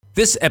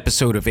This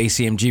episode of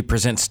ACMG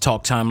Presents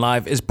Talk Time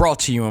Live is brought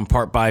to you in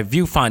part by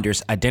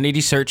Viewfinder's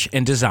Identity Search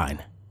and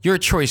Design. Your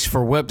choice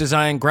for web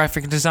design,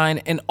 graphic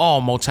design, and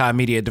all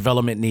multimedia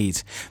development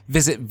needs.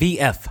 Visit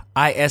VFISAD.com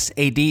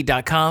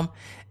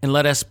and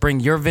let us bring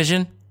your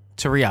vision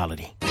to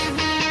reality.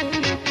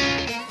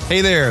 Hey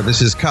there,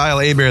 this is Kyle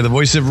Hebert, the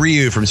voice of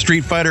Ryu from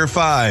Street Fighter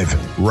V.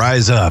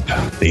 Rise up.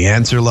 The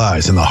answer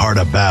lies in the heart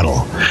of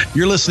battle.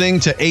 You're listening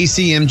to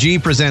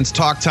ACMG Presents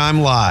Talk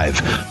Time Live.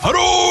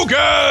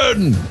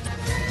 Hadouken!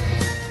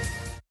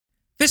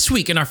 This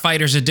week in our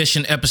Fighters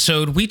Edition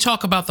episode, we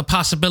talk about the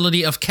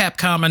possibility of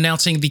Capcom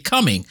announcing the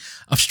coming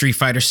of Street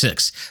Fighter VI.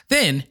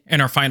 Then,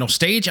 in our final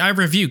stage, I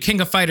review King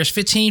of Fighters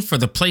 15 for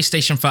the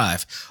PlayStation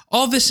 5.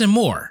 All this and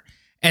more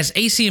as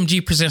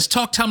ACMG Presents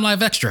Talk Time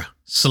Live Extra.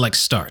 Select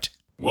start.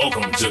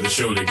 Welcome to the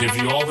show that gives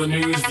you all the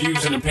news,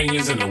 views, and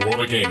opinions in the world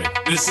of gaming.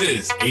 This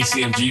is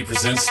ACMG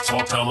Presents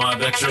Talk Time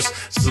Live Extras.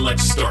 Select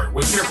start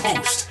with your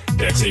host,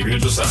 Xavier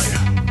Josiah.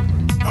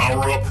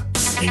 Power up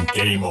and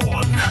game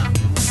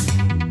on.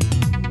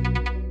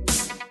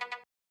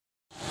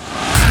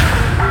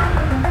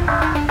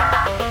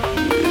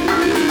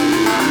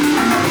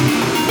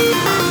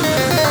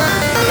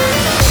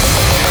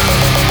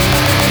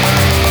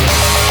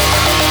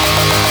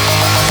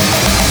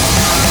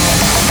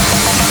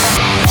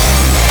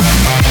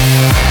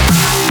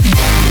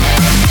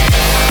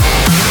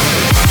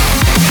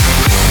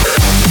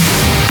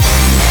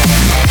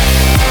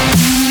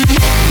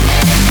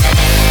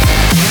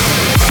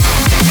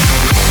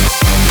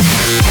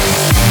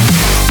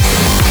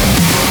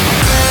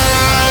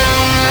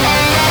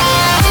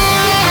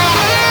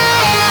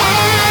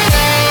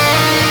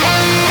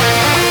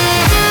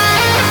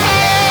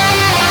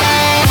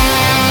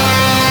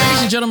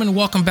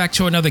 Welcome back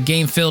to another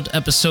game-filled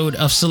episode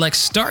of Select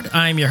Start.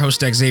 I'm your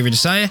host, Xavier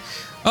Josiah.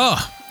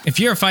 If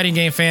you're a fighting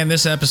game fan,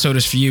 this episode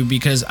is for you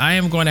because I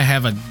am going to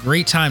have a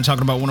great time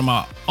talking about one of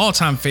my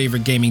all-time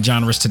favorite gaming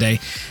genres today.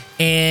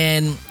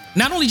 And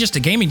not only just the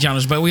gaming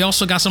genres, but we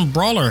also got some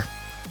brawler,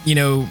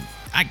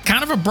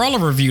 kind of a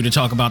brawler review to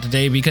talk about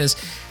today because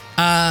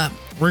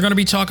we're going to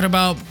be talking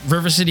about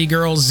River City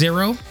Girls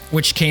Zero,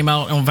 which came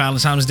out on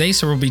Valentine's Day,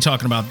 so we'll be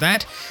talking about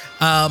that.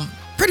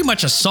 Pretty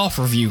much a soft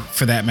review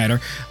for that matter.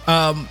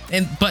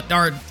 But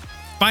our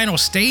final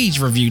stage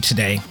review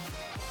today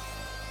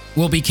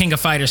will be King of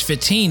Fighters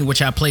 15,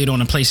 which I played on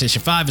the PlayStation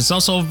 5. It's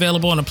also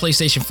available on the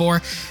PlayStation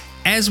 4,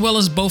 as well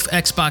as both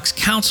Xbox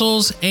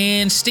consoles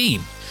and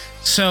Steam.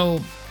 So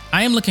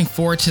I am looking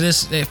forward to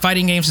this.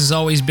 Fighting games has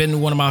always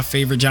been one of my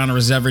favorite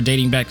genres ever,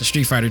 dating back to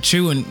Street Fighter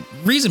 2. And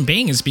reason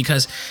being is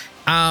because,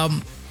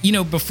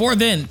 before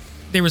then,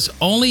 there was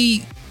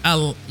only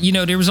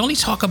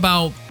talk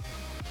about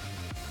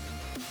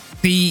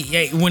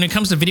when it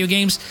comes to video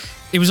games,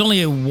 it was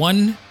only a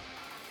one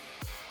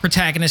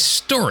protagonist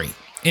story,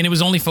 and it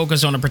was only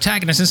focused on the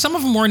protagonist. And some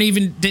of them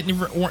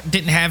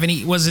didn't have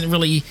any, wasn't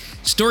really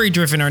story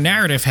driven or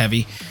narrative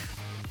heavy.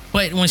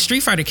 But when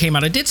Street Fighter came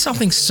out, it did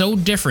something so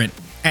different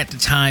at the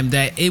time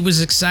that it was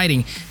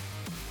exciting.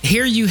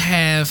 Here you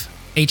have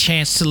a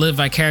chance to live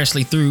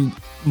vicariously through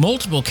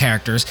multiple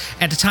characters.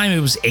 At the time,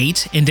 it was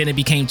 8, and then it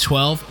became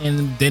 12,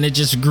 and then it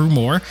just grew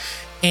more.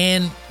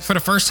 And for the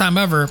first time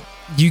ever,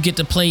 you get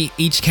to play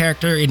each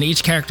character, and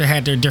each character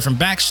had their different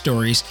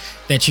backstories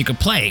that you could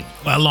play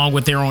along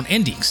with their own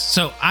endings.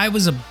 So I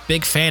was a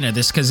big fan of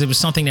this because it was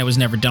something that was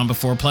never done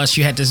before. Plus,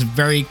 you had this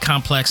very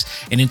complex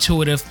and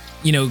intuitive,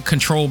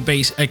 control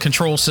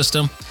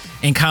system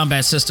and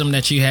combat system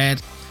that you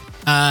had.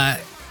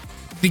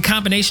 The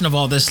combination of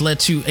all this led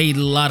to a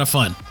lot of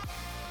fun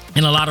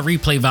and a lot of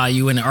replay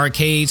value in the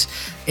arcades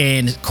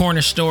and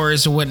corner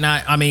stores and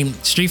whatnot. I mean,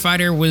 Street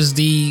Fighter was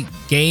the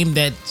game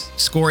that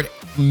scored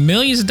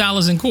millions of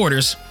dollars in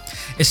quarters,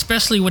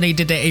 especially when they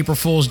did that April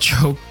Fool's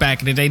joke back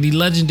in the day. The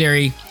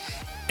legendary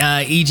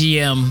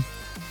EGM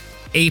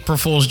April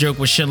Fool's joke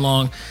with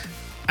Shenlong.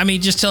 I mean,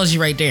 it just tells you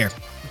right there.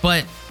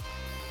 But,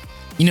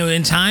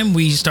 in time,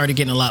 we started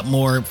getting a lot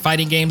more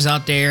fighting games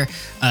out there.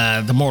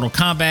 The Mortal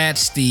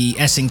Kombats, the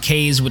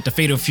SNKs with the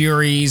Fatal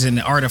Furies and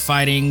the Art of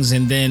Fightings,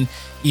 and then,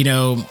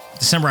 the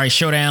Samurai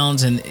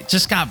Showdowns, and it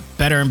just got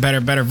better and better.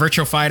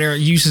 Virtual Fighter,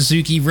 Yu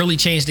Suzuki really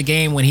changed the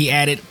game when he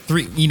added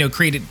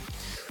created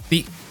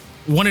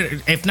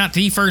if not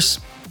the first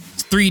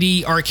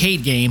 3D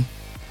arcade game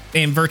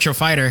in Virtual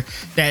Fighter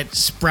that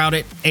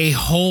sprouted a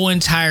whole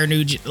entire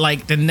new,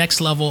 the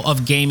next level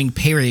of gaming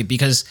period.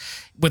 Because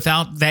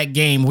without that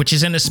game, which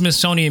is in the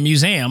Smithsonian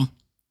Museum,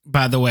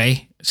 by the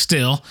way,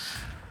 still,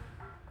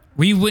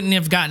 we wouldn't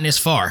have gotten this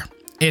far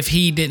if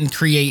he didn't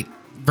create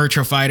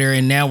Virtual Fighter.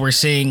 And now we're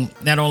seeing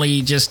not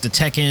only just the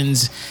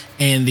Tekkens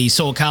and the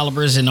Soul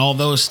Caliburs and all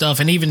those stuff,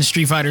 and even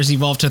Street Fighters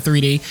evolved to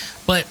 3D,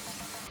 but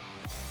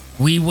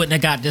we wouldn't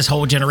have got this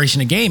whole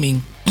generation of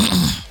gaming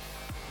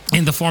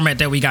in the format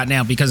that we got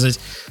now because it's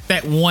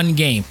that one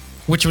game,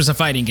 which was a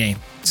fighting game.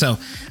 So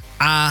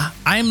I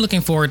am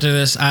looking forward to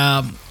this.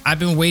 I've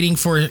been waiting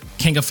for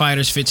King of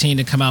Fighters 15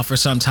 to come out for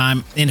some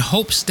time in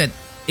hopes that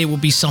it will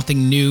be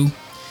something new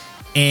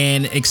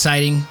and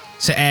exciting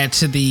to add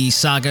to the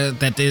saga,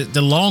 that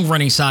the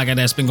long-running saga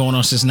that's been going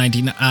on since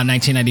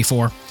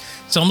 1994.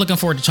 So I'm looking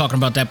forward to talking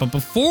about that. But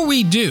before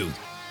we do,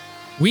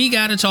 we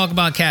got to talk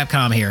about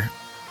Capcom here.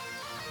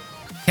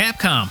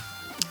 Capcom,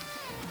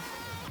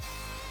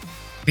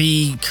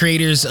 the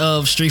creators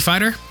of Street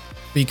Fighter,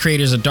 the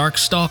creators of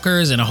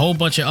Darkstalkers, and a whole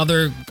bunch of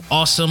other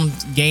awesome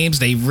games.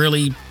 They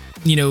really,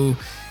 made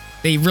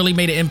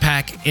an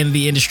impact in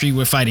the industry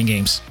with fighting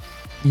games.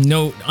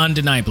 No,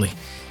 undeniably.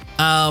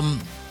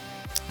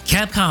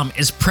 Capcom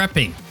is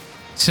prepping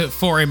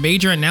for a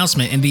major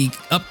announcement in the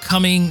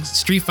upcoming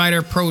Street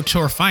Fighter Pro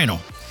Tour final.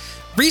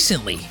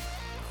 Recently,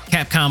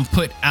 Capcom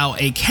put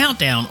out a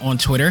countdown on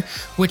Twitter,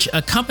 which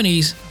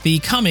accompanies the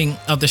coming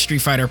of the Street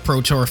Fighter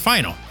Pro Tour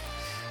final.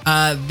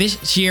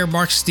 This year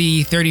marks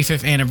the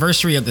 35th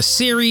anniversary of the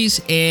series,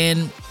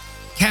 and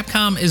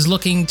Capcom is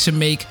looking to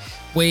make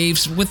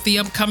waves with the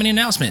upcoming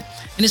announcement.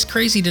 And it's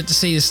crazy to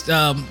say this,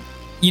 the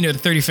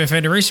 35th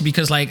anniversary,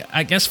 because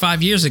I guess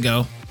 5 years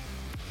ago,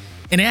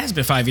 and it has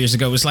been 5 years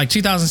ago, it was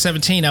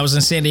 2017, I was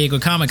in San Diego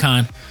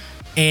Comic-Con,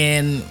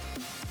 and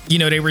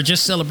they were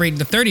just celebrating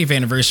the 30th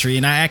anniversary,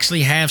 and I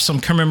actually have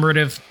some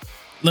commemorative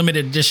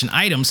limited edition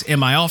items in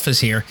my office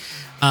here.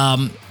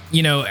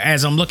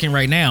 As I'm looking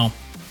right now,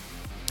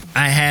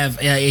 I have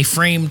a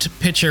framed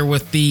picture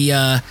with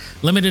the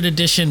limited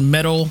edition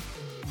metal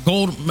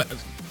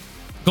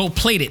gold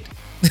plated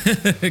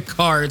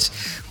cards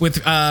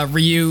with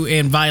Ryu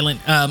and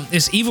Violent.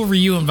 It's Evil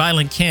Ryu and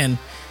Violent Ken,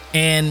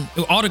 and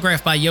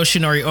autographed by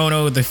Yoshinori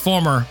Ono, the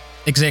former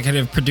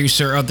executive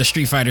producer of the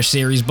Street Fighter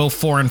series, both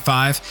 4 and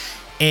 5.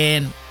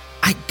 And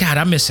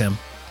I miss him.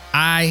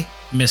 I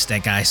miss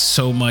that guy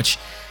so much.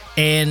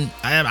 And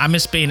I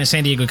miss being at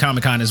San Diego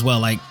Comic-Con as well.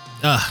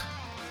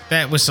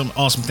 That was some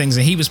awesome things.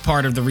 And he was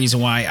part of the reason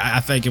why I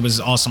think it was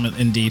awesome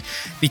indeed.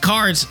 The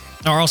cards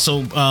are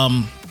also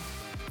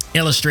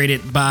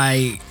illustrated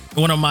by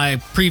one of my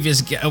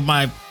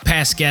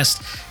past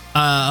guests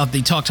of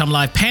the Talk Time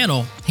Live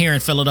panel here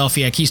in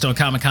Philadelphia at Keystone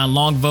Comic-Con,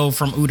 Long Vo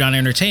from Udon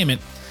Entertainment,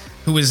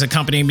 who is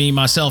accompanying me,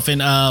 myself,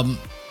 and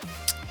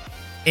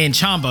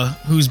Chamba,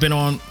 who's been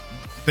on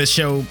the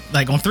show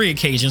on 3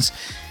 occasions.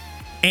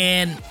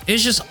 And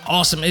it's just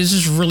awesome. It's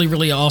just really,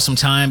 really awesome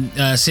time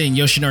seeing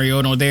Yoshinori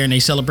Ono there, and they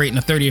celebrating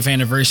the 30th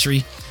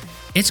anniversary.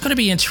 It's going to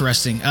be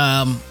interesting.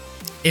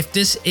 If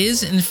this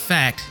is in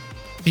fact,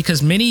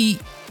 because many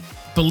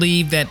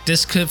believe that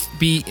this could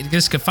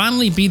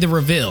finally be the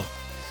reveal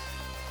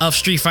of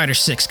Street Fighter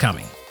 6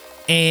 coming.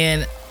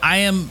 And I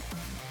am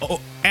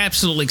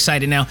absolutely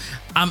excited. Now,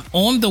 I'm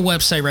on the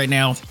website right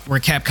now where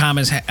Capcom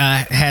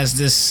has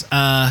this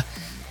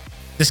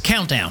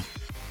countdown,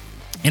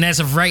 and as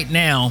of right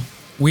now,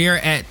 we are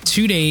at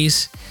 2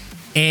 days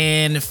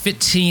and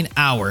 15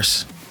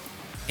 hours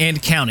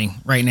and counting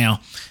right now,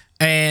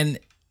 and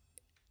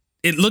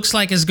it looks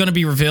like it's going to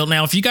be revealed.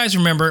 Now, if you guys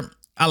remember,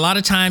 a lot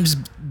of times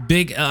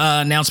big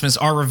announcements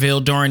are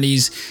revealed during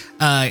these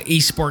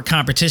esport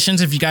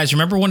competitions. If you guys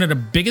remember, one of the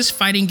biggest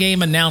fighting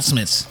game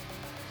announcements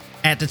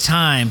at the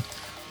time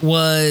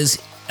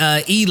was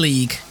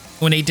E-League,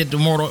 when they did not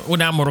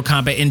Mortal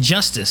Kombat,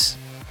 Injustice.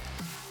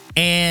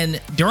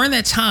 And during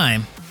that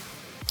time,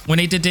 when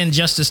they did the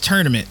Injustice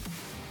tournament,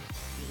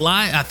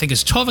 I think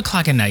it's 12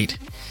 o'clock at night.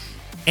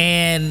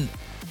 And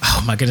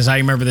oh my goodness, I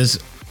remember this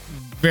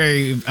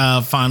very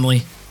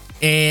fondly.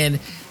 And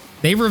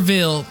they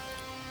revealed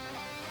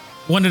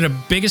one of the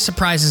biggest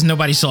surprises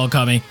nobody saw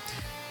coming.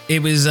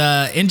 It was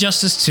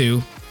Injustice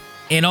 2.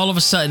 And all of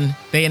a sudden,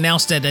 they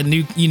announced that the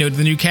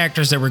new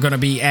characters that were going to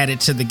be added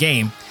to the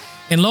game.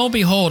 And lo and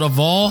behold, of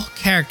all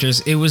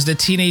characters, it was the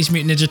Teenage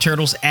Mutant Ninja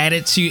Turtles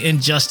added to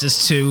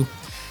Injustice 2.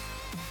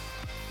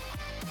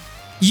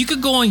 You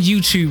could go on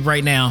YouTube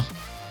right now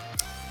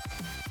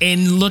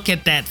and look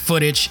at that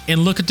footage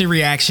and look at the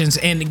reactions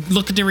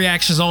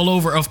all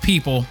over of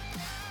people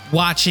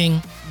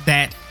watching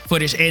that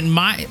footage. And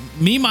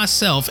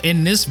myself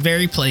in this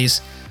very place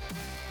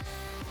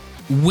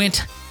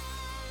went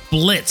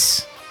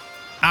blitz.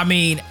 I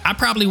mean, I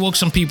probably woke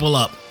some people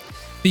up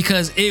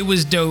because it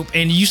was dope,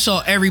 and you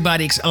saw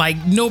everybody,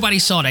 nobody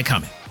saw that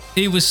coming.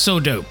 It was so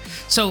dope.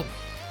 So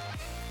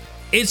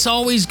it's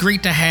always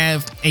great to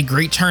have a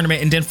great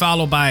tournament, and then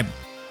followed by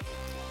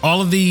all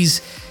of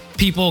these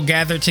people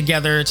gathered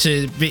together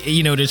to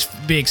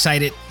be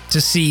excited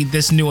to see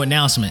this new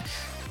announcement.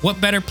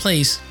 What better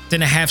place than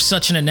to have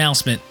such an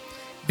announcement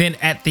than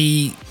at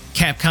the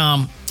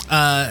Capcom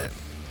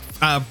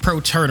Pro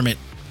Tournament?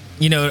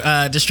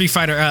 The Street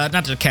Fighter,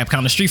 not the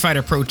Capcom, the Street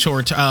Fighter Pro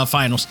Tour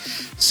finals.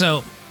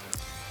 So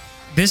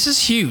this is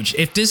huge.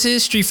 If this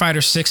is Street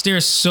Fighter 6, there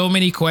are so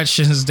many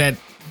questions that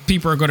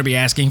people are going to be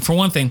asking. For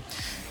one thing,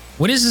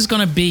 what is this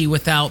going to be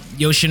without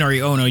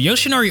Yoshinori Ono?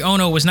 Yoshinori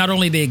Ono was not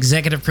only the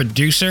executive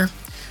producer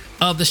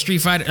of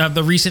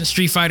the recent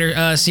Street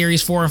Fighter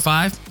series 4 and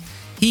 5.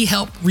 He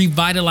helped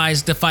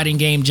revitalize the fighting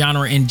game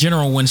genre in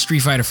general when Street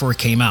Fighter 4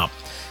 came out.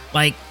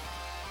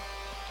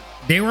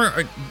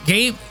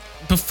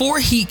 Before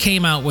he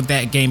came out with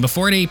that game,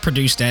 before they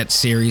produced that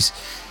series,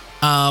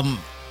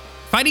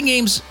 fighting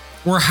games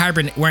were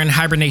in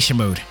hibernation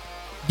mode.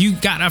 you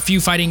got a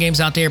few fighting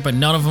games out there, but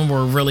none of them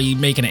were really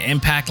making an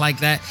impact like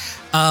that.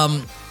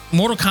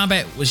 Mortal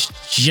Kombat was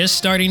just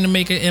starting to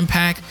make an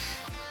impact.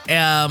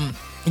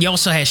 You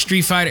also had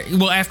Street Fighter.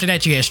 Well, after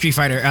that, you had Street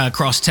Fighter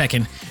Cross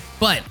Tekken.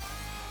 But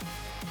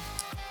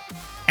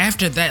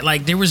after that,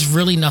 like, there was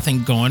really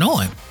nothing going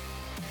on.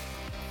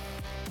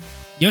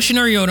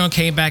 Yoshinori Ono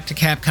came back to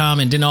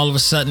Capcom, and then all of a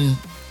sudden,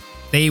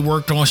 they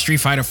worked on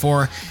Street Fighter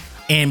 4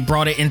 and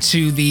brought it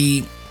into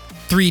the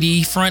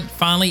 3D front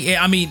finally.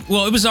 I mean,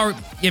 well, it was our,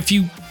 if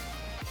you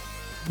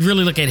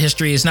really look at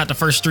history, it's not the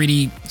first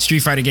 3D Street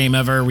Fighter game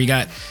ever. We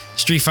got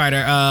Street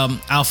Fighter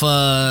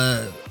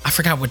Alpha. I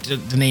forgot what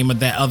the name of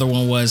that other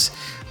one was.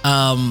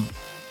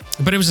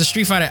 But it was a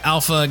Street Fighter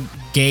Alpha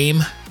game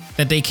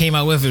that they came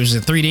out with. It was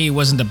a 3D. It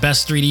wasn't the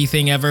best 3D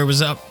thing ever. It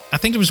was I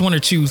think there was 1 or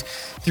 2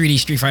 3D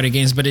Street Fighter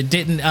games, but it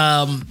didn't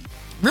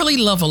really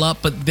level up.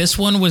 But this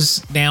one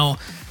was now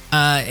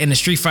in the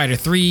Street Fighter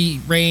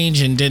 3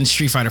 range, and then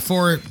Street Fighter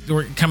 4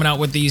 were coming out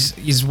with these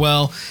as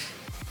well.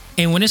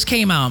 And when this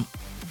came out,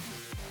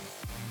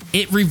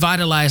 it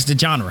revitalized the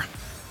genre.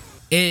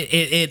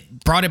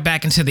 It brought it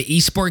back into the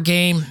esport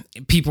game.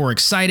 People were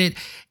excited.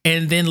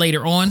 And then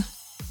later on,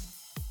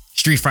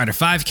 Street Fighter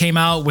 5 came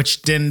out,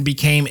 which then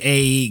became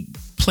a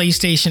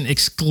PlayStation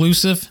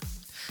exclusive,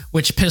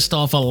 which pissed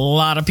off a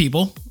lot of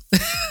people.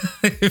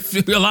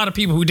 A lot of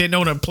people who didn't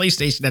own a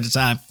PlayStation at the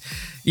time.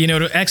 You know,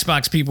 the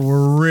Xbox people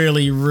were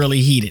really,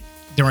 really heated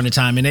during the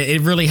time. And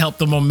it really helped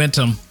the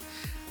momentum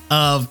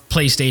of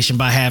PlayStation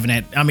by having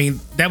that. I mean,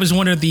 that was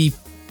one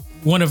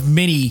of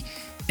many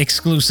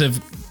exclusive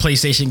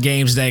PlayStation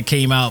games that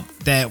came out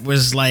that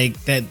was like,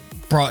 that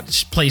brought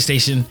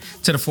PlayStation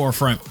to the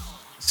forefront.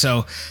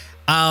 So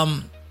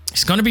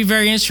it's going to be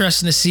very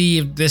interesting to see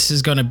if this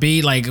is going to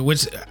be like,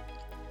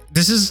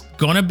 this is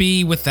going to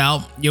be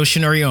without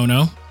Yoshinori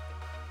Ono,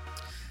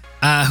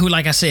 who,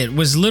 like I said,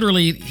 was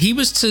literally, he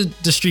was to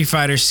the Street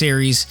Fighter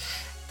series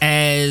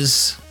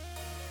as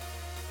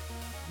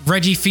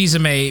Reggie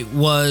Fils-Aimé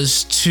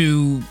was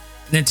to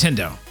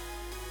Nintendo,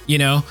 you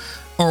know,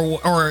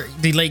 or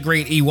the late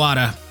great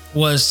Iwata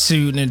was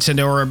to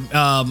Nintendo,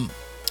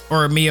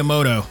 or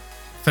Miyamoto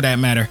for that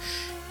matter.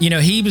 You know,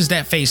 he was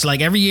that face.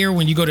 Like every year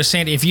when you go to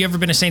if you ever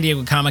been to San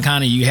Diego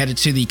Comic-Con and you headed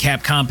to the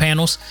Capcom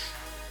panels,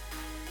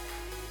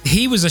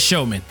 he was a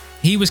showman.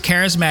 He was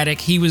charismatic.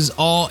 He was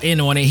all in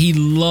on it. He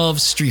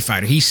loves Street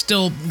Fighter. He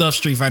still loves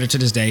Street Fighter to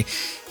this day.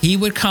 He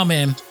would come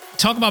in,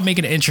 talk about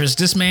making an interest.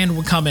 This man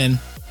would come in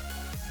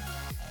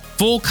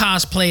full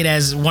cosplayed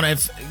as one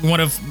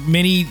of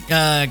many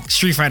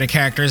Street Fighter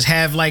characters,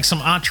 have like some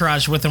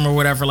entourage with him or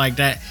whatever like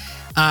that.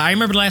 I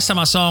remember the last time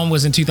I saw him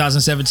was in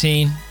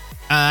 2017.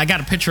 I got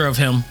a picture of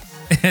him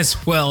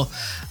as well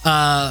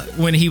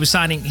when he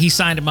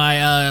signed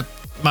my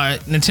my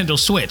Nintendo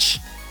Switch,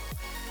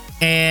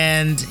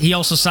 and he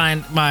also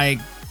signed my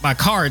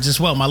cards as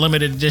well, my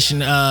limited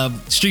edition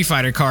Street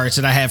Fighter cards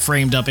that I have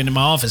framed up into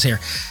my office here.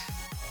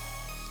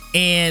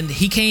 And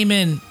he came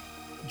in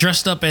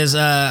dressed up as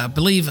I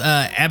believe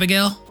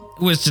Abigail,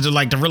 who was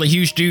like the really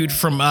huge dude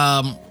from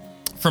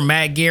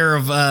Mad Gear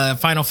of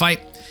Final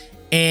Fight,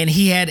 and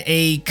he had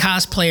a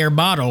cosplayer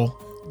model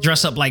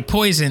dressed up like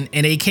Poison,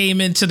 and they came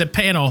into the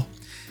panel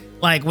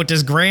like with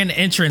this grand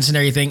entrance and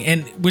everything.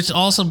 And which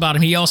also about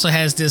him, he also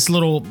has this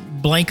little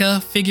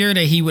Blanka figure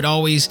that he would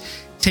always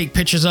take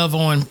pictures of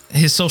on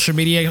his social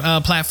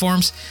media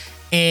platforms,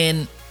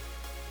 and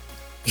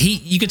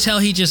you could tell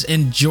he just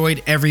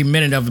enjoyed every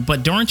minute of it.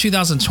 But during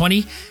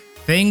 2020,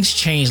 things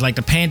changed. Like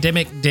the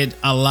pandemic did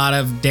a lot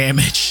of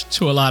damage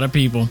to a lot of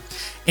people,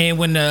 and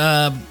when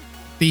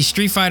the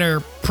Street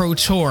Fighter Pro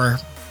Tour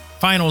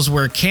finals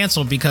were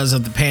canceled because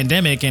of the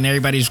pandemic and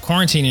everybody's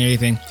quarantining and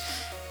everything,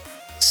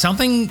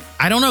 something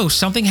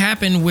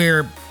happened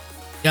where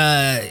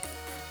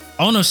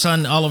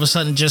Ono-san all of a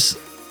sudden just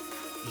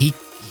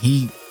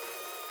he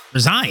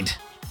resigned,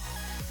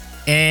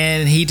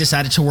 and he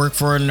decided to work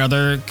for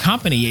another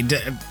company.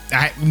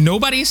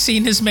 Nobody's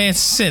seen this man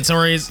since,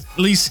 or at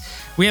least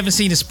we haven't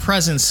seen his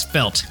presence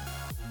felt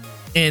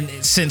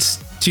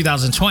since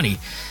 2020,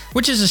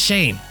 which is a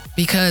shame,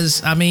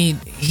 because I mean,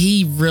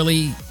 he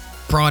really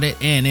brought it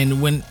in.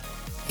 And when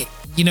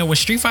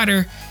Street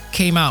Fighter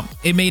came out,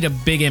 it made a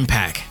big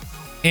impact,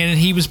 and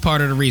he was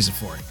part of the reason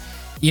for it.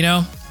 You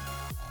know,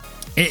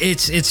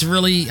 it's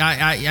really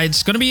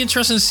it's going to be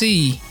interesting to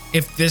see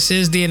if this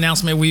is the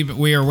announcement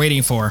we are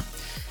waiting for,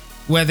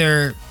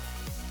 whether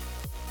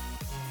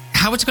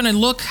how it's going to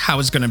look, how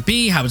it's going to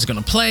be, how it's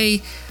going to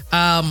play.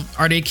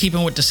 Are they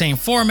keeping with the same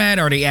format?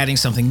 Are they adding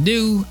something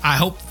new? I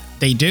hope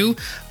they do.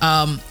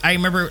 I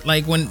remember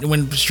like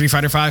when Street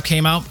Fighter 5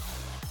 came out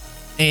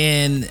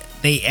and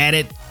they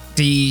added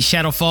the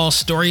Shadowfall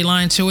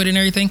storyline to it and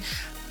everything.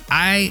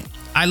 I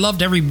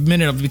loved every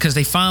minute of it, because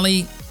they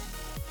finally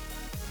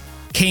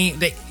came.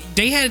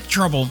 They had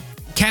trouble.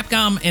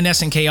 Capcom and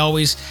SNK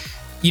always,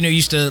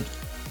 used to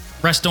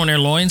rest on their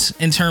loins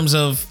in terms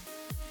of,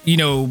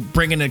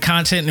 bringing the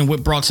content and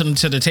what brought them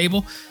to the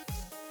table.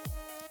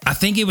 I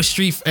think it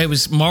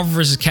was Marvel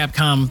vs.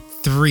 Capcom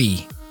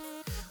 3,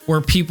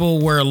 where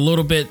people were a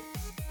little bit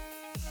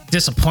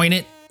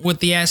disappointed with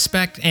the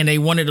aspect, and they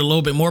wanted a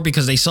little bit more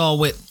because they saw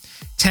what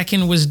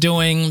Tekken was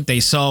doing.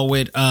 They saw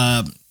what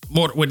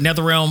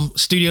NetherRealm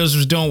Studios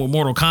was doing with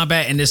Mortal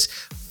Kombat and this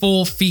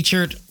full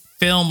featured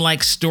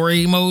film-like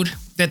story mode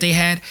that they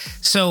had.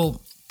 So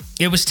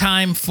it was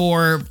time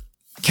for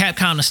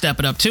Capcom to step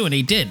it up too, and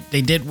they did.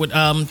 They did with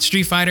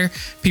Street Fighter.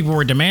 People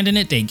were demanding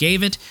it. They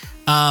gave it.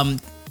 I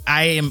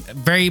am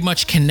very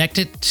much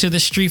connected to the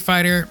Street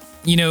Fighter,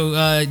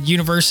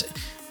 universe.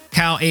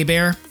 Kyle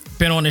Hebert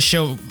been on the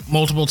show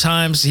multiple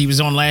times. He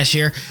was on last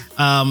year.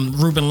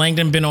 Ruben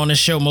Langdon been on the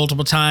show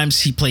multiple times.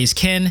 He plays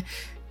Ken,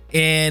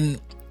 and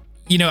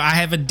I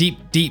have a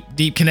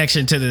deep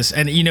connection to this.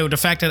 And the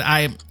fact that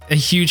I'm a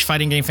huge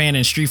fighting game fan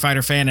and Street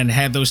Fighter fan, and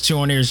have those two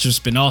on there has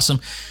just been awesome.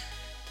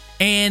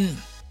 And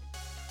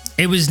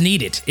it was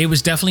needed. It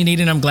was definitely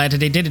needed. I'm glad that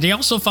they did it. They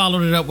also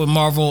followed it up with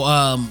Marvel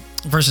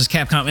versus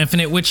Capcom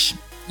Infinite, which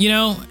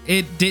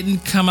it didn't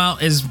come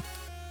out as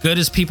good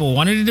as people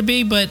wanted it to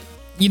be, but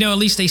at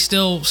least they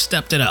still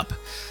stepped it up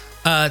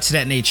to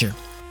that nature.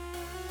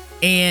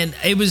 And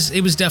it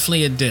was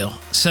definitely a deal.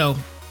 So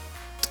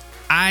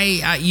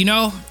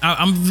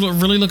I'm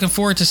really looking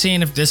forward to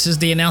seeing if this is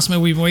the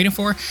announcement we've been waiting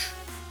for.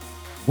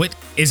 What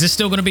is this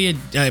still going to be a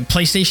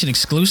PlayStation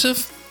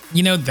exclusive?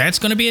 That's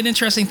going to be an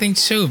interesting thing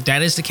too, if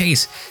that is the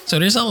case. So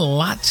there's a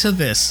lot to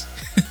this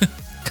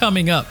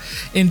coming up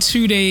in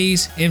 2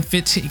 days and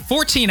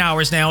 14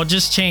 hours now. It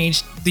just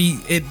changed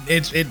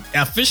it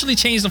officially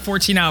changed to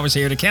 14 hours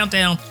here. The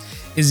countdown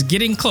is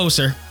getting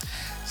closer.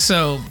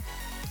 So,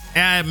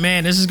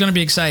 man, this is going to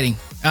be exciting.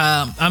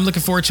 I'm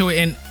looking forward to it.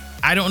 And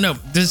I don't know,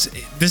 this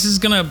is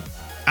going to,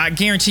 I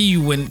guarantee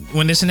you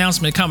when this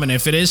announcement coming,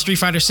 if it is Street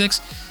Fighter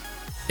 6,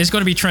 it's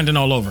going to be trending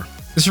all over.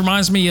 This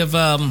reminds me of,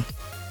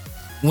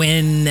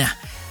 when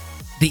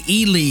the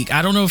E-League,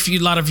 I don't know if a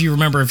lot of you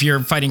remember, if you're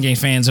fighting game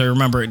fans, or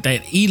remember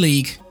that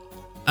E-League,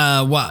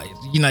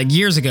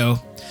 years ago,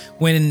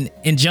 when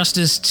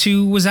Injustice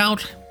 2 was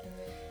out,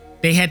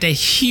 they had that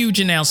huge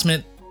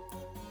announcement,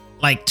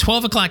 like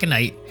 12 o'clock at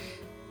night,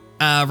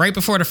 right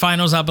before the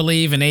finals, I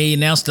believe, and they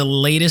announced the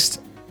latest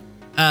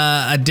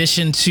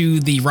addition to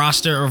the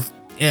roster of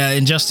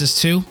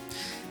Injustice 2,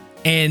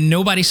 and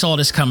nobody saw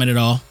this coming at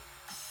all.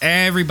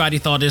 Everybody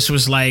thought this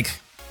was like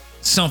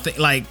something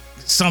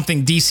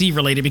DC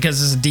related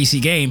because it's a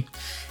DC game.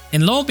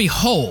 And lo and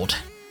behold,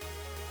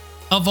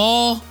 of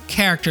all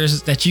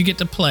characters that you get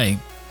to play,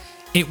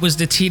 it was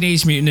the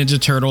Teenage Mutant Ninja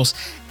Turtles.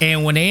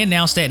 And when they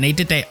announced that and they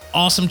did that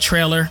awesome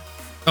trailer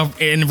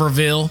and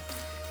reveal,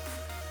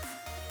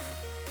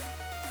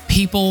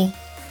 people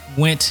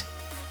went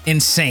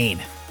insane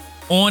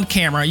on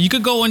camera. You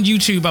could go on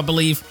YouTube, I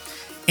believe,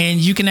 and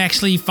you can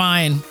actually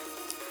find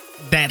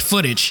that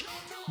footage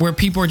where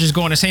people are just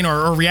going insane,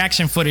 or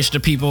reaction footage to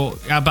people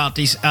about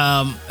these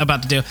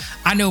about the deal.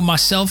 I know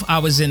myself, I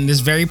was in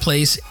this very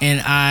place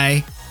and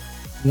I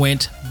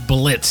went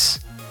blitz.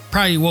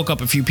 Probably woke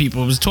up a few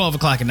people. It was 12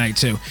 o'clock at night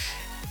too.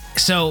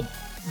 So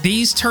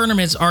these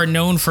tournaments are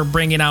known for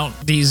bringing out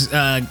these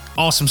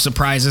awesome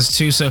surprises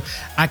too. So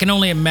I can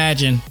only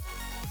imagine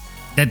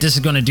that this is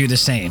going to do the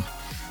same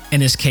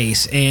in this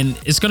case. And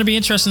it's going to be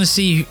interesting to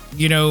see,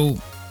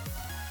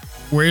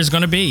 where it's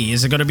going to be.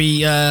 Is it going to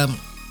be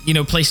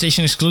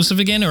PlayStation exclusive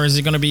again, or is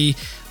it going to be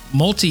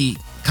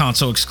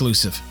multi-console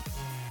exclusive?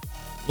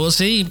 We'll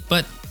see,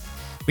 but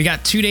we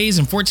got 2 days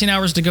and 14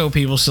 hours to go,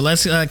 people. So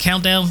let's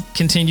countdown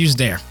continues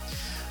there.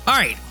 All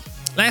right,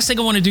 last thing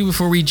I want to do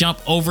before we jump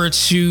over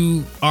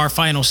to our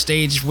final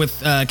stage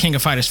with King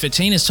of Fighters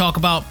 15 is talk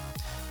about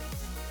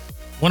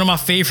one of my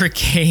favorite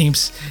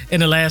games in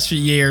the last few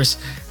years.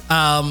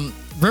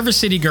 River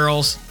City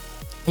Girls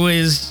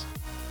was,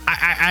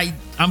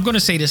 I'm going to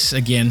say this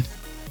again.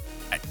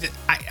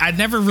 I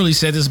never really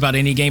said this about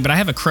any game, but I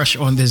have a crush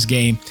on this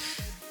game.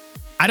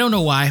 I don't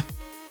know why.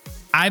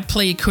 I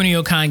played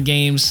Kunio-Kan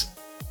games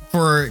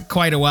for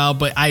quite a while,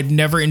 but I've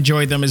never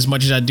enjoyed them as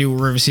much as I do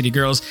with River City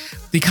Girls.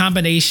 The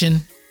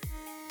combination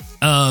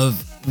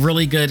of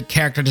really good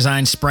character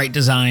design, sprite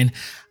design,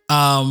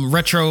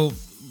 retro,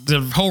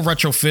 the whole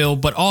retro feel,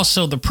 but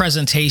also the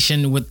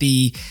presentation with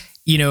the,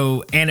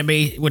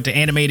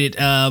 animated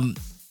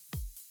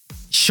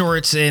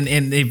shorts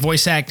and the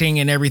voice acting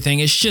and everything.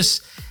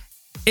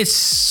 It's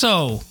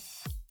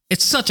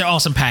such an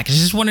awesome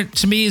package. It's one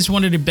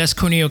of the best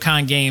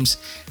Kunio-Kan games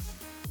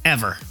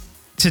ever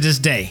to this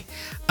day.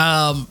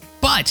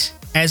 But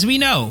as we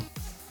know,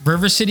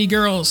 River City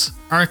Girls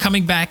are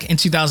coming back in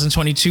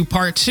 2022.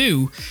 Part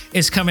 2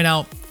 is coming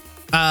out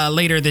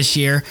later this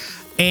year,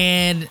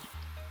 and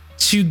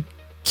to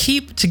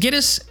get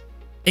us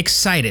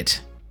excited,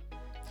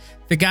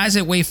 the guys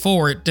at Way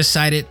Forward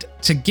decided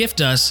to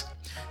gift us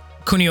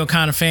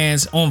Kunio-Kan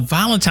fans on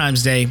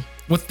Valentine's Day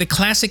with the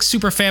classic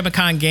Super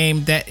Famicom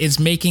game that is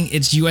making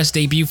its US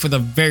debut for the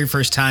very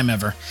first time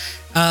ever.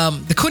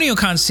 The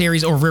Kunio-Kan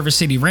series, or River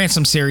City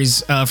Ransom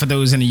series for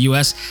those in the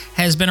US,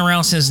 has been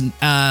around since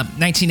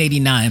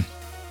 1989,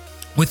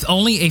 with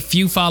only a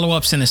few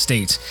follow-ups in the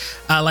States,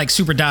 like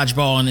Super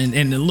Dodgeball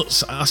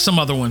and some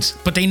other ones.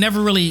 But they never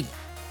really,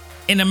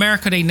 in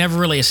America, they never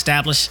really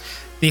established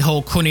the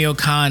whole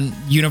Kunio-kan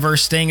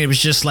universe thing. It was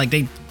just like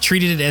they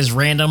treated it as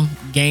random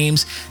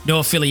games, no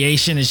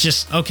affiliation. It's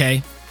just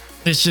okay.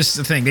 It's just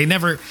the thing. They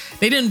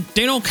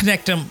don't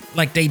connect them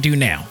like they do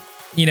now,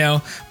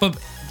 But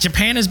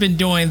Japan has been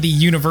doing the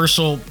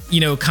universal,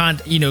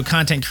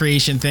 content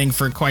creation thing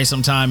for quite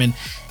some time,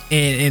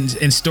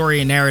 and story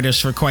and narratives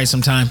for quite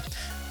some time.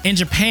 In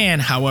Japan,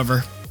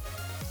 however,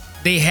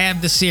 they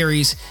have the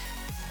series,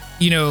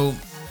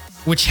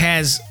 which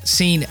has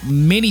seen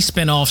many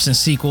spin-offs and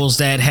sequels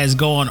that has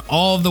gone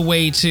all the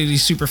way to the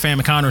Super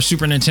Famicom or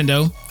Super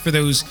Nintendo, for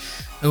those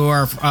who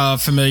are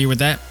familiar with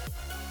that.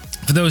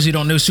 For those who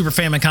don't know, Super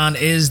Famicom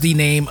is the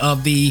name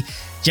of the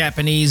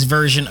Japanese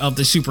version of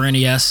the Super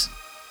NES.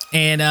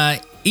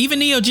 And even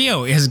Neo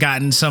Geo has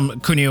gotten some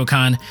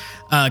Kunio-kan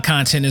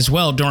content as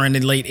well during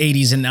the late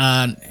 80s and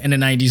in the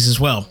 90s as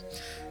well.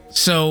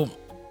 So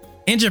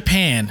in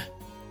Japan,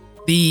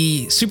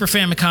 the Super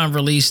Famicom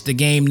released the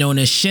game known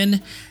as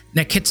Shin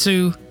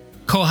Nekketsu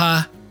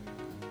Koha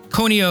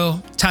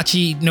Konyo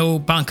Tachi no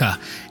Banka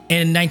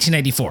in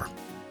 1994.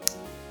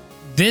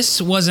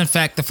 This was, in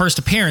fact, the first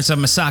appearance of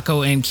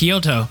Misako and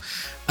Kyoko,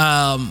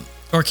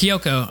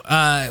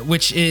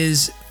 which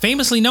is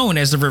famously known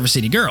as the River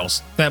City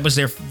Girls. That was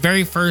their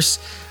very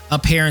first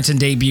appearance and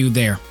debut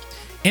there.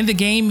 In the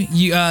game,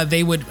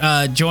 they would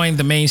join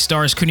the main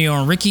stars Kunio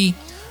and Riki,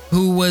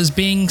 who was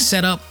being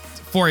set up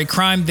for a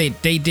crime they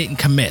didn't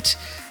commit.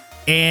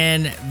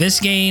 And this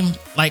game,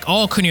 like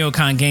all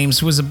Kunio-kan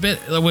games, was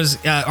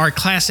our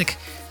classic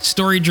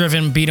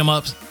story-driven beat 'em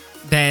ups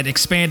that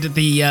expanded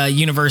the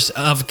universe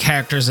of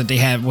characters that they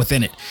had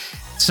within it.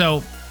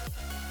 So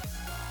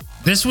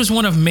this was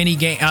one of many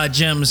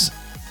gems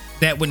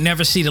that would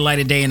never see the light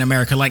of day in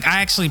America. Like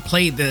I actually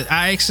played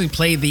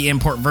the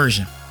import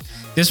version.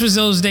 This was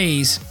those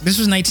days. This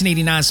was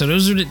 1989. So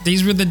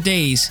these were the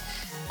days.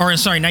 Or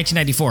sorry,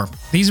 1994.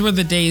 These were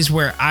the days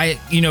where I,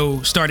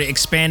 started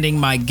expanding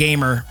my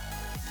gamer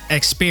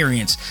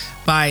experience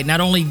by not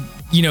only,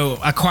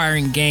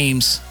 acquiring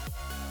games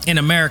in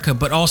America,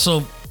 but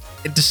also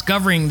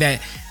discovering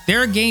that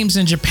there are games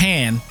in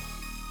Japan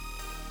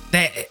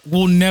that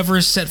will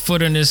never set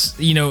foot in this,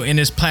 in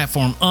this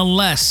platform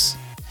unless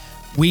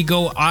we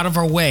go out of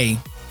our way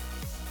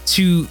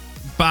to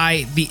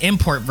buy the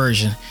import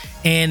version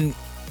and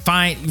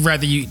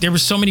there were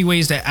so many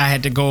ways that I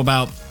had to go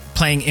about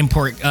playing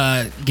import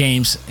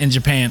games in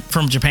Japan,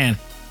 from Japan.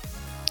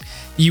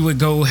 You would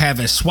go have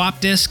a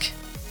swap disc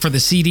for the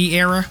CD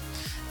era.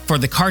 For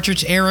the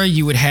cartridge era,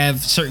 you would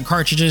have certain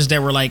cartridges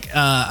that were like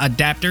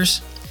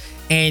adapters,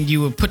 and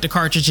you would put the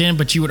cartridge in,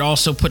 but you would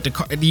also put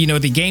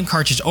the game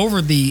cartridge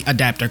over the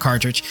adapter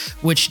cartridge,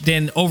 which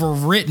then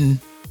overwritten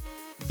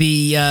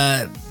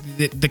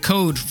the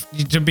code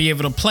to be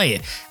able to play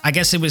it. I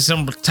guess it was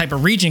some type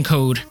of region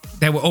code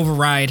that would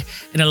override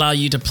and allow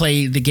you to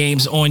play the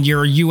games on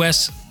your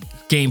US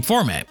game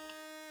format.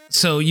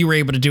 So you were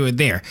able to do it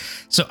there.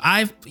 So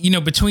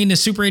between the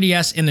Super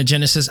NES and the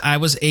Genesis, I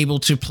was able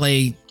to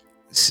play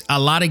a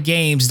lot of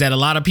games that a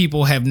lot of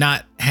people have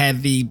not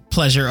had the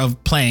pleasure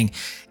of playing.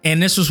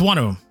 And this was one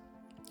of them.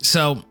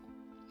 So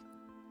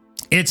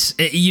this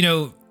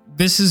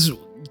is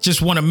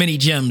just one of many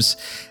gems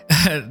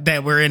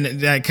that were in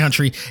that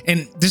country.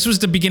 And this was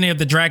the beginning of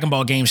the Dragon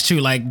Ball games too.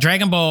 Like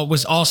Dragon Ball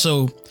was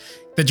also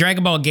the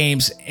Dragon Ball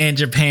games in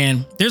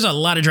Japan. There's a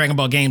lot of Dragon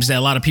Ball games that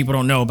a lot of people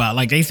don't know about.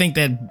 Like they think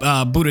that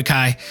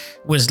Budokai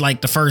was like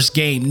the first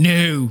game.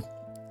 No,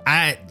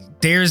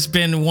 there's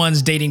been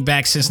ones dating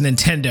back since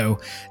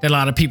Nintendo that a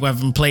lot of people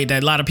haven't played,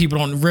 that a lot of people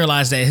don't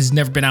realize that has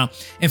never been out.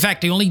 In fact,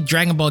 the only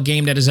Dragon Ball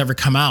game that has ever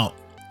come out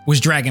was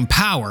Dragon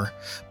Power,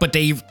 but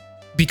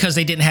because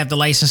they didn't have the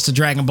license to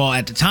Dragon Ball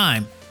at the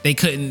time, they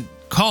couldn't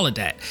call it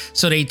that.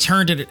 So they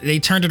turned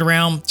it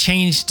around,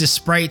 changed the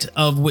sprite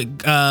of what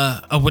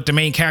the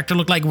main character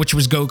looked like, which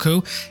was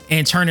Goku,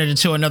 and turned it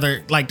into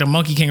another, like the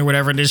Monkey King or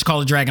whatever, and they just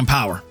called it Dragon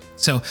Power.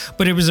 So,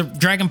 but it was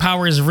Dragon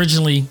Power is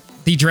originally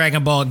the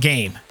Dragon Ball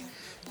game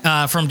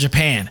from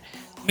Japan.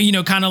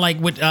 Kind of like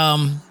what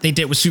they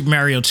did with Super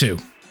Mario 2,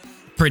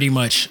 pretty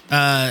much.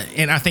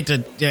 And I think the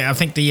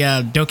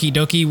Doki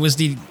Doki was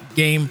the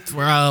game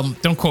for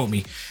don't quote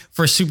me,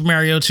 for Super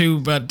Mario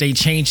 2, but they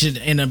changed it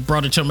and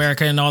brought it to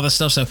America and all that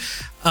stuff. So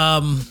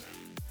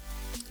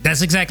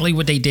that's exactly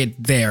what they did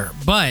there.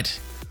 But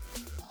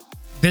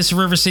this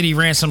River City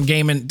Ransom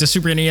game and the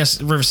Super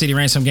NES River City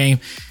Ransom game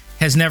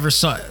has never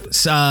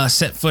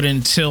set foot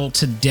until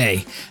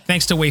today.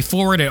 Thanks to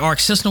WayForward at Arc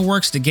System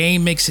Works, the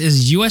game makes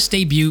its US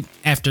debut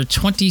after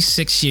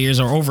 26 years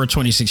or over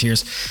 26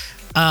 years.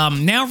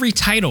 Now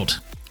retitled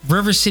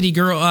River City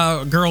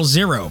Girl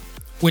Zero,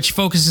 which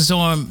focuses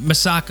on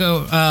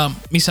Misako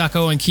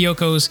and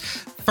Kyoko's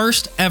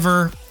first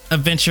ever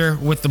adventure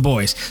with the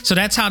boys. So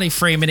that's how they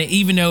frame it. And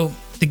even though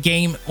the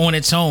game on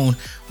its own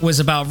was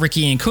about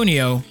Riki and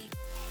Kunio,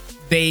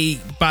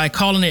 by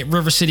calling it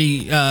River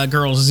City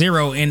Girls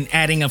Zero and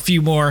adding a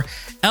few more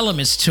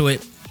elements to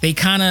it, they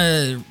kind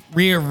of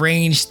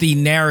rearranged the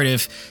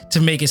narrative to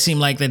make it seem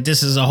like that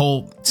this is a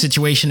whole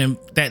situation and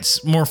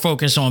that's more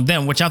focused on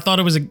them, which I thought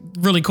it was a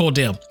really cool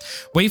deal.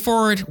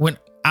 WayForward went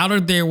out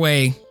of their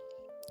way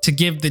to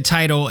give the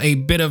title a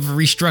bit of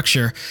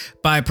restructure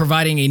by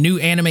providing a new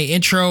anime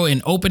intro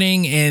and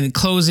opening and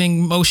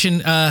closing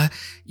motion,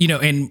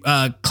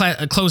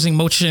 closing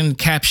motion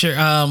capture,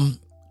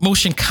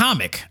 motion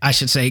comic, I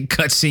should say,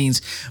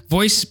 cutscenes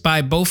voiced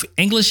by both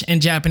English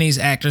and Japanese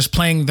actors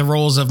playing the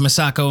roles of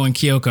Misako and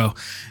Kyoko.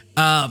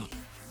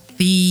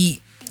 The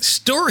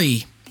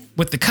story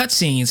with the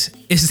cutscenes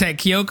is that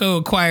Kyoko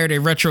acquired a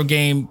retro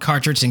game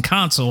cartridge and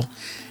console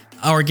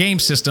or game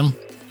system.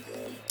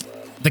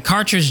 The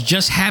cartridge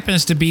just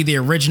happens to be the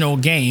original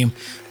game,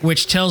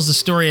 which tells the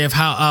story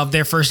of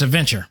their first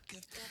adventure.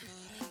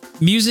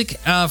 Music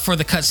for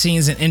the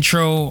cutscenes and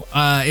intro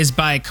is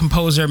by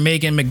composer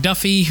Megan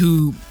McDuffie,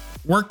 who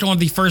worked on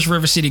the first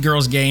River City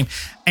Girls game.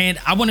 And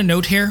I want to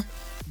note here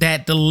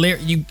that the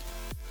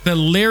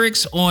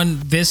lyrics on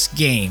this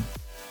game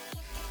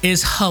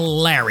is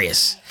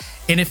hilarious,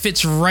 and it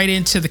fits right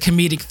into the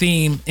comedic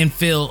theme and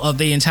feel of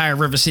the entire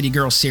River City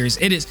Girls series.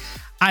 It is,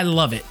 I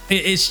love it.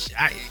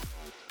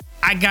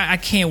 I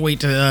can't wait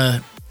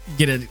to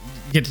get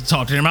to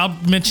talk to them. I'll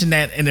mention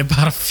that in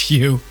about a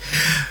few.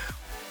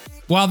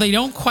 While they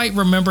don't quite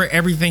remember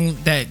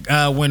everything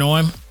that went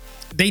on,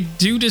 they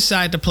do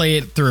decide to play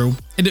it through.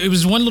 It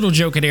was one little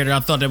joke in there that I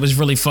thought that was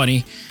really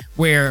funny,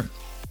 where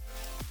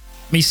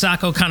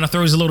Misako kind of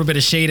throws a little bit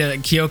of shade at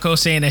Kyoko,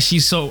 saying that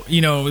she's so,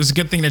 it's a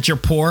good thing that you're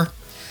poor,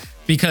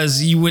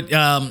 because you would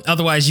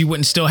otherwise you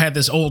wouldn't still have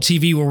this old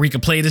TV where we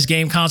could play this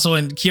game console.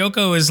 And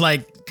Kyoko is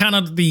like kind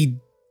of the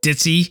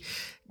ditzy,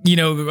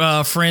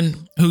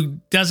 friend who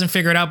doesn't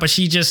figure it out, but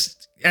she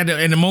just at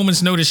a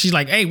moment's notice, she's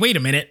like, hey, wait a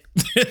minute.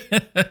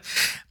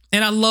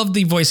 And I love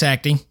the voice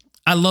acting.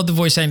 I love the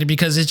voice acting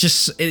because it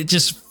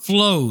just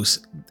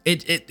flows.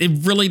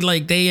 It really,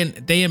 like,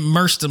 they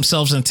immerse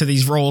themselves into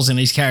these roles and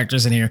these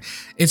characters in here.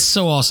 It's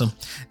so awesome.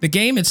 The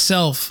game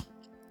itself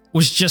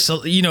was just a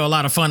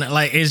lot of fun.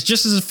 Like, it's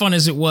just as fun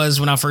as it was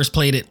when I first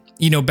played it,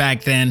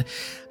 back then.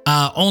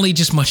 Only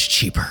just much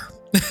cheaper.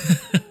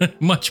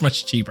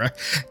 much cheaper.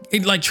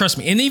 Trust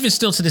me. And even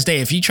still to this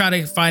day, if you try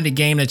to find a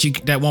game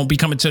that won't be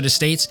coming to the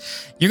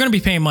States, you're going to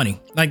be paying money.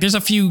 Like, there's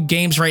a few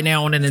games right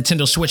now on the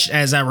Nintendo Switch,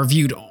 as I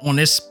reviewed on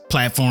this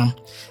platform,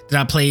 that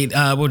I played.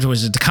 What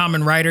was it? The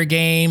Kamen Rider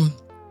game.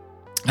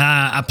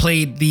 I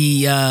played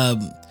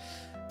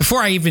before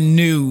I even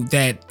knew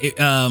that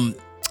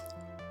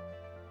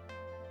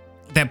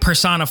that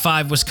Persona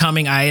 5 was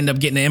coming. I ended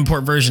up getting the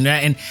import version of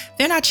that, and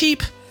they're not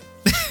cheap.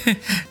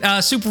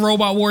 Super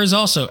Robot Wars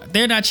also,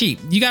 they're not cheap.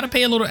 You got to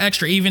pay a little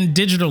extra, even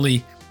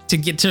digitally, to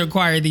get to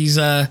acquire these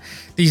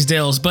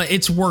deals, but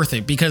it's worth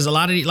it, because a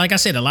lot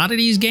of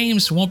these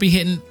games won't be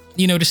hitting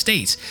the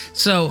States.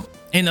 So,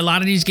 and a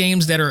lot of these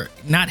games that are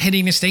not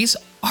hitting the States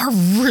are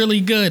really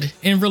good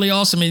and really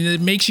awesome, and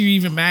it makes you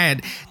even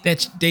mad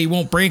that they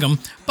won't bring them.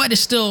 But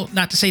it's still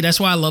not to say, that's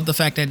why I love the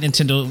fact that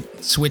Nintendo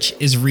Switch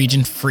is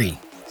region free.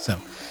 So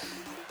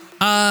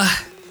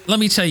let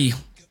me tell you,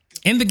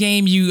 in the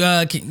game, you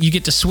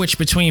get to switch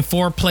between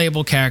 4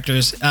 playable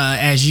characters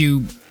as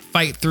you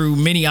fight through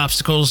many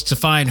obstacles to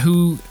find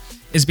who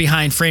is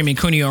behind framing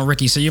Kunio and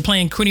Riki. So you're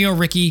playing Kunio,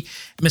 Riki,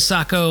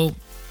 Misako,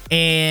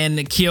 and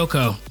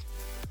Kyoko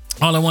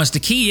all at once. The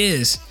key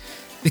is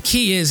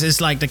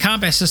like the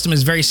combat system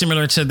is very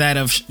similar to that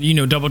of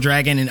Double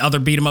Dragon and other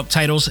beat 'em up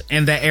titles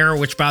in that era.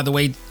 Which, by the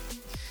way,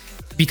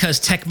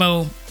 because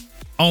Tecmo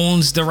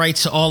owns the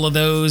rights to all of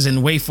those and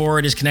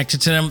WayForward is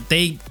connected to them,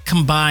 they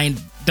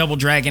combined Double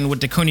Dragon with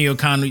the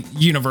Kunio-Kan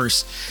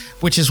universe,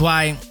 which is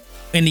why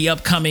in the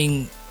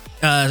upcoming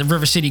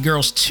River City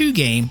Girls 2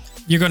 game,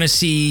 you're going to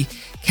see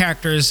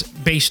characters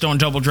based on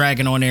Double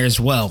Dragon on there as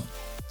well,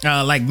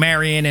 like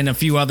Marion and a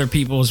few other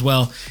people as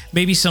well.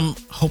 Maybe some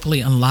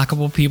hopefully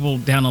unlockable people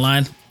down the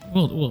line.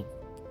 We'll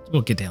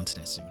get down to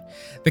that soon.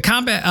 The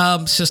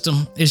combat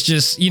system is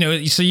just,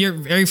 so you're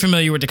very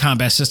familiar with the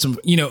combat system,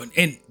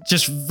 and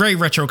just very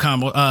retro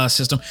combo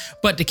system.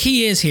 But the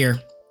key is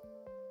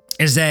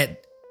that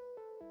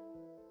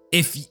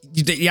if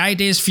the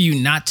idea is for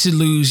you not to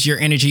lose your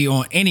energy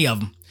on any of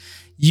them,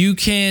 you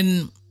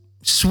can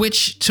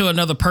switch to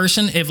another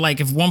person.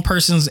 If one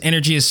person's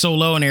energy is so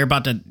low and they're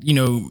about to,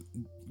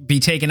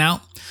 be taken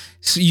out,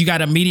 so you got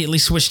to immediately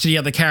switch to the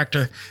other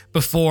character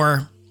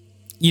before,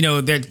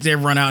 they're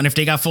run out. And if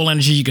they got full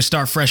energy, you can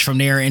start fresh from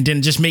there and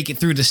then just make it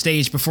through the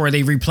stage before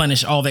they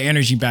replenish all their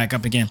energy back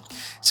up again.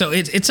 So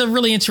it's a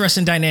really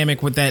interesting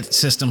dynamic with that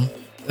system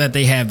that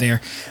they have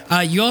there.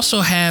 You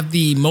also have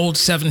the Mold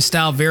 7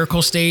 style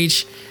vehicle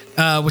stage,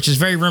 which is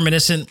very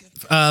reminiscent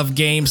of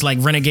games like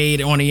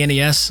Renegade on the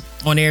NES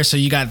on there. So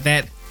you got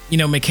that,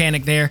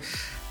 mechanic there.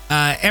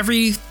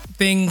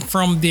 Everything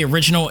from the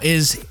original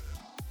is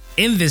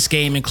in this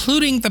game,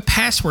 including the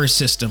password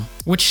system,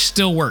 which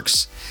still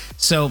works.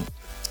 So,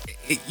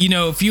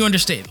 if you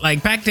understand,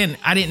 like back then,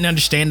 I didn't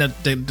understand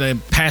the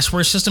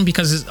password system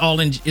because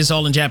it's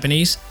all in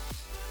Japanese.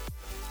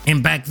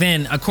 And back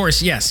then, of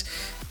course, yes.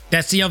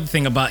 That's the other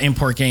thing about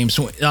import games.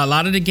 A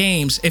lot of the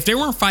games, if they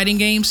weren't fighting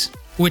games,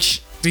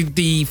 which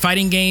the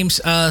fighting games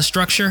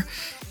structure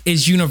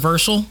is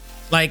universal,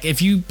 Like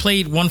if you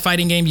played one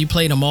fighting game, you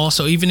played them all.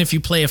 So even if you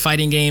play a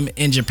fighting game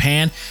in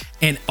Japan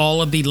and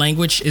all of the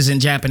language is in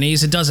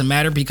Japanese, it doesn't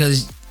matter,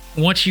 because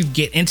once you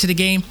get into the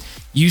game,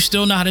 you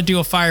still know how to do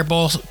a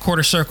fireball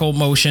quarter circle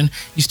motion.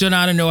 You still know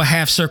how to know a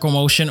half circle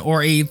motion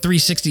or a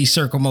 360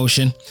 circle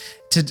motion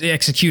to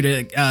execute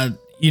an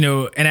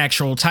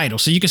actual title.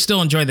 So you can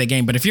still enjoy that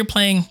game. But if you're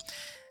playing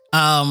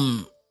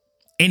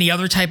any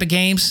other type of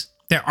games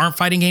that aren't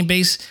fighting game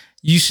based,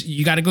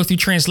 you got to go through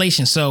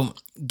translation. So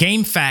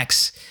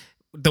GameFAQs,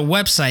 the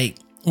website,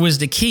 was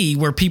the key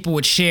where people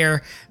would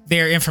share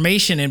their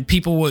information and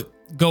people would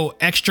go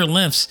extra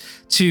lengths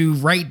to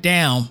write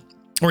down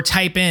or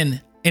type in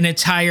an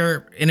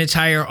entire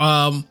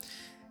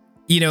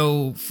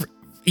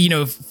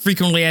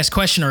frequently asked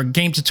question or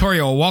game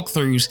tutorial or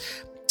walkthroughs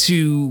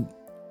to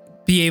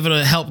be able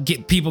to help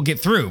people get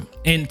through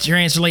and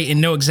translate and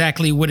know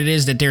exactly what it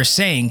is that they're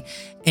saying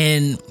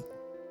in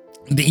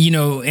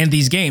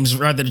these games,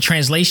 rather the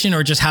translation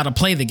or just how to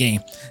play the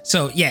game.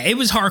 So yeah, it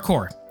was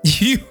hardcore.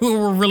 You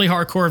were really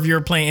hardcore if you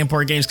were playing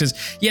import games, because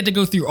you had to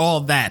go through all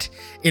of that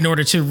in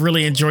order to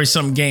really enjoy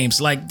some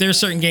games. Like there's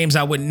certain games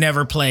I would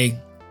never play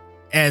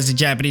as a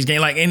Japanese game.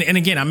 Like, and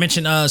again, I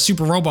mentioned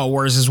Super Robot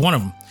Wars is one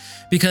of them,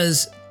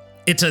 because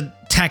it's a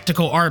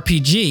tactical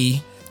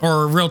RPG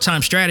or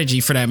real-time strategy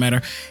for that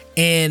matter.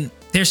 And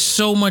there's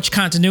so much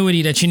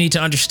continuity that you need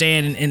to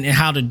understand and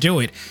how to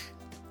do it.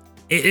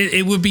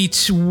 It would be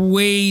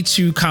way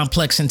too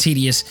complex and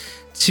tedious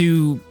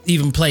to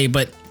even play,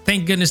 but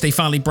thank goodness they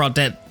finally brought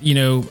that,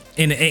 in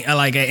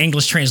like an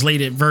English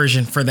translated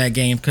version for that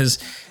game, because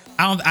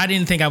I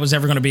didn't think I was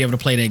ever going to be able to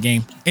play that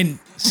game. And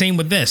same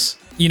with this,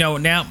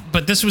 now,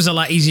 but this was a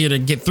lot easier to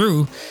get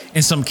through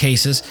in some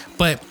cases,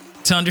 but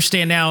to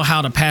understand now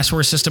how the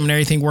password system and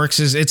everything works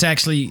it's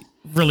actually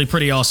really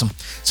pretty awesome.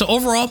 So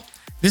overall,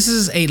 this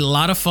is a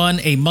lot of fun,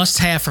 a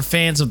must-have for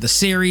fans of the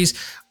series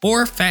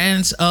or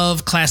fans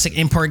of classic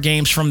import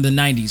games from the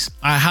 90s.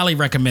 I highly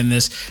recommend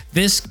this.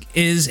 This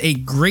is a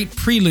great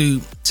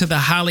prelude to the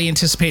highly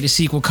anticipated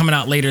sequel coming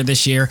out later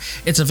this year.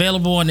 It's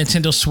available on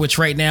Nintendo Switch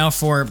right now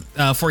for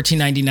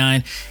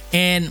 $14.99.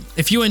 And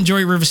if you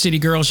enjoy River City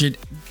Girls, you're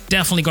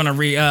definitely going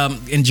to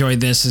enjoy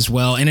this as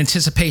well. In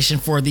anticipation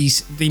for the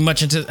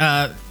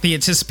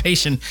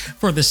anticipation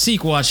for the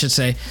sequel, I should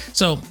say.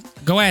 So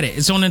go at it.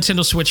 It's on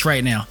Nintendo Switch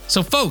right now.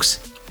 So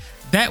folks,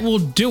 that will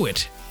do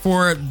it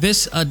for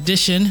this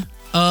edition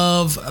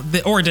of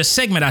this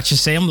segment, I should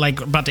say. I'm like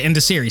about to end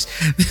the series.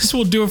 This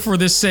will do it for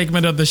this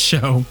segment of the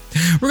show.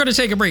 We're going to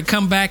take a break,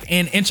 come back,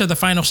 and enter the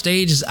final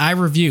stage as I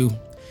review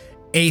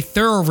a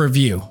thorough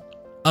review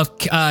of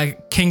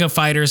King of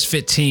Fighters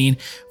 15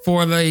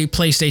 for the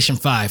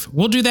PlayStation 5.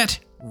 We'll do that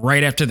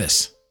right after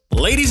this.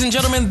 Ladies and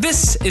gentlemen,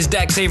 this is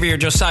Dak Xavier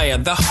Josiah,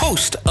 the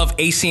host of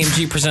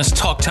ACMG Presents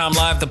Talk Time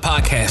Live, the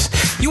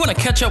podcast. You want to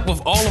catch up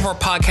with all of our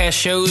podcast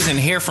shows and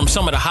hear from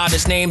some of the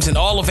hottest names in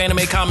all of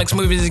anime, comics,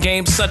 movies, and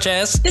games, such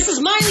as... This is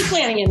Miley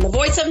Flanagan, the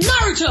voice of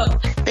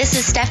Naruto. This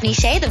is Stephanie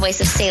Shea, the voice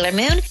of Sailor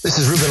Moon. This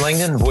is Ruben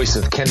Langdon, voice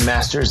of Ken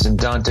Masters and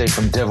Dante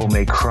from Devil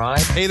May Cry.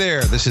 Hey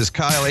there, this is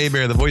Kyle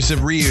Hebert, the voice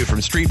of Ryu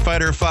from Street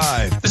Fighter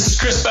V. This is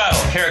Chris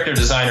Battle, character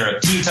designer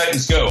of Teen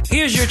Titans Go.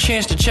 Here's your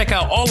chance to check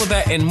out all of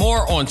that and more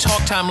on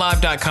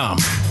TalkTimeLive.com.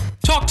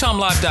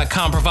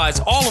 TalkTimeLive.com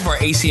provides all of our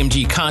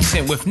ACMG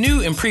content with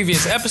new and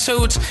previous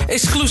episodes,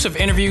 exclusive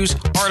interviews,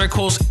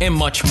 articles, and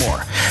much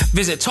more.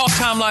 Visit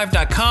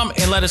TalkTimeLive.com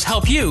and let us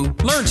help you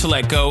learn to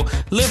let go,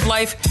 live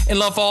life, and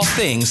love all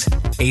things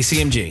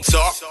ACMG.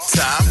 Talk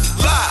Time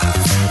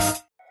Live.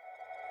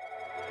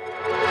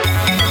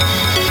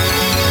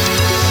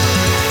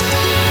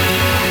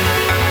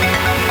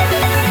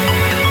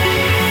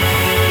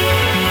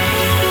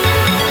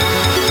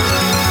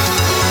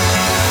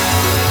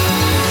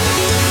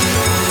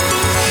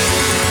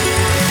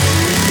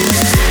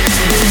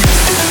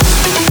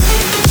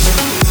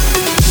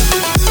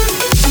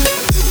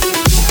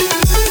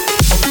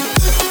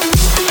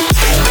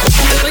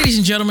 Ladies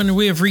and gentlemen,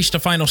 we have reached the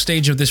final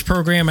stage of this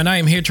program, and I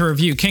am here to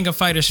review King of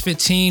Fighters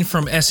 15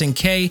 from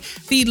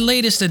SNK, the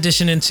latest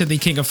addition into the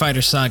King of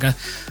Fighters saga.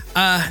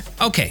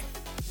 Okay.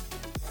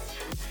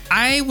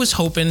 I was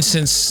hoping,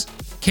 since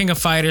King of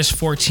Fighters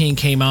 14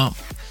 came out,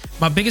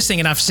 my biggest thing,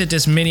 and I've said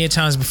this many a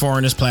times before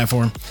on this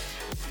platform,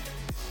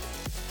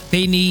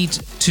 they need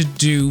to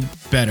do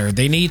better.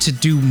 They need to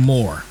do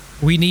more.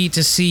 We need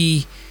to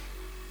see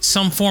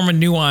some form of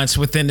nuance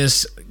within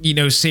this,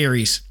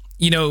 series.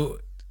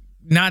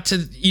 Not to,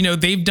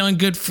 they've done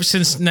good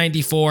since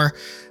 94,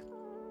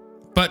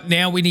 but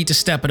now we need to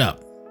step it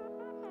up.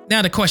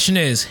 Now the question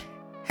is,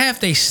 have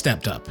they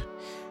stepped up?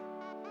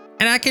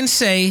 And I can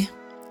say,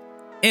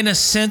 in a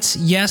sense,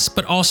 yes,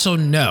 but also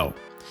no.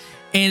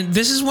 And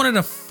this is one of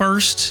the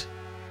first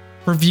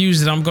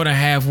reviews that I'm going to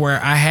have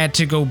where I had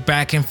to go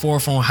back and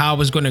forth on how I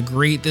was going to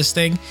grade this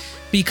thing,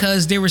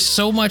 because there was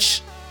so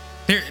much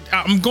there.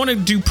 I'm going to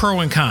do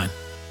pro and con.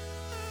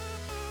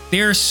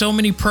 There are so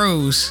many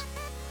pros,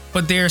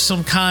 but there are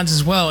some cons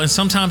as well. And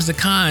sometimes the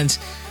cons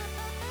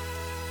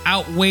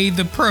outweigh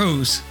the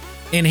pros.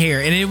 in here,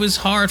 and it was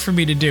hard for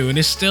me to do, and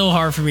it's still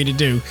hard for me to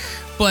do.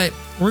 But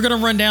we're gonna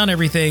run down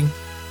everything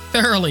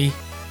thoroughly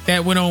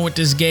that went on with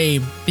this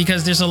game,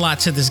 because there's a lot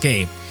to this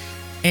game,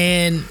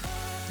 and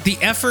the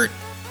effort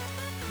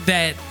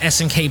that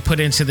SNK put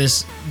into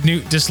this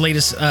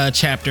latest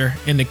chapter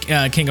in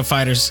the King of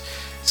Fighters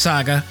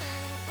saga,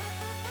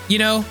 you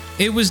know,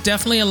 it was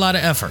definitely a lot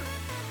of effort.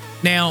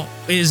 Now,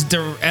 is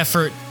the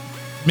effort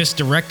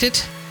misdirected?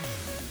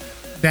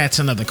 That's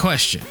another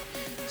question.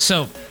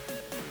 So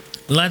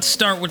let's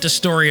start with the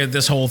story of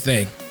this whole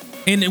thing.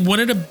 And one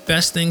of the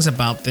best things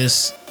about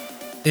this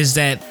is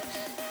that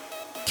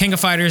King of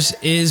Fighters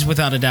is,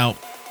 without a doubt,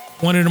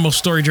 one of the most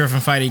story-driven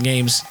fighting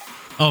games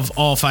of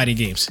all fighting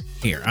games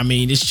here. I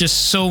mean, it's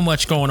just so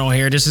much going on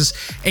here. This is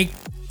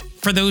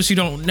for those who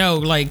don't know,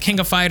 like,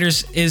 King of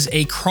Fighters is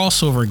a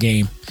crossover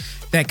game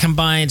that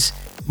combines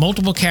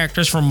multiple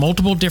characters from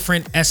multiple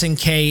different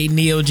SNK,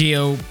 Neo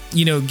Geo,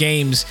 you know,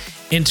 games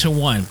into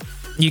one.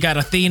 You got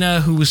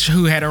Athena,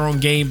 who had her own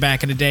game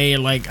back in the day,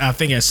 like I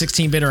think a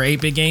 16-bit or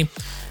 8-bit game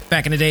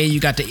back in the day. You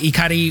got the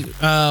Ikari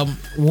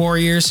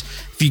Warriors.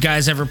 If you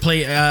guys ever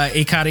play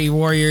Ikari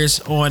Warriors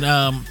on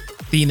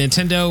the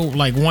Nintendo,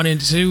 like 1 and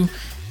 2,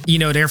 you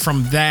know, they're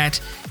from that.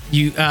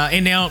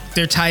 And now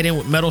they're tied in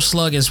with Metal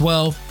Slug as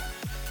well.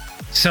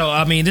 So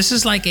I mean, this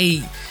is like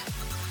a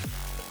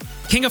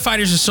King of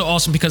Fighters is so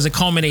awesome because it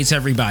culminates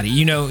everybody.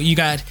 You know,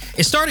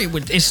 it started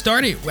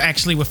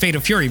actually with Fatal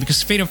Fury,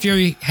 because Fatal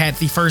Fury had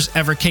the first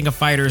ever King of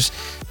Fighters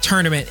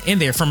tournament in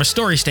there from a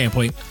story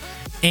standpoint,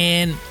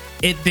 and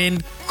it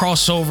then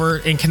crossed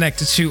over and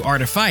connected to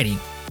Art of Fighting.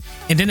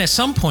 And then at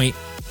some point,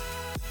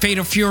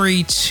 Fatal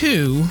Fury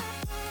 2,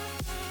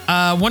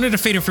 one of the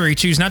Fatal Fury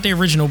 2s, not the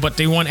original, but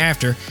the one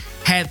after,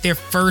 had their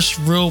first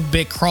real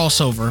big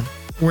crossover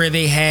where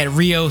they had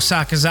Ryo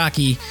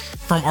Sakazaki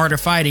from Art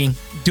of Fighting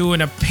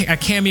doing a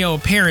cameo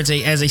appearance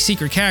as a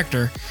secret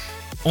character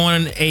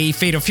on a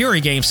Fatal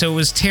Fury game. So it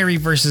was Terry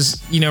versus,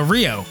 you know,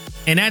 Ryo.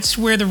 And that's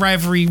where the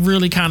rivalry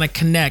really kind of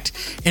connect.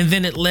 And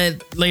then it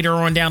led later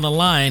on down the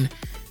line,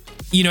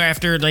 you know,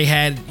 after they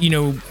had, you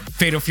know,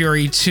 Fatal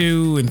Fury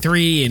 2 and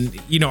 3 and,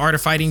 you know, Art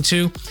of Fighting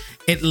 2,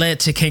 it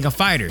led to King of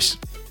Fighters,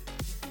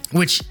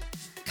 which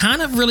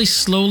kind of really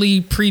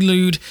slowly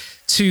prelude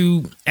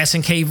to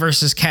SNK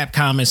versus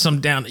Capcom and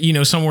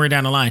somewhere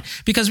down the line,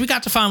 because we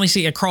got to finally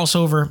see a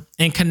crossover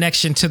and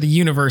connection to the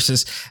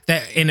universes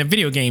that in a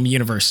video game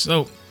universe.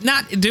 So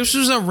this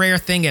was a rare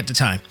thing at the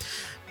time.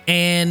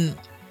 And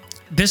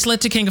this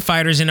led to King of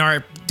Fighters in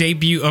our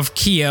debut of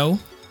Kyo,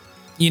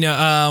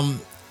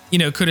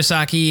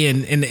 Kurosaki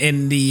and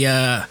in the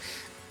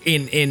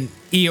in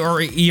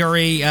Iori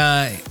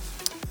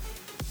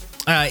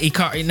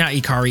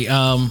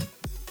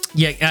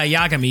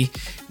Yagami,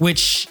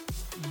 which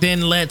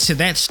then led to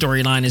that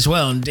storyline as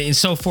well, and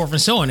so forth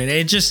and so on. And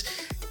it just,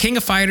 King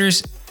of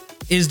Fighters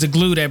is the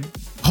glue that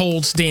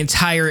holds the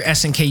entire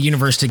SNK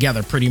universe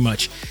together, pretty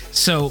much.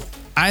 So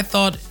I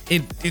thought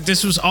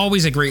this was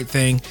always a great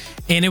thing,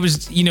 and it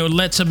was, you know,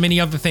 led to many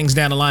other things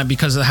down the line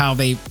because of how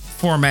they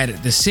formatted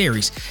this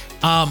series.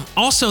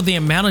 Also, the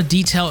amount of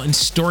detail and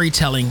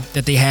storytelling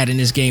that they had in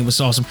this game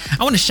was awesome.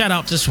 I want to shout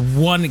out this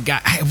one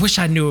guy. I wish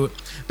I knew it.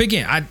 But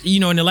again,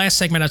 in the last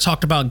segment, I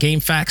talked about game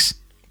facts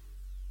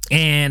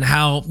and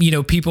how, you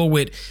know, people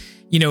would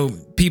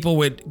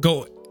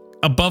go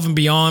above and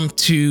beyond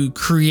to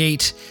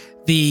create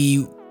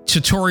the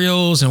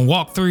tutorials and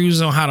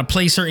walkthroughs on how to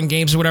play certain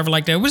games or whatever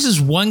like that. There was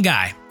this one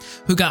guy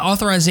who got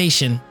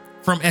authorization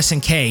from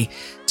SNK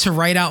to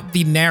write out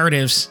the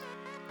narratives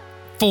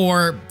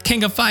for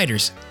King of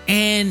Fighters.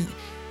 And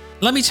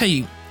let me tell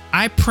you,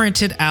 I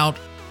printed out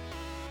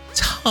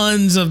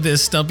tons of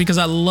this stuff because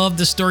I love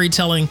the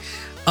storytelling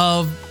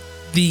of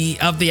the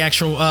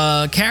actual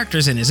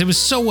characters in this. It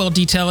was so well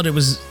detailed. It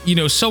was, you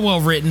know, so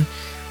well written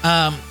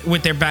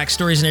with their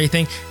backstories and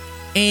everything.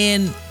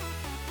 And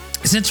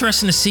it's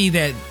interesting to see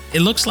that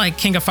it looks like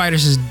King of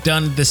Fighters has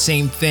done the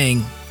same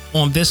thing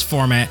on this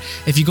format.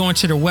 If you go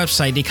into their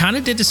website, they kind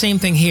of did the same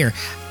thing here.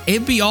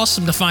 It'd be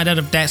awesome to find out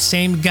if that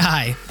same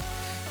guy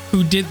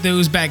who did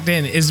those back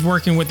then is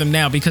working with them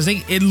now, because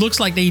it looks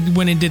like they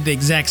went and did the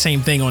exact same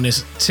thing on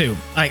this too.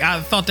 Like,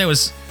 I thought that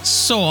was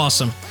so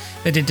awesome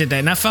that they did that.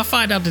 And if I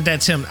find out that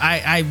that's him,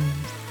 I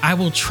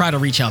will try to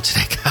reach out to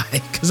that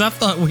guy, because I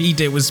thought what he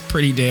did was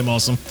pretty damn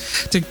awesome.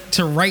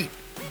 To write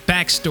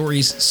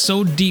backstories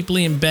so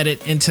deeply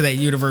embedded into that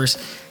universe,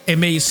 it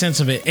made sense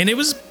of it. And it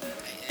was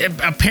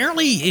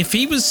apparently, if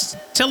he was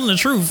telling the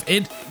truth,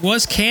 it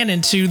was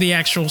canon to the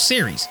actual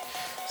series.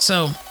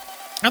 So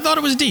I thought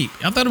it was deep.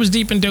 I thought it was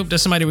deep and dope that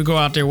somebody would go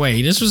out their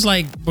way. This was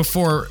like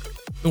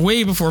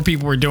way before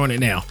people were doing it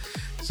now.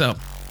 So,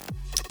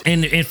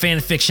 and fan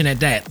fiction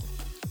at that.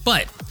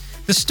 But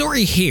the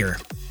story here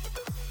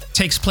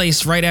takes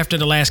place right after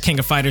the last King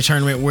of Fighters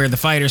tournament, where the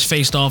fighters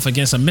faced off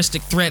against a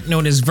mystic threat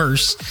known as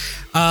Verse.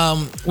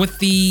 With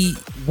the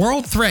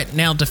world threat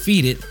now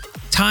defeated,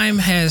 time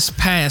has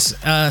passed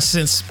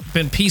since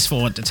been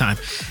peaceful at the time.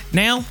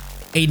 Now,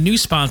 a new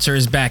sponsor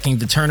is backing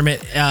the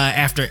tournament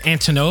after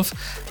Antonov,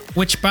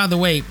 which, by the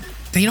way,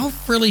 they don't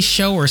really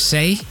show or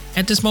say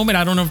at this moment.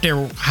 I don't know if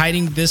they're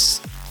hiding this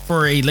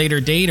for a later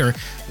date or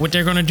what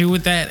they're going to do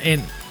with that,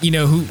 and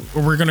who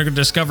we're going to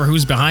discover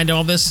who's behind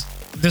all this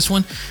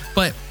one.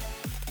 But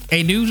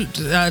a new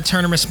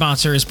tournament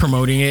sponsor is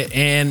promoting it,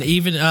 and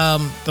even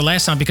the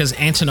last time, because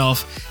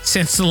Antonov,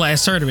 since the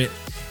last tournament,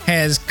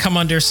 has come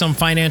under some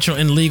financial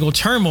and legal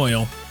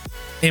turmoil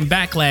and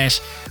backlash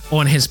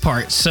on his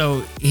part.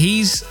 So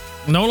he's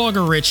no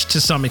longer rich to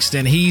some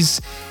extent.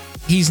 He's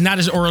not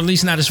as, or at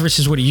least not as rich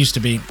as what he used to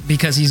be,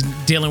 because he's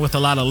dealing with a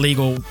lot of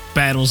legal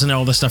battles and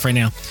all this stuff right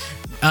now.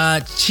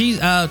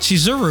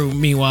 Chizuru,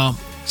 meanwhile,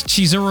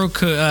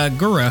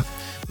 Kagura,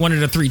 one of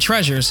the three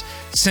treasures,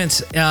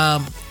 since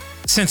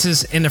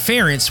his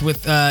interference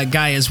with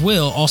Gaia's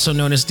will, also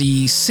known as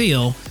the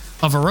Seal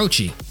of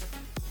Orochi.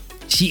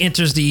 She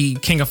enters the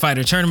King of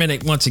Fighter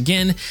tournament once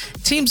again,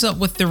 teams up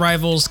with the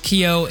rivals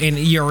Kyo and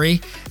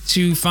Iori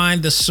to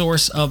find the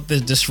source of the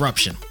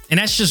disruption. And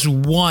that's just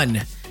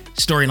one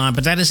storyline,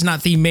 but that is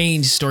not the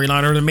main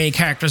storyline or the main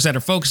characters that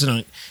are focusing on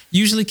it.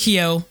 Usually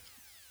Kyo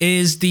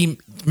is the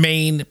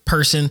main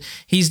person.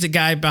 He's the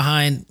guy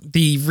behind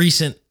the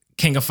recent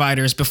King of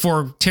Fighters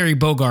before Terry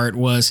Bogard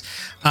was.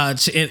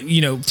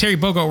 Terry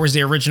Bogard was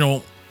the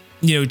original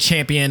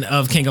champion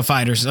of King of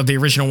Fighters, of the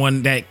original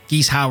one that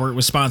Geese Howard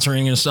was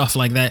sponsoring and stuff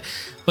like that.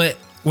 But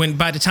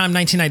by the time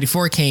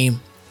 1994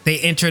 came, they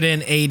entered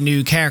in a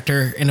new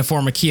character in the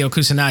form of Kyo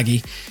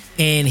Kusanagi,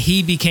 and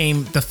he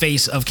became the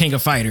face of King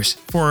of Fighters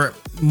for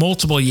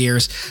multiple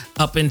years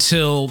up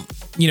until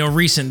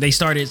recent. They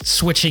started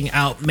switching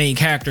out main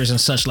characters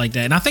and such like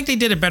that, and I think they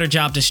did a better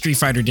job than Street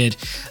Fighter did,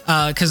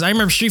 because I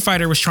remember Street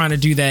Fighter was trying to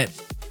do that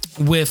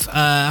with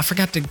I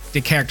forgot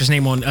the character's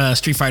name on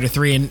Street Fighter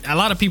 3, and a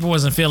lot of people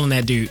wasn't feeling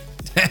that dude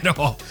at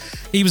all.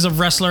 He was a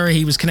wrestler.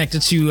 He was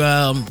connected to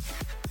I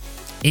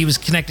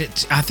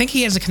think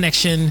he has a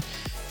connection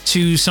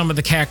to some of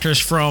the characters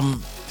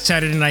from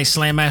Saturday Night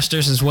Slam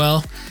Masters as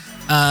well,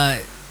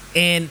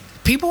 and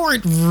people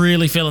weren't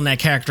really feeling that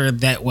character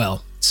that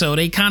well, so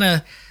they kind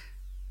of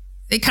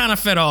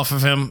fed off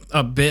of him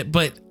a bit.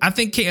 But I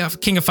think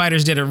King of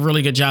Fighters did a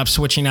really good job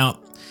switching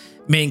out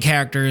main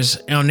characters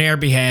on their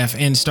behalf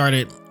and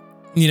started,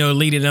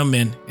 leading them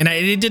in. And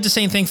it did the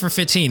same thing for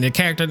 15,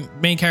 the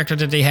main character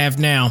that they have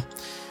now,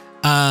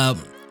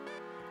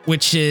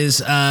 which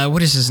is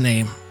what is his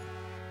name?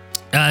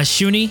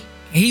 Shuni.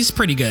 He's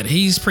pretty good.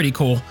 He's pretty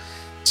cool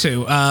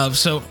too.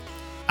 So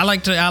I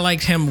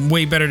liked him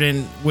way better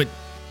than what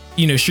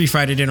Street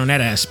Fighter did on that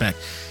aspect.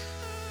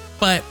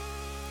 But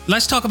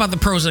let's talk about the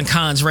pros and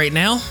cons right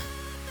now.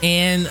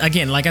 And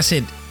again, like I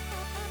said,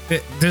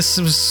 this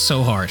was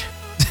so hard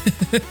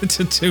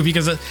to do,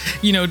 because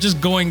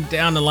just going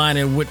down the line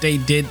and what they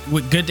did,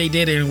 what good they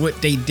did and what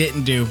they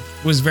didn't do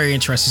was very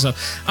interesting. So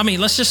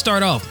let's just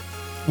start off.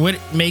 What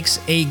makes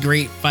a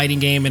great fighting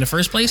game in the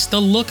first place? The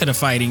look of the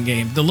fighting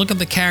game, the look of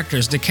the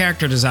characters, the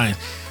character design.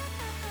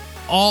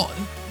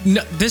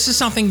 This is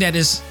something that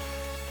is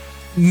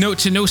no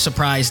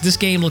surprise. This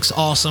game looks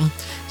awesome.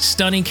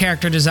 Stunning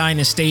character design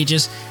and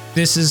stages.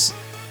 This is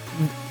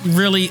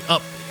really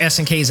up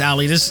SNK's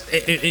alley.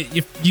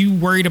 If you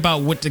worried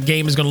about what the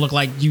game is going to look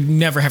like, you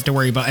never have to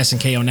worry about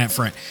SNK on that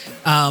front.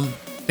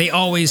 They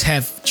always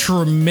have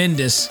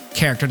tremendous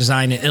character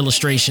design and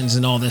illustrations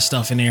and all this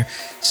stuff in there.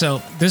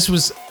 So this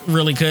was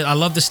really good. I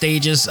love the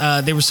stages.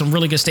 There were some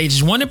really good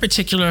stages. One in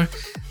particular,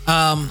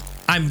 I'm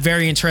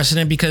very interested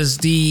in, because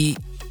the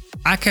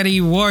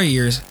Akari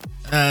Warriors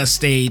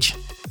stage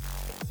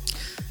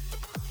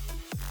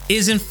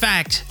is in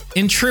fact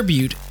in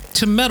tribute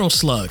to Metal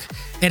Slug.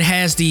 It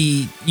has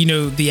the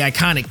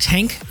iconic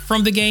tank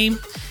from the game.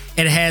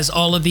 It has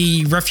all of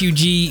the rescued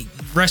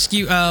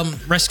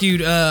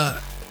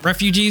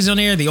refugees on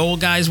there, the old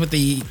guys with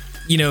the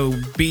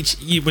beach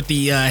with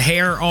the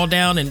hair all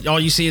down, and all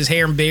you see is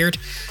hair and beard.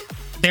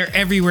 They're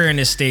everywhere in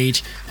this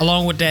stage,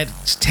 along with that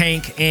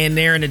tank, and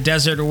they're in the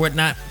desert or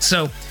whatnot.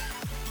 So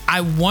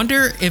I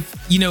wonder if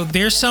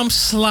there's some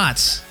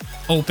slots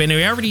open.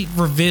 They already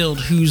revealed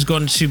who's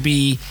going to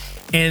be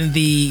in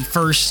the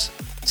first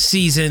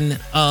season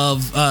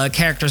of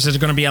characters that are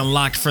going to be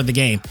unlocked for the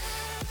game.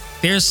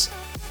 There's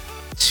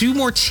 2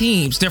 more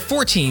teams. There are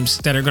 4 teams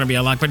that are going to be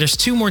unlocked, but there's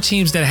 2 more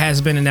teams that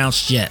hasn't been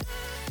announced yet.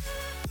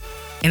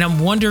 And I'm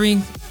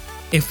wondering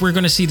if we're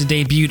going to see the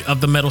debut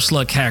of the Metal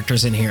Slug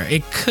characters in here.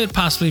 It could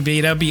possibly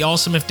be. That would be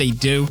awesome if they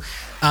do.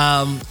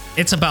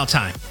 It's about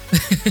time.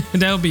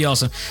 That would be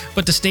awesome.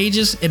 But the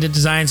stages and the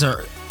designs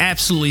are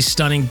absolutely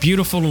stunning,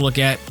 beautiful to look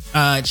at.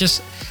 I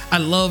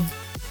love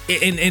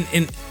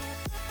in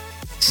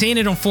seeing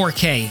it on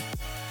 4K.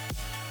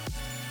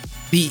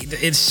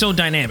 It's so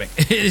dynamic.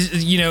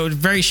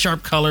 Very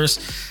sharp colors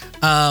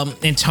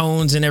and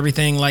tones and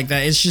everything like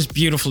that. It's just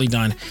beautifully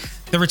done.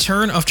 The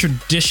return of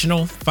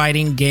traditional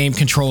fighting game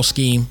control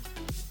scheme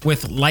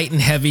with light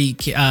and heavy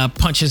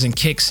punches and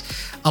kicks,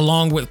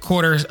 along with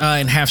quarter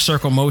and half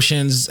circle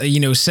motions,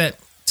 set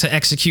to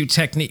execute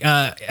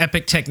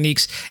epic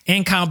techniques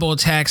and combo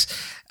attacks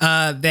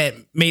that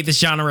made this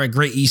genre a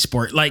great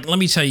esport. Like, let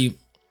me tell you,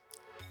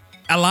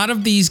 a lot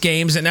of these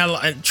games,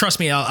 and trust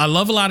me, I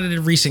love a lot of the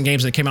recent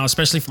games that came out,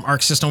 especially from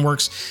Arc System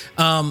Works.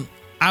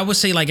 I would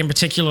say, like, in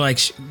particular, like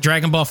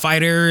Dragon Ball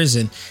FighterZ,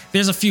 and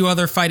there's a few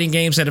other fighting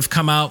games that have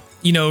come out,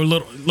 you know,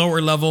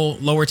 lower level,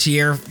 lower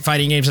tier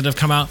fighting games that have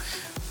come out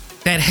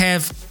that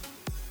have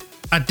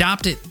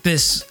adopted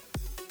this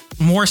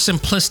more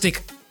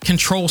simplistic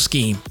control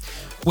scheme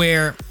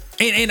where,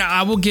 and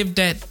I will give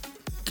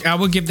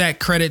that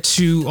credit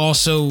to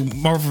also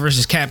Marvel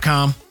vs.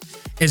 Capcom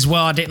as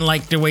well. I didn't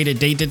like the way that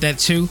they did that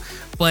too,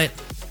 but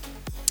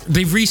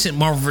the recent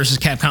Marvel vs.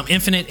 Capcom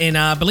Infinite and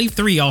I believe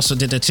 3 also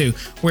did that too,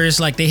 where it's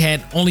like they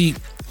had only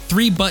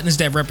 3 buttons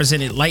that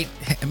represented light,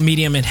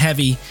 medium, and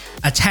heavy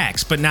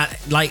attacks, but not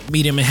light,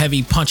 medium, and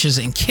heavy punches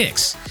and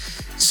kicks.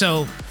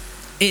 So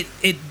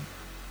it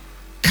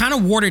kind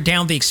of watered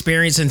down the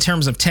experience in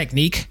terms of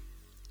technique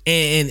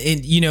and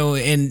you know,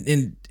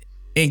 and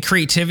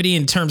creativity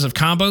in terms of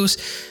combos,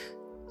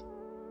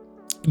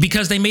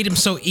 because they made them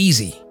so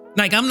easy.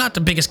 Like, I'm not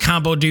the biggest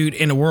combo dude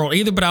in the world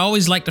either, but I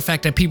always like the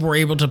fact that people were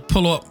able to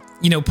pull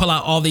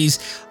out all these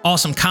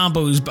awesome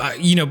combos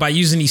by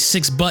using these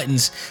 6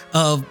 buttons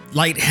of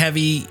light,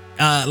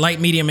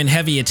 medium, and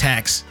heavy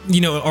attacks,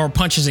 or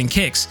punches and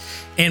kicks,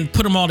 and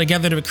put them all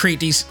together to create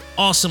these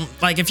awesome,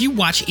 like, if you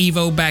watch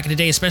Evo back in the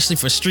day, especially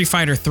for Street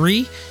Fighter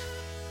 3,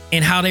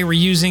 and how they were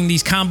using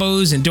these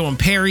combos and doing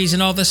parries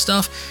and all this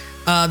stuff,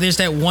 there's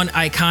that one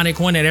iconic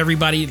one that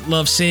everybody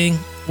loves seeing,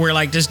 where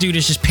like this dude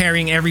is just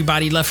parrying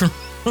everybody left and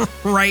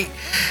right,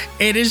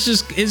 and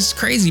it's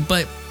crazy.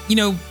 But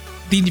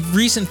the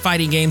recent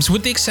fighting games,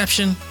 with the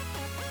exception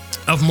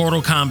of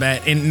Mortal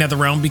Kombat and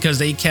NetherRealm, because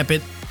they kept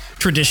it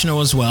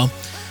traditional as well,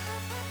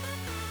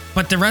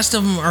 but the rest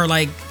of them are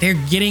like, they're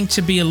getting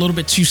to be a little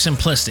bit too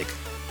simplistic,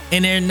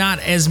 and they're not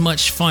as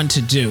much fun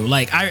to do.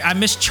 Like, I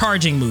miss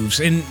charging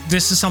moves, and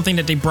this is something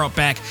that they brought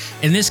back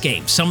in this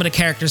game. Some of the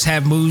characters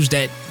have moves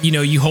that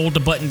you hold the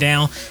button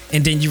down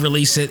and then you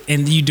release it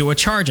and you do a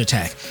charge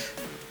attack,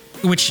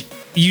 which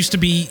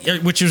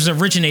was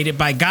originated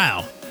by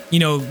Guile.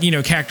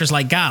 Characters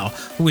like Guile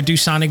who would do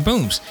sonic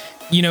booms.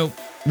 We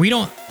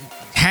don't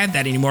have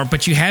that anymore,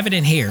 but you have it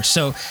in here.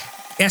 So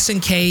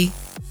SNK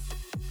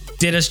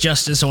did us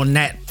justice on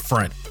that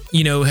front.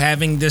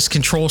 Having this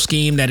control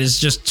scheme that is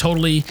just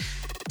totally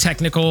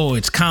technical,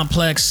 it's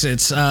complex,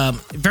 it's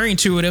very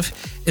intuitive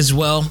as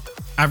well.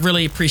 I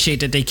really appreciate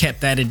that they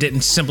kept that and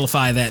didn't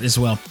simplify that as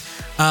well.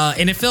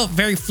 And it felt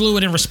very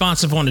fluid and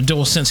responsive on the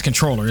DualSense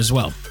controller as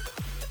well.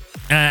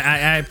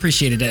 I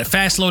appreciated that.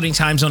 Fast loading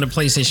times on the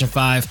PlayStation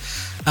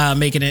 5,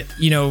 making it,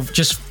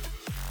 just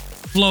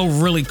flow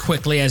really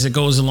quickly as it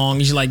goes along.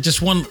 Usually like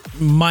just one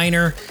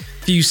minor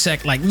few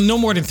like no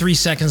more than 3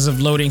 seconds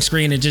of loading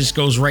screen. It just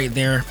goes right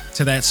there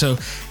to that. So,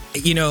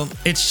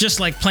 it's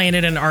just like playing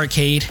it in an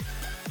arcade,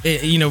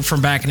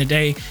 from back in the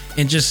day,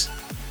 and just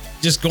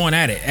going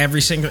at it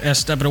every single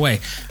step of the way.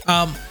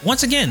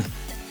 Once again,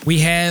 we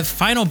have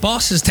final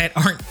bosses that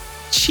aren't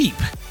cheap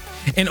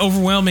and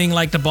overwhelming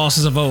like the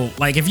bosses of old.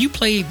 Like, if you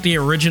played the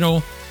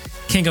original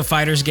King of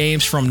Fighters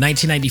games from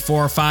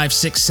 1994, 5,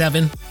 6,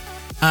 7,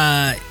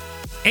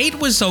 8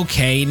 was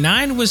okay,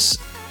 9 was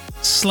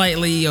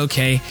slightly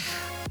okay,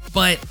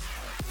 but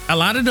a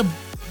lot of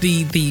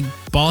the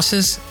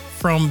bosses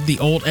from the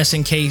old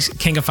SNK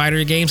King of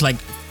Fighters games, like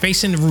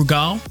facing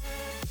Rugal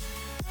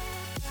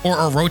or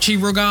Orochi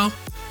Rugal,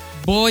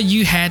 boy,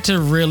 you had to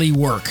really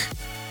work.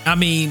 I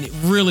mean,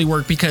 really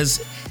work,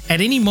 because at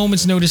any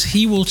moment's notice,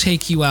 he will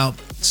take you out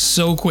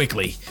so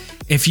quickly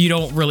if you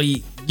don't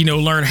really,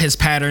 learn his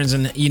patterns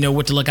and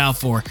what to look out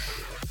for.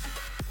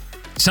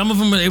 Some of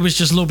them, it was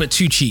just a little bit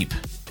too cheap.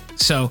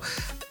 So,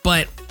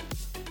 but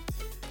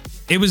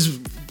it was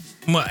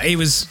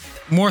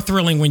more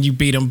thrilling when you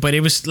beat him. But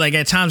it was like,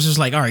 at times it was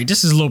like, all right,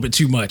 this is a little bit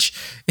too much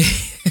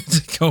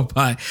to go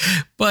by.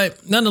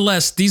 But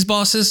nonetheless, these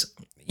bosses,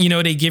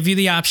 they give you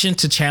the option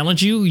to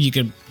challenge you. You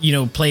could,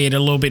 play it a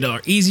little bit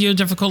easier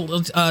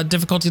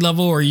difficulty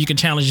level, or you can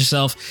challenge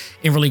yourself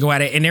and really go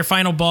at it. And their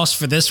final boss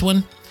for this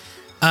one,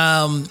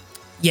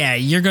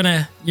 you're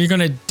gonna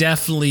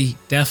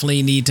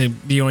definitely need to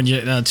be on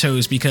your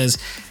toes, because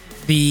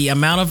the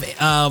amount of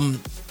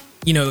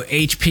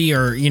HP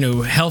or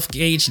health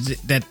gauge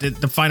that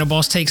the final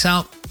boss takes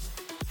out,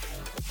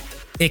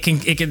 it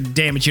can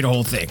damage you the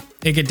whole thing.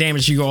 It could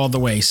damage you all the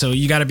way. So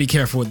you got to be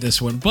careful with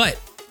this one. But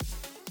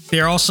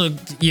you also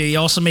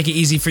make it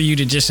easy for you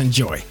to just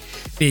enjoy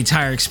the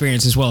entire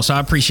experience as well. So I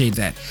appreciate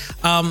that.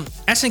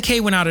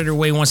 SNK went out of their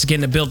way once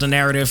again to build the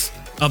narrative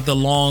of the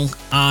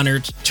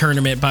long-honored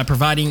tournament by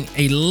providing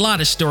a lot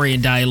of story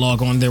and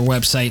dialogue on their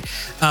website.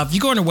 If you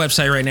go on their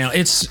website right now,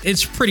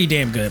 it's pretty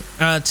damn good.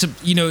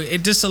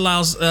 It just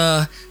allows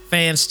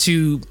fans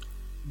to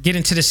get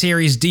into the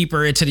series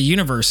deeper into the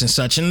universe and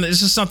such. And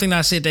this is something that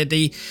I said that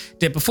they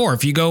did before.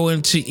 If you go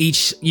into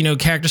each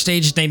character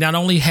stage, they not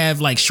only have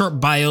like short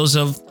bios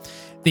of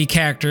the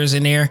characters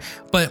in there,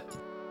 but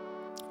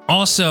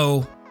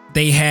also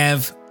they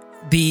have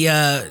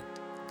the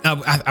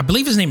I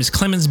believe his name is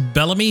Clemens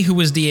Bellamy, who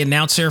was the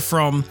announcer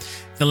from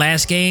the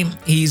last game.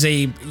 He's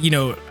a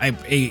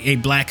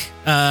black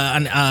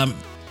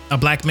a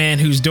black man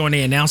who's doing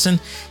the announcing,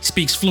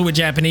 speaks fluent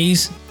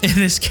Japanese in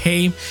this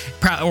game,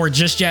 or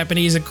just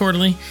Japanese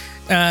accordingly,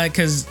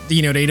 because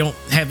they don't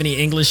have any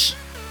English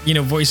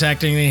voice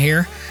acting in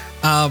here,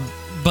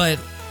 but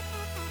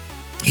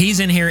he's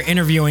in here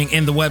interviewing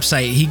in the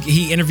website.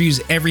 He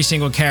interviews every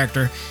single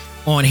character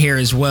on here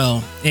as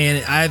well,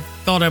 and I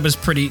thought that was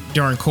pretty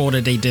darn cool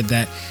that they did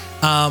that.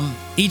 I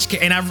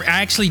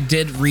actually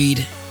did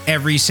read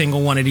every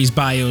single one of these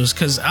bios,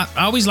 because I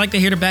always like to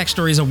hear the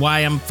backstories of why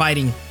I'm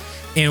fighting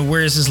and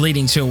where is this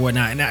leading to and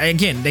whatnot. And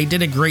again, they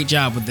did a great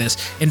job with this,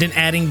 and then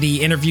adding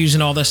the interviews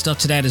and all that stuff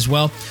to that as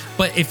well.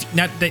 But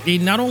they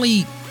not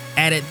only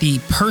added the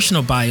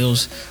personal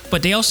bios,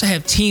 but they also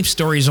have team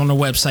stories on the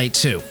website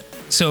too.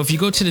 So if you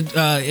go to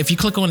if you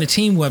click on the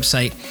team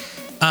website,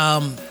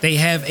 they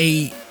have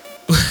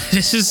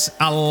this is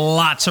a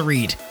lot to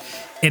read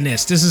in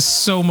this. This is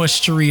so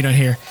much to read on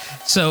here.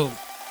 So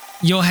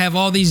you'll have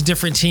all these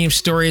different team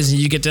stories,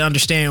 and you get to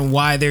understand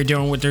why they're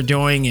doing what they're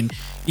doing, and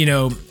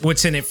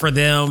what's in it for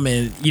them,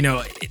 and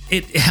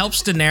it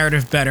helps the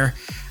narrative better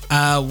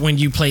when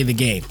you play the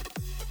game.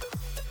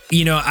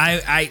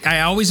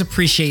 I always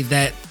appreciate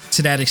that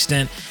to that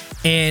extent,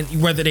 and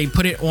whether they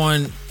put it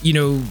on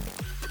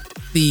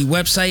the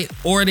website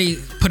or they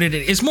put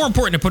it's more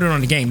important to put it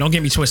on the game. Don't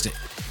get me twisted,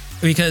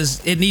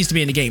 because it needs to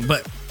be in the game.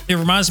 But it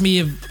reminds me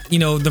of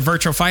the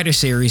Virtua Fighter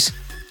series,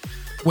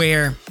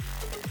 where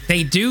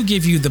they do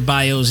give you the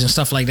bios and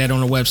stuff like that on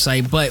the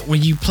website, but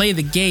when you play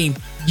the game,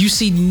 you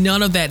see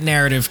none of that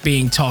narrative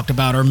being talked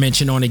about or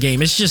mentioned on the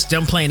game. It's just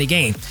them playing the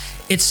game.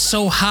 It's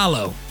so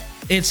hollow.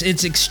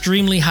 It's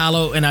extremely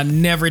hollow, and I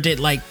never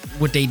did like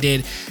what they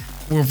did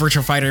with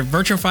Virtua Fighter.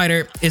 Virtua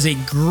Fighter is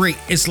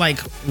it's like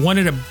one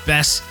of the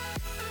best,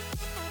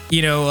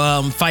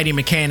 fighting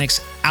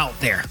mechanics out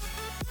there,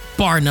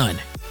 bar none.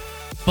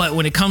 But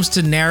when it comes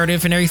to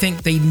narrative and everything,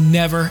 they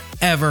never,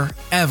 ever,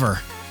 ever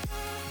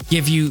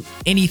give you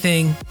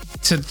anything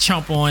to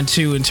chomp on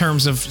to in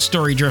terms of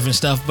story-driven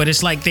stuff. But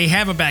it's like they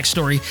have a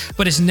backstory,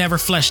 but it's never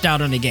fleshed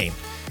out on the game.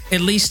 At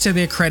least to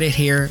their credit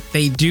here,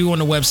 they do on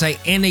the website,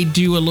 and they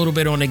do a little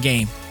bit on the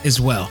game as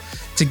well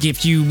to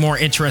get you more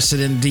interested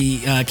in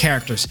the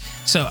characters.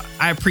 So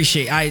I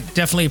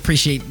definitely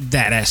appreciate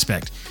that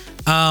aspect.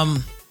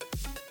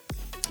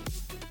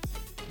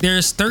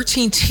 There's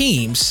 13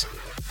 teams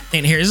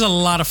in here. There's a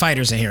lot of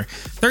fighters in here.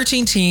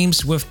 13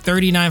 teams with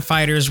 39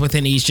 fighters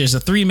within each. There's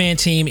a 3-man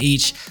team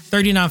each.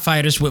 39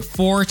 fighters with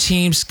 4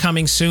 teams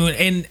coming soon.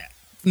 And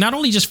not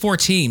only just 4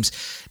 teams,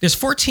 there's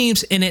 4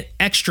 teams in an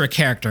extra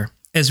character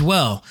as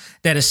well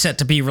that is set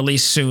to be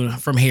released soon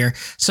from here.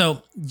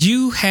 So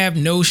you have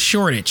no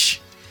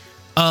shortage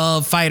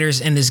of fighters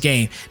in this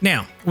game.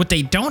 Now, what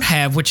they don't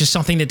have, which is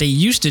something that they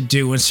used to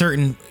do in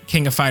certain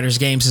King of Fighters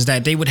games, is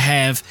that they would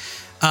have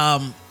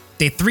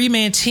the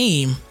 3-man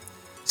team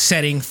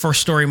setting for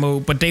story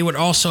mode, but they would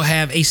also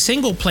have a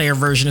single player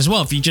version as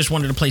well if you just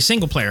wanted to play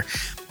single player.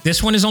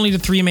 This one is only the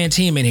 3-man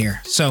team in here.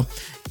 So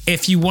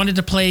if you wanted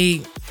to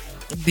play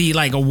a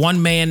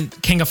 1-man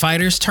King of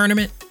Fighters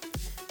tournament,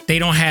 they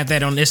don't have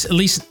that on this, at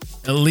least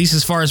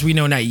as far as we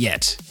know, not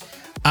yet.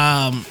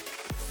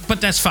 But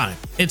that's fine.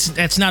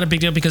 That's not a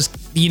big deal, because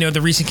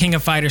the recent King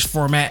of Fighters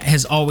format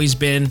has always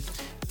been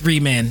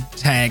 3-man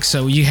tag.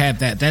 So you have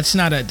that. That's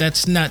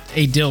not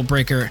a deal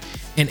breaker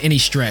in any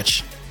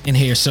stretch in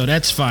here, so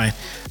that's fine.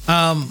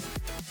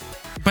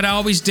 But I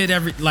always did there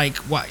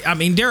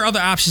are other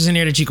options in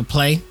there that you could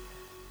play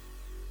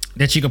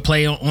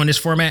on this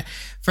format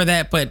for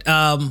that, but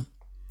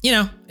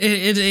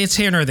it's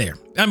here nor there.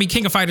 I mean,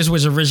 King of Fighters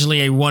was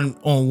originally a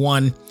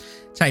 1-on-1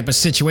 type of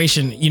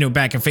situation,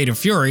 back in Fatal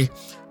Fury,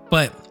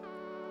 but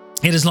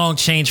it has long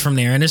changed from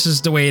there, and this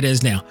is the way it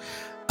is now.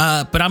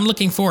 But I'm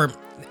looking forward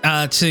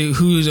to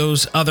who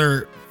those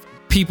other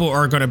people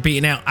are going to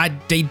be. Now,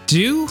 they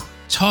do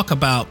talk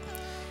about.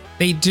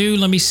 They do,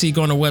 let me see,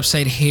 go on the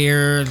website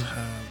here,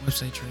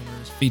 website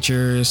trailers,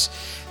 features.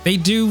 They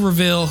do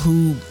reveal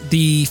who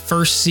the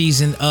first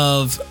season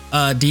of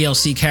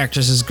DLC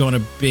characters is going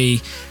to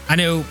be. I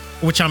know,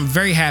 which I'm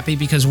very happy,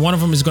 because one of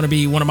them is going to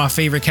be one of my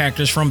favorite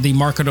characters from the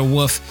Mark of the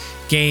Wolf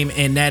game.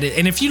 And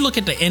if you look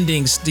at the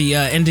endings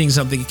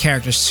of the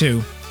characters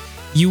too,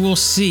 you will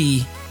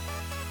see,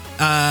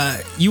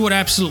 you would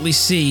absolutely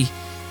see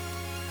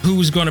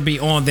who's going to be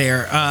on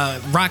there.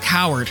 Rock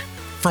Howard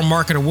from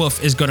Mark of the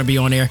Wolf is going to be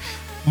on there.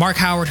 Mark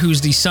Howard,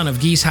 who's the son of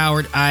Geese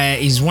Howard,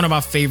 he's one of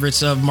my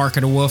favorites of Mark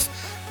of the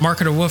Wolf.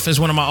 Mark of the Wolf is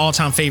one of my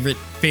all-time favorite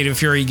Fatal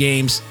Fury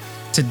games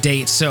to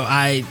date, so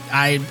I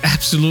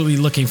absolutely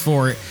looking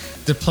forward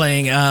to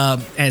playing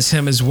as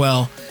him as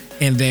well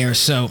in there.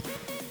 So,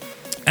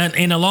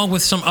 and along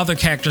with some other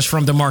characters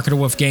from the Mark of the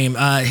Wolf game,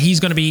 he's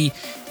going to be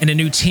in a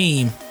new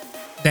team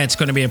that's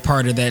going to be a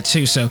part of that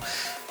too. So,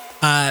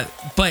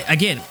 but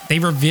again, they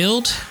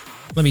revealed.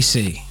 Let me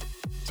see.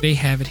 Do they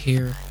have it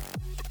here?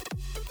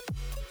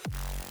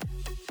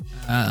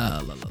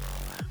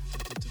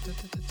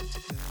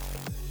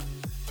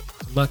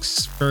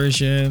 Deluxe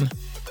version,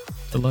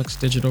 deluxe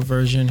digital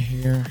version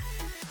here.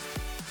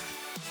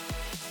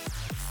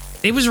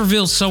 it was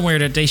revealed somewhere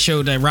that they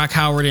showed that Rock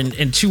Howard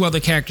and 2 other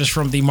characters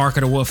from the Mark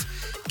of the Wolf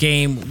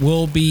game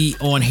will be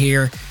on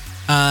here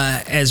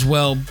as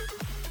well,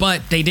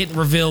 but they didn't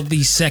reveal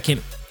the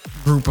second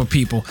group of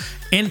people.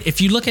 And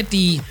if you look at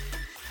the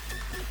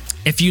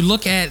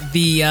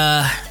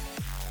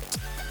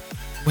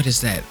what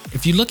is that?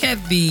 If you look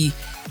at the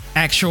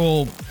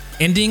actual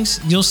endings,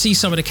 you'll see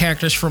some of the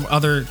characters from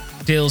other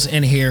deals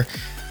in here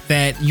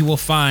that you will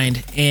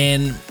find,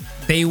 and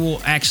they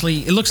will actually,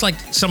 it looks like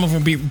some of them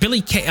will be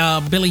Billy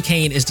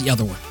Kane is the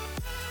other one.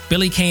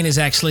 Billy Kane is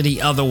actually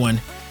the other one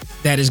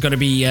that is going to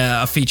be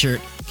a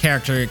featured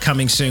character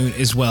coming soon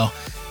as well.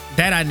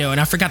 That I know,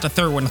 and I forgot the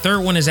third one. The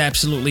third one is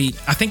absolutely,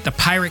 I think, the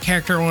pirate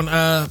character on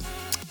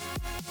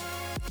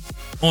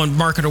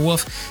Mark of the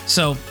Wolf.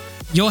 So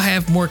you'll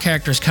have more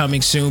characters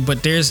coming soon,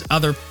 but there's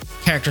other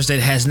characters that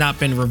has not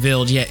been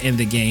revealed yet in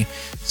the game.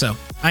 So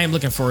I am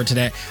looking forward to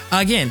that.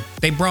 Again,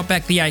 they brought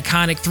back the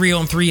iconic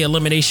 3-on-3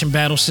 elimination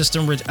battle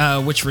system,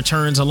 which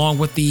returns along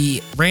with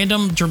the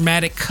random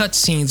dramatic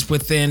cutscenes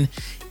within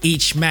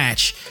each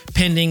match,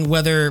 pending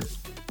whether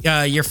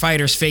your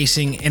fighter's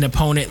facing an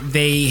opponent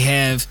they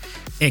have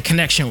a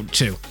connection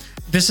to.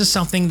 This is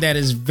something that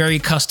is very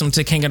custom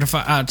to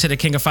the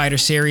King of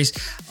Fighters series.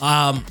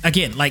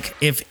 Again, like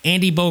if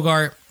Andy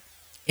Bogart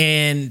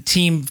and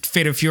Team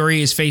Fatal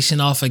Fury is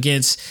facing off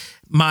against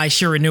Mai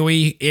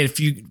Shiranui, if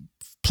you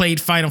played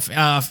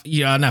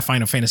not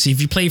Final Fantasy,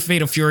 if you played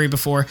Fatal Fury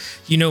before,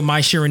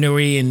 Mai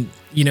Shiranui and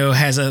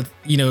has a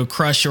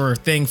crush or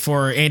thing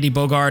for Andy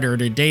Bogart, or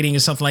they're dating or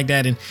something like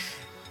that,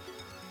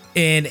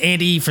 and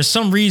Andy for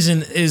some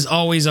reason is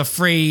always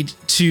afraid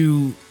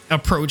to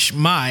approach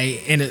Mai,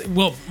 and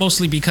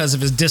mostly because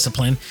of his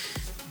discipline,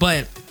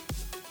 but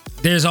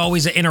there's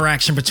always an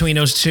interaction between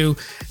those two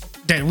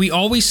that we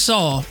always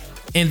saw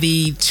in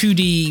the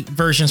 2D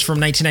versions from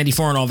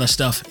 1994 and all that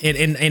stuff,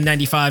 in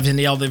 95 and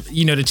the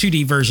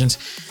 2D versions,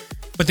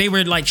 but they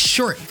were like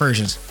short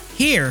versions.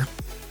 Here,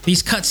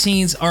 these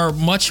cutscenes are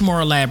much more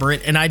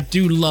elaborate, and I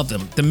do love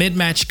them. The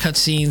mid-match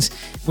cutscenes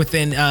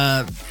within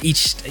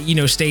each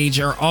stage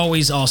are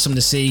always awesome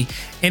to see,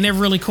 and they're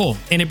really cool.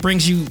 And it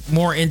brings you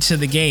more into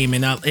the game,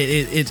 and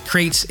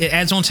it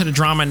adds on to the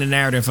drama and the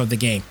narrative of the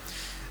game.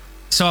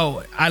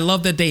 So I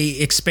love that they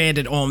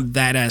expanded on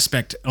that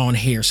aspect on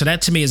here. So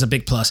that to me is a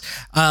big plus.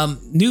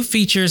 New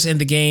features in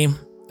the game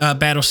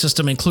battle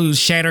system includes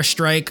Shatter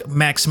Strike,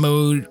 Max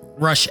Mode,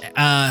 Rush,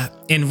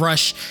 and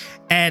Rush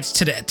adds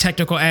to the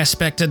technical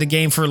aspect of the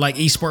game for like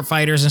esport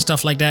fighters and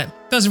stuff like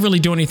that. Doesn't really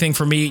do anything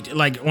for me,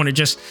 like on a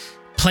just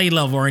play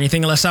level or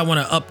anything, unless I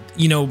want to up,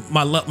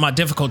 my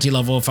difficulty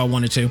level if I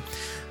wanted to.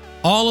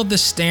 All of the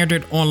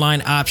standard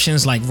online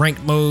options like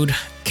ranked mode,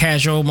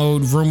 casual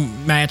mode,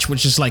 room match,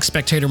 which is like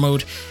spectator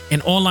mode,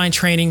 and online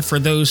training for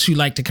those who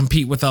like to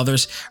compete with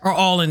others are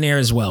all in there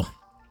as well.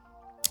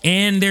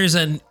 And there's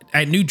a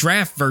new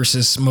draft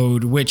versus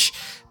mode, which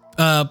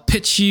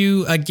pits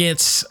you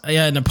against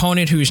an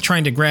opponent who is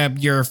trying to grab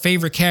your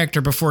favorite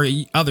character before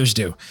others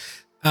do.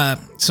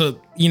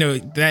 So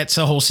that's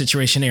a whole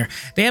situation there.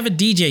 They have a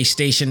DJ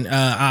station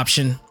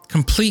option,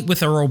 complete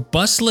with a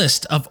robust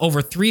list of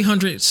over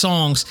 300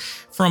 songs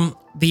from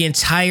the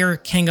entire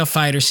King of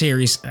Fighters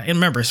series. And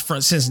remember,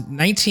 since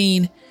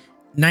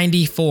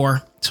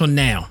 1994 till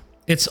now,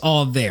 it's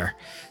all there.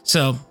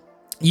 So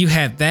you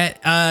have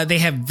that. They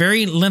have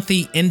very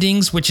lengthy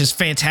endings, which is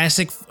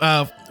fantastic,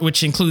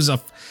 which includes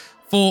a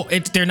full,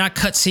 they're not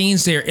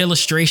cutscenes, they're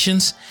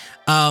illustrations.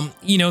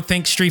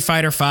 Think Street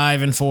Fighter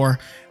 5 and 4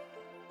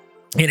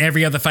 in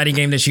every other fighting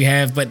game that you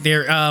have, but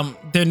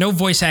they're no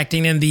voice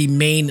acting in the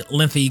main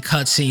lengthy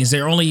cutscenes.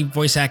 They're only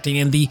voice acting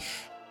in the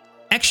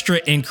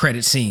extra end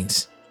credit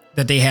scenes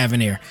that they have in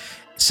there.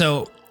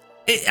 So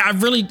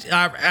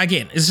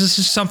again, this is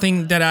just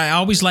something that I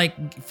always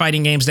like,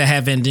 fighting games that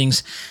have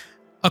endings.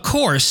 Of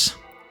course,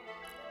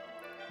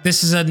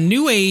 this is a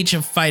new age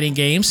of fighting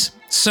games,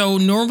 so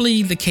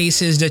normally the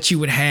case is that you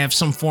would have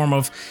some form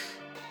of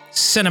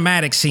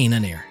cinematic scene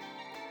in there.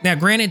 Now,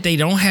 granted, they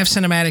don't have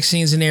cinematic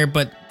scenes in there,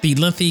 but the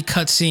lengthy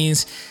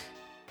cutscenes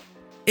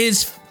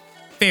is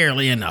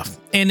fairly enough,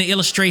 and the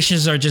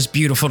illustrations are just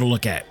beautiful to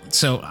look at.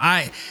 So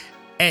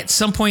at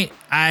some point,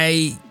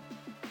 I'm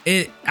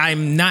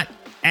not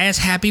as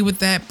happy with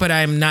that, but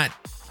I'm not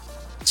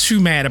too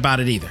mad about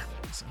it either.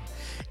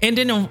 And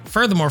then,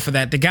 furthermore, for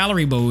that, the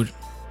gallery mode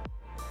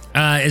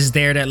is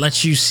there that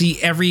lets you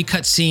see every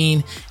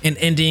cutscene and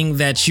ending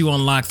that you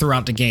unlock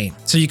throughout the game,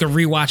 so you can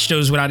rewatch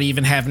those without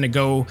even having to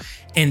go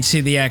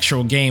into the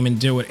actual game and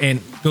do it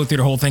and go through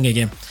the whole thing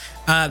again.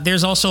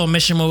 There's also a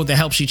mission mode that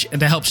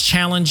helps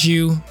challenge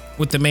you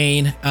with the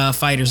main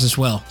fighters as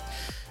well,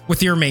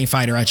 with your main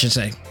fighter, I should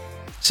say.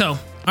 So, all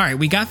right,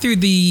 we got through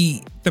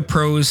the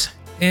pros,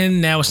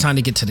 and now it's time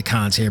to get to the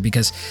cons here,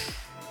 because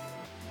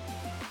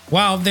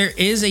while there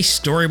is a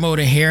story mode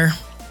in here,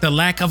 the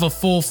lack of a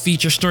full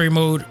feature story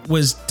mode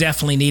was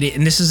definitely needed,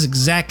 and this is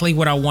exactly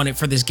what I wanted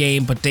for this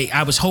game. But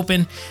I was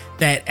hoping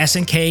that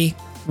SNK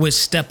would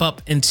step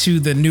up into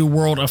the new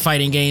world of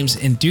fighting games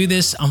and do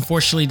this.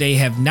 Unfortunately, they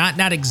have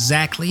not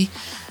exactly.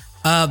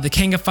 The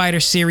King of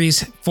Fighters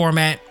series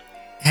format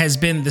has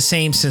been the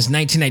same since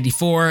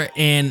 1994,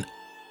 and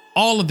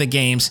all of the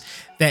games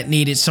that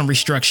needed some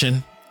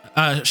restructuring,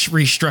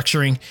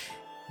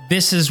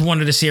 this is one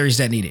of the series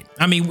that needed.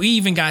 I mean, we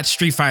even got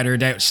Street Fighter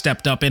that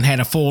stepped up and had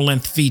a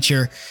full-length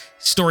feature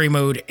story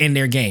mode in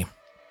their game.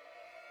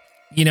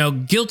 You know,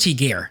 Guilty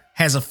Gear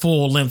has a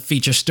full-length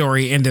feature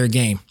story in their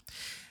game.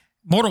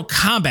 Mortal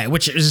Kombat,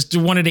 which is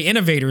one of the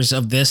innovators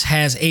of this,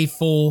 has a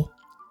full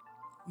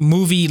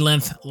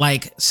movie-length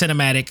like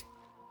cinematic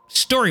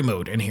story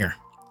mode in here.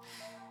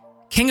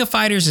 King of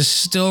Fighters is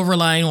still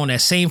relying on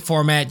that same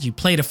format. You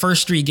play the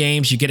first 3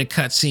 games, you get a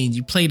cutscene.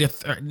 You play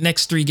the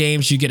next 3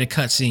 games, you get a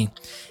cutscene.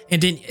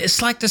 And then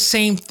it's like the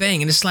same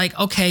thing. And it's like,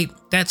 okay,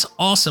 that's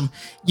awesome.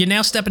 You're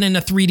now stepping in the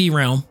 3D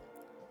realm.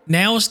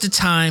 Now is the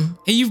time,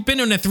 and you've been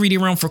in the 3D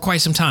realm for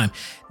quite some time.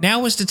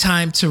 Now is the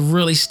time to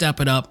really step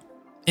it up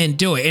and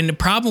do it. And the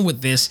problem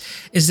with this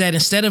is that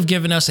instead of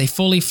giving us a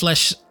fully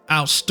fleshed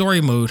out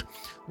story mode,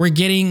 we're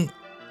getting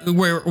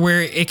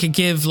where it could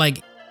give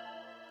like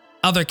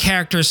other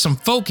characters some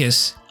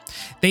focus.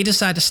 They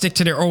decide to stick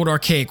to their old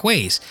archaic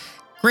ways.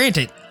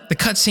 Granted, the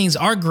cutscenes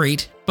are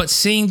great, but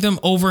seeing them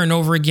over and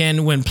over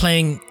again when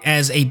playing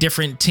as a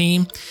different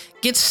team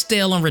gets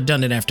stale and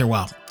redundant after a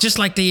while, just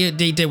like they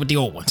did with the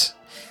old ones.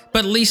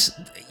 But at least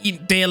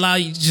they allow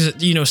you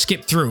to,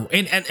 skip through.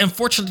 And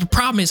unfortunately, the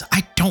problem is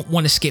I don't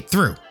want to skip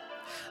through.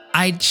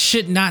 I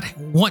should not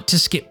want to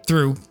skip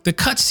through the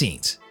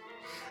cutscenes.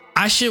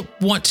 I should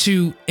want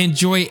to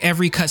enjoy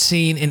every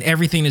cutscene and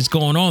everything that's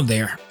going on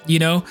there.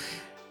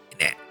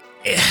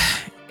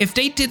 If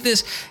they did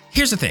this,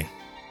 here's the thing.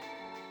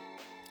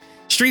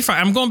 Street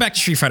Fighter, I'm going back to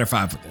Street Fighter V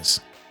with this.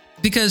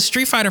 Because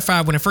Street Fighter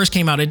V, when it first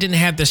came out, it didn't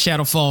have the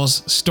Shadow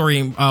Falls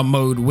story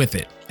mode with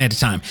it at the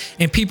time.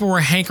 And people were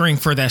hankering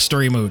for that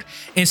story mode.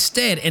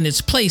 Instead, in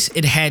its place,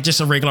 it had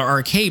just a regular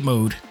arcade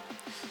mode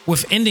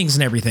with endings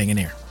and everything in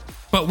there.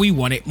 But we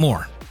wanted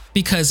more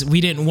because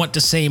we didn't want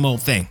the same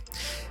old thing.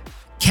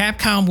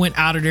 Capcom went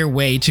out of their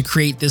way to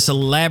create this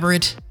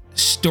elaborate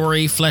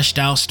story, fleshed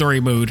out story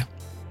mode.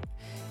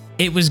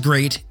 It was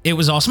great. It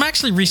was awesome. I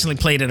actually recently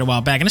played it a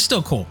while back and it's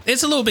still cool.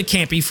 It's a little bit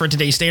campy for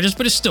today's standards,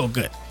 but it's still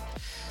good.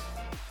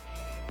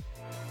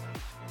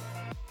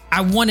 I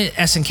wanted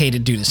SNK to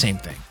do the same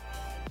thing.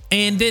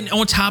 And then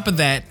on top of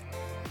that,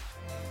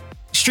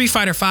 Street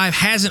Fighter V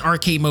has an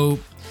arcade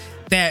mode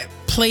that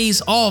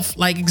plays off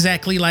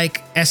exactly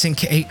like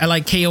SNK,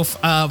 like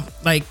KO,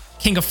 like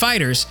King of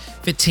Fighters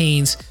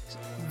 15's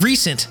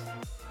recent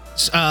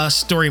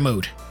story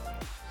mode.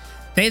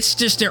 That's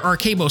just their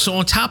arcade mode. So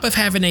on top of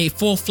having a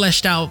full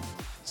fleshed out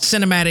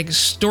cinematic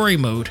story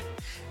mode,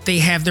 they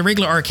have the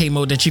regular arcade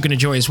mode that you can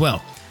enjoy as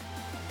well.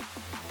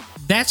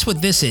 That's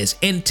what this is.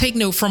 And take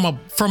note, from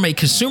a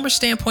consumer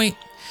standpoint,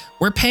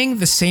 we're paying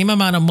the same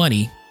amount of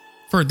money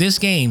for this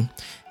game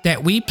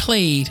that we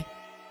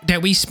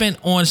spent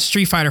on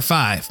Street Fighter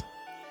V.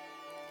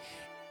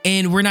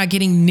 And we're not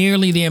getting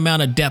nearly the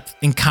amount of depth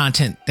and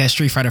content that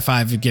Street Fighter V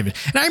has given.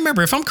 And I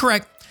remember, if I'm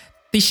correct,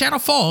 the Shadow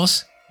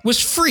Falls was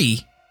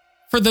free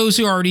for those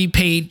who already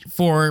paid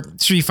for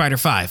Street Fighter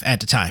V at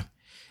the time.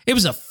 It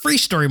was a free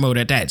story mode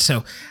at that.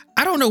 So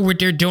I don't know what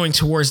they're doing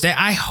towards that.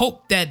 I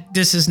hope that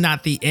this is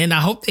not the end. I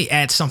hope they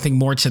add something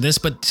more to this.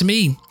 But to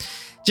me,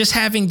 just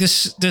having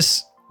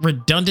this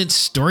redundant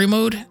story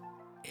mode,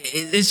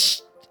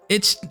 it's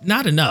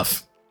not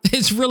enough.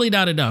 It's really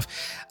not enough.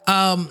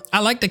 I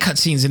like the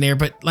cutscenes in there,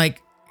 but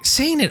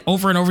saying it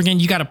over and over again,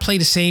 you got to play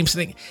the same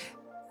thing.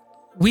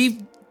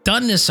 We've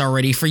done this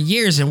already for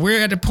years, and we're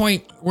at a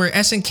point where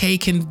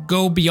SNK can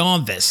go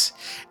beyond this.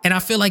 And I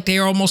feel like they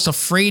are almost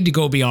afraid to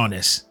go beyond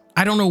this.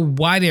 I don't know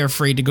why they're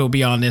afraid to go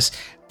beyond this,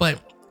 but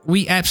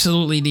we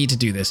absolutely need to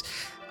do this.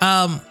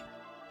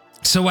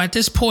 So at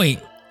this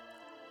point,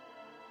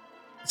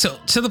 so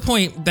to the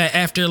point that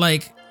after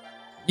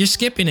you're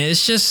skipping it,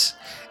 it's just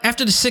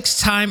after the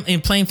 6th time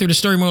and playing through the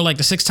story mode,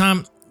 the 6th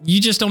time, you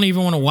just don't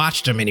even want to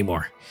watch them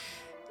anymore.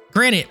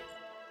 Granted,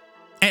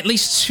 at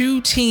least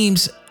 2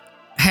 teams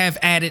have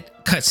added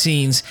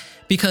cutscenes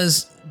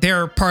because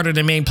they're part of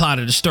the main plot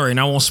of the story, and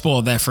I won't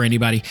spoil that for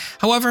anybody.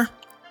 However,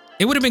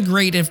 it would have been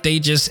great if they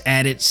just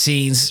added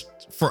scenes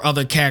for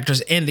other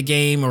characters in the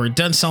game or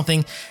done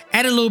something,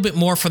 add a little bit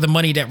more for the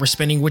money that we're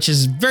spending, which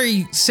is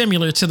very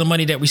similar to the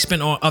money that we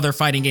spent on other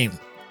fighting games.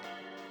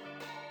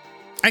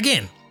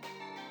 Again,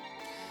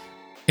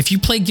 if you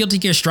play Guilty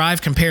Gear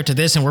Strive compared to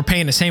this, and we're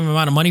paying the same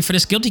amount of money for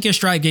this, Guilty Gear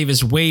Strive gave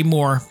us way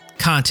more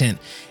content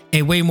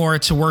and way more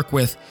to work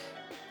with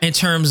in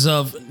terms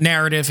of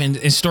narrative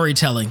and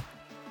storytelling.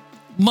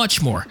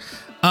 Much more.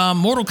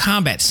 Mortal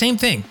Kombat, same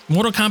thing.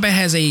 Mortal Kombat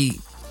has a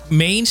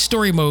main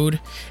story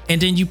mode,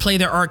 and then you play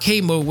their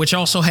arcade mode, which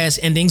also has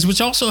endings, which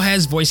also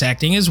has voice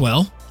acting as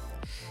well.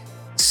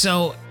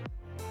 So,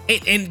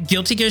 and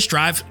Guilty Gear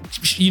Strive,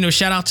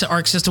 shout out to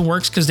Arc System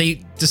Works because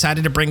they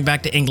decided to bring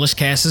back the English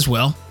cast as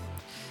well,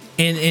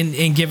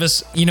 and give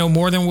us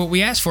more than what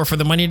we asked for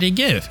the money they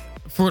give,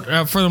 for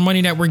the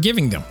money that we're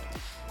giving them.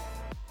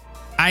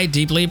 I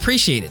deeply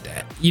appreciated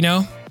that.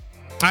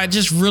 I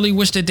just really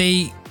wish that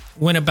they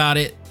went about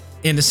it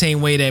in the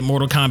same way that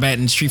Mortal Kombat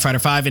and Street Fighter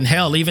 5 and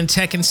hell, even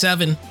Tekken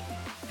 7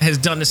 has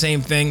done the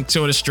same thing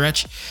to a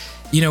stretch,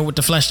 with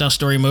the fleshed out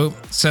story mode.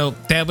 So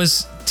that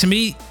was, to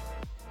me,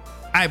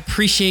 I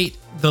appreciate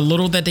the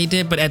little that they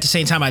did, but at the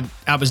same time,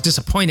 I was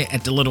disappointed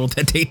at the little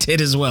that they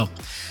did as well.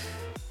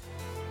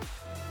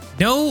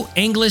 No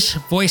English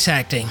voice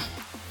acting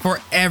for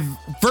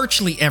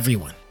virtually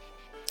everyone.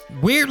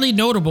 Weirdly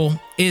notable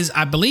is,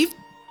 I believe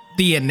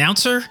the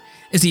announcer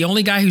is the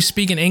only guy who's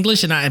speaking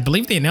English, and I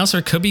believe the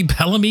announcer could be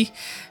Bellamy,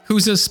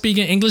 who's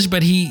speaking English,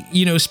 but he,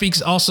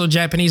 speaks also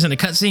Japanese in the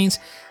cutscenes.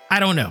 I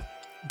don't know,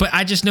 but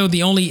I just know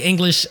the only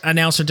English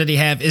announcer that they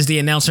have is the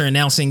announcer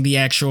announcing the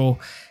actual,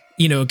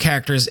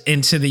 characters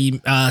into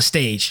the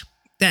stage.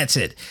 That's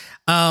it.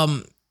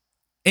 And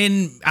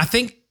I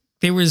think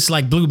there was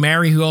like Blue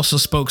Mary, who also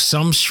spoke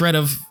some shred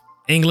of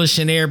English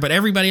in there, but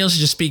everybody else is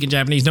just speaking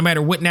Japanese. No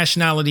matter what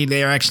nationality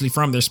they are actually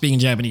from, they're speaking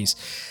Japanese.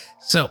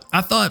 So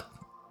I thought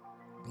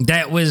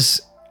that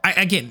was,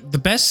 again, the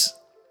best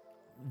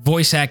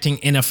voice acting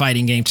in a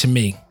fighting game to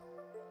me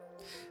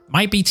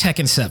might be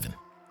Tekken 7,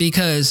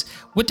 because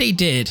what they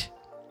did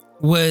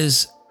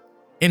was,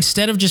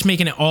 instead of just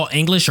making it all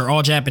English or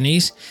all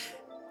Japanese,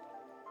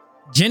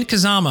 Jin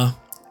Kazama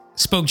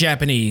spoke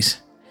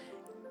Japanese.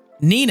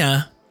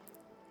 Nina,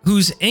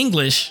 who's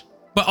English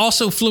but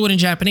also fluent in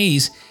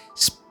Japanese,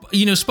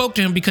 spoke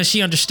to him because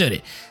she understood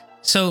it.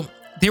 So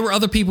there were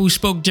other people who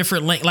spoke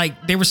different,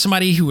 like there was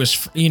somebody who was,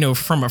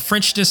 from a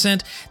French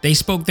descent. They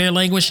spoke their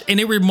language, and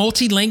there were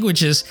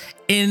multi-languages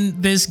in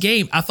this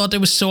game. I thought that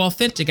was so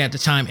authentic at the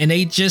time, and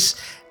they just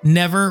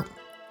never,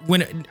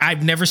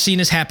 I've never seen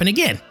this happen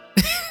again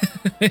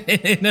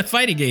in a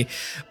fighting game.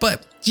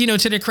 But,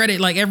 to their credit,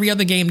 like every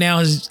other game now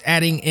is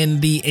adding in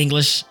the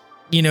English,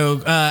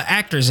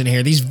 actors in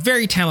here. These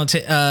very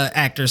talented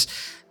actors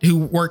who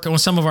work on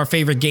some of our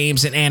favorite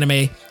games and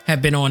anime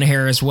have been on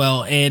here as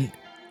well. And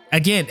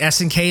again,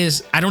 SNK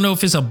is, I don't know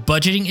if it's a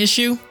budgeting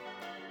issue.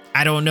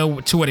 I don't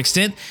know to what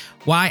extent.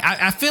 Why?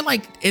 I feel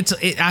like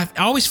I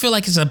always feel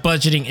like it's a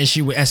budgeting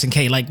issue with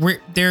SNK. Like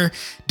they're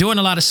doing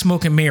a lot of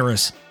smoke and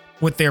mirrors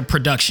with their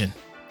production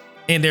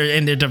and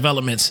their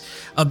developments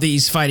of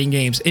these fighting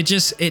games. It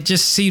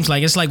just seems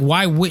like, it's like,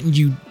 why wouldn't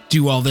you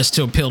do all this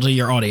to appeal to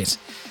your audience?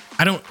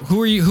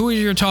 Who is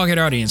your target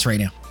audience right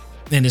now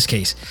in this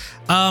case?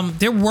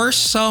 There were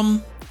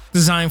some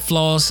design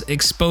flaws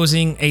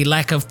exposing a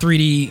lack of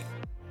 3D,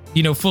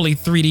 fully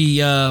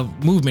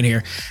 3D movement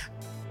here.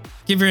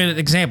 Give you an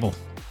example.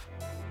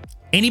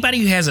 Anybody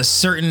who has a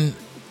certain,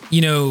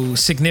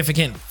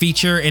 significant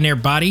feature in their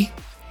body,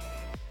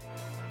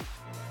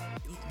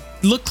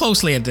 look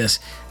closely at this.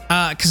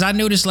 Because I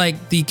noticed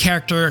like the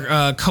character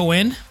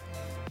Crowin,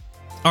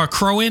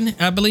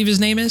 I believe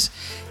his name is.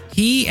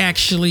 He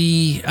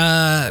actually,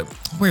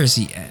 where is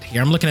he at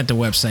here? I'm looking at the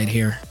website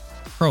here.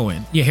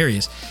 Crowin. Yeah, here he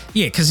is.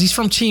 Yeah, because he's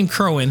from Team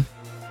Crowin.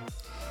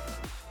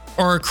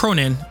 Or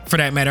Cronin, for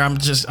that matter. I'm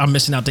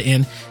missing out the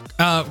N.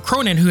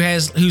 Cronin,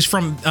 who's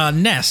from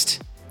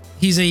Nest.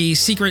 He's a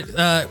secret,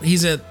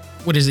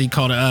 what is he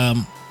called?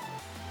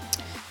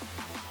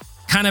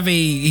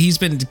 He's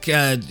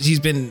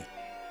been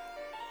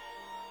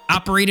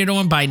operated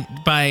on by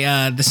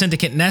the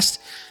Syndicate Nest.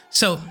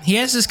 So he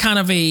has this kind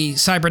of a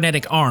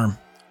cybernetic arm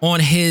on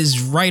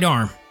his right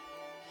arm.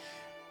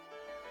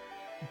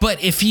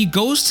 But if he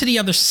goes to the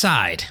other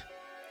side,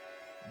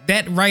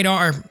 that right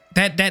arm,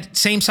 that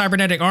same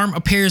cybernetic arm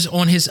appears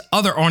on his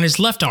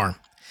left arm.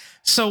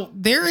 So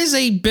there is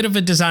a bit of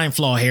a design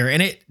flaw here.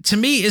 And to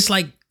me, it's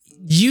like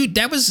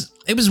it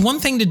was one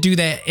thing to do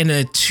that in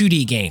a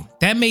 2D game.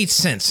 That made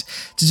sense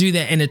to do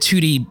that in a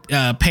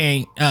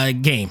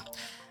 2D game.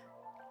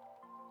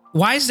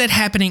 Why is that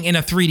happening in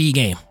a 3D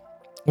game?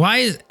 Why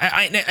is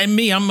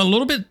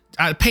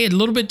I pay a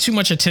little bit too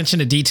much attention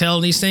to detail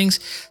in these things.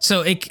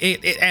 So it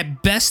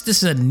at best,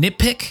 this is a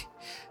nitpick,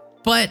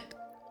 but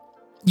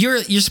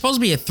you're supposed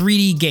to be a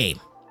 3D game.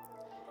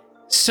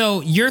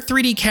 So your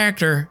 3D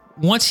character,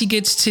 once he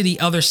gets to the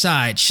other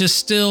side, should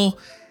still,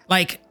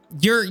 like,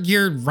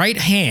 your right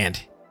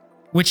hand,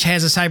 which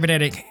has a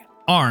cybernetic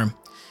arm,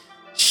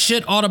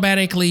 should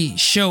automatically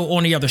show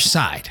on the other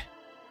side.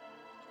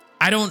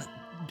 I don't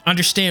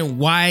understand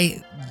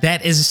why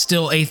that is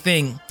still a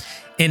thing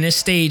in this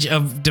stage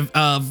of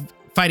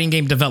fighting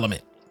game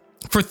development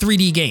for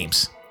 3D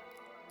games.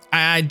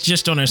 I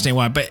just don't understand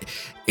why, but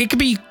it could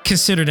be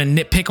considered a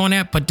nitpick on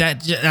that, but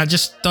I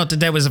just thought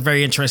that was a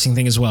very interesting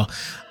thing as well.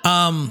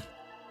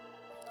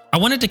 I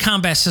wanted the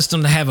combat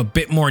system to have a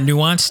bit more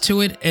nuance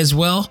to it as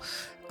well.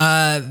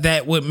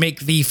 That would make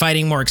the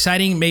fighting more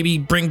exciting. Maybe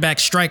bring back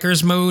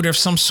strikers mode of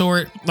some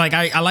sort. Like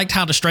I liked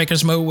how the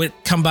strikers mode would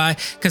come by,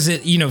 because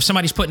if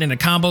somebody's putting in a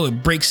combo,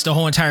 it breaks the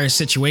whole entire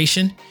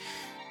situation.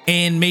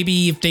 And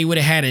maybe if they would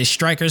have had a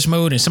strikers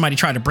mode and somebody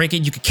tried to break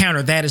it, you could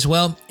counter that as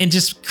well and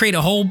just create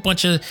a whole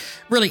bunch of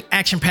really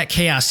action-packed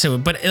chaos to it.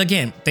 But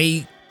again,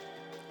 they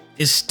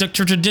is stuck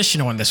to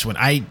tradition on this one.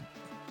 It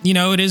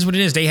is what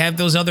it is. They have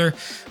those other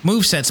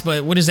movesets,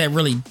 but what is that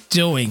really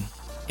doing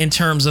in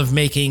terms of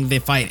making the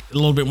fight a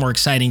little bit more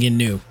exciting and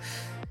new?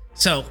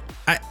 So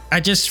I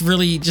just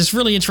really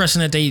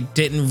interesting that they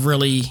didn't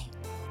really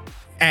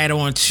add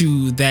on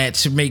to that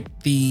to make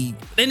and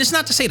it's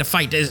not to say the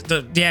fight,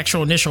 the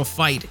actual initial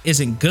fight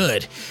isn't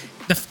good.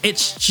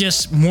 It's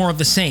just more of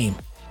the same.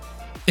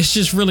 It's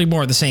just really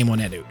more of the same on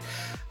that dude.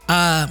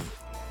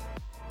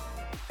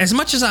 As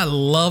much as I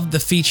love the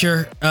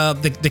feature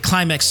of the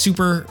Climax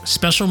super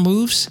special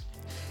moves,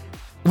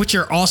 which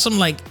are awesome,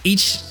 like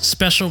each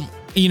special,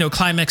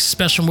 Climax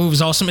special move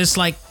is awesome. It's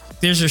like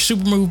there's your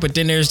super move, but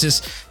then there's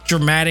this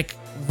dramatic,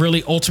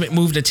 really ultimate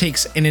move that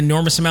takes an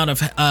enormous amount of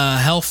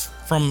health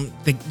from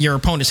your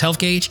opponent's health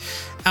gauge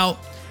out.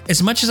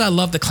 As much as I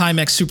love the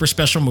Climax super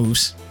special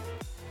moves,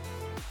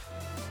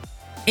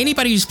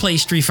 anybody who's played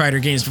Street Fighter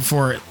games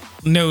before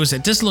knows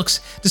that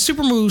the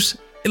super moves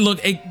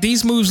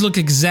these moves look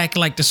exactly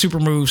like the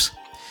super moves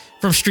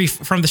from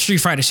the Street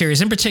Fighter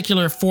series, in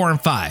particular 4 and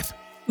 5.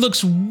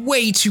 Looks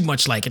way too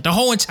much like it. The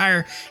whole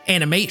entire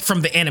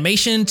from the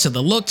animation to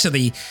the look to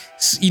the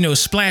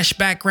splash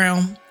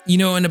background,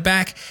 in the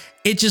back,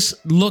 it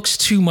just looks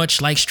too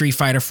much like Street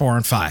Fighter 4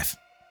 and 5.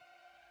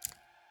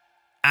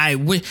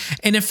 And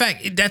in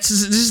fact, this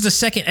is the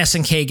second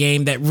SNK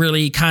game that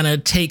really kind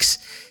of takes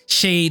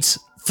shades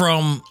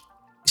from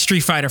Street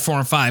Fighter 4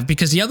 and 5,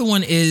 because the other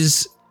one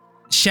is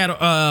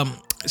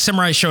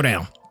Samurai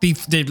Showdown,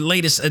 the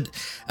latest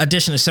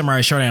edition of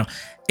Samurai Showdown.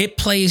 It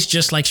plays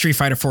just like Street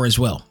Fighter 4 as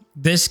well.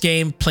 This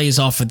game plays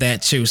off of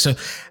that too. So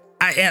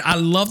I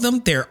love them.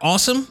 They're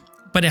awesome.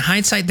 But in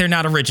hindsight, they're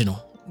not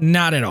original.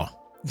 Not at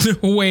all. They're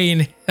way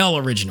in hell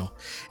original.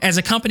 As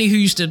a company who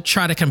used to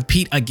try to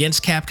compete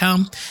against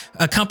Capcom,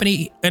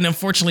 and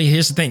unfortunately,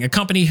 here's the thing, a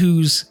company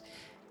whose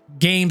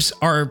games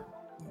are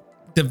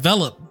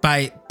developed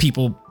by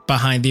people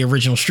behind the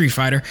original Street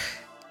Fighter,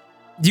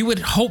 you would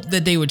hope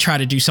that they would try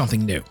to do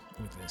something new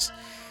with this.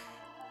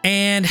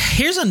 And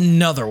here's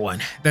another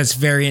one that's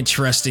very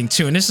interesting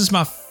too. And this is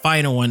my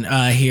final one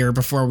here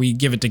before we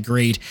give it the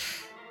grade.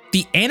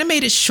 The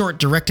animated short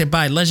directed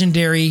by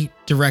legendary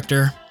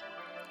director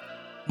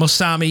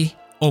Masami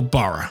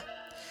Obara.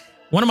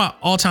 One of my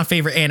all-time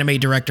favorite anime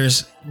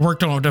directors.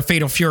 Worked on the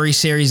Fatal Fury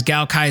series,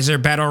 Gal Kaiser,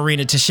 Battle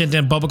Arena,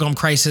 Toshinden, Bubblegum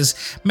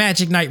Crisis,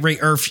 Magic Knight, Ray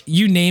Earth,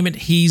 you name it,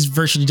 he's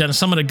virtually done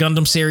some of the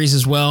Gundam series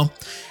as well,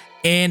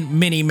 and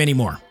many, many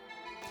more.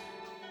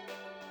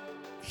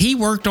 He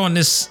worked on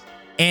this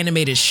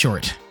anime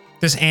short.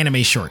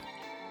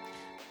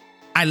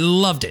 I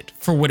loved it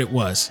for what it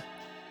was,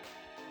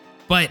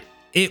 but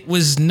it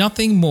was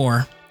nothing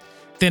more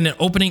than an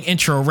opening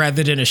intro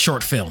rather than a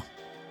short film.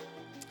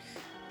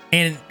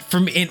 And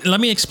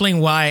let me explain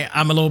why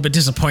I'm a little bit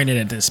disappointed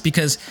at this,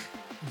 because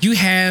you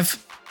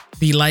have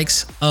the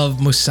likes of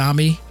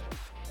Masami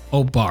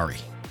Obara,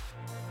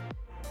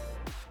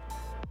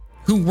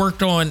 who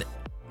worked on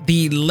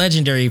the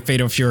legendary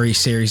Fatal Fury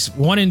series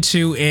 1 and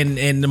 2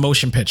 in the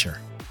motion picture.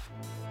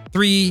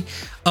 3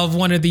 of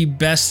one of the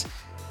best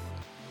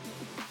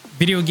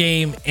video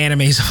game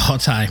animes of all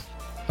time.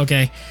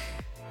 Okay.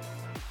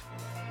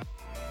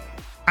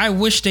 I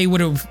wish they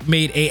would have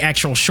made an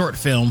actual short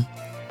film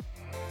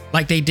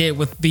like they did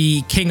with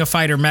the King of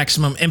Fighter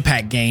Maximum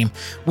Impact game,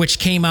 which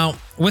came out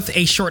with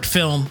a short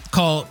film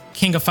called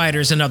King of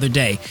Fighters Another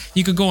Day.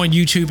 You could go on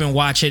YouTube and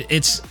watch it.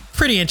 It's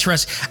pretty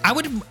interesting.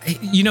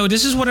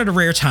 This is one of the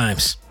rare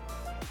times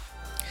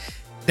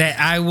that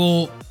I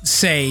will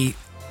say,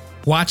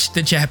 watch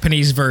the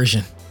Japanese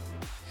version,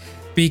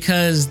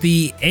 because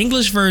the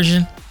English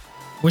version,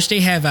 which they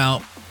have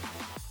out,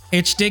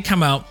 it did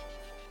come out.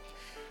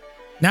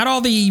 Not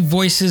all the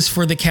voices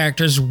for the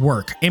characters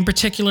work. In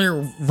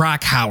particular,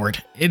 Rock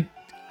Howard.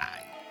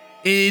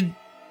 It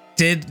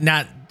did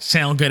not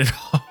sound good at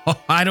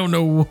all. I don't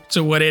know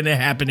what ended up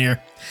happening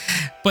there,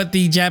 but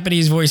the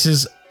Japanese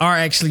voices are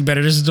actually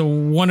better. This is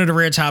one of the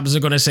rare times I'm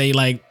going to say,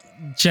 like,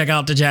 check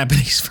out the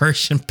Japanese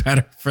version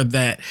better for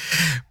that.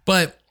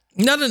 But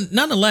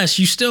nonetheless,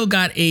 you still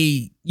got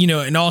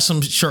an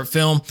awesome short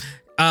film.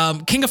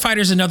 King of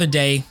Fighters Another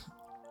Day,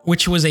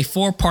 which was a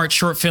 4-part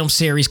short film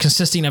series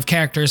consisting of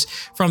characters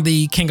from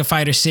the King of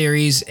Fighters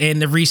series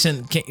and the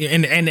recent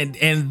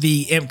and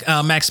the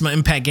Maximum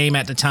Impact game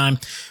at the time,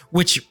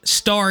 which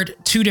starred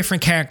 2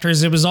 different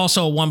characters. It was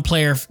also a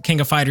 1-player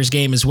King of Fighters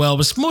game as well. It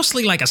was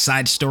mostly like a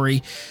side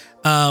story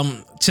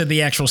to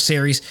the actual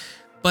series,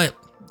 but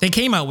they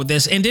came out with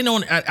this. And then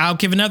I'll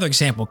give another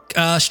example.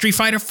 Street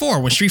Fighter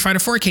 4. When Street Fighter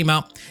 4 came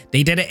out,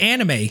 they did an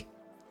anime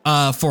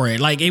for it.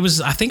 Like I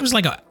think it was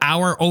like an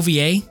hour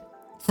OVA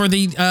for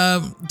the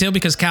deal,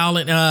 because Kyle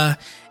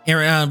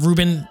and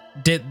Ruben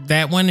did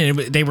that one, and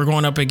they were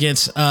going up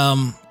against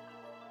the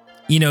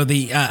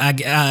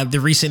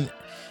recent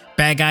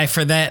bad guy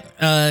for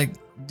that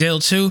deal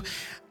too.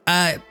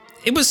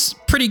 It was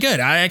pretty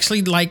good. I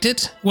actually liked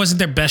it. Wasn't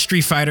their best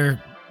Street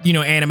Fighter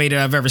anime that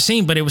I've ever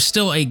seen, but it was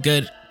still a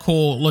good,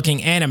 cool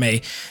looking anime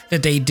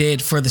that they did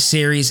for the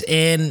series,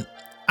 and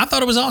I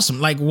thought it was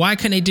awesome. Like, why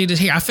couldn't they do this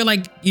here? I feel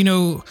like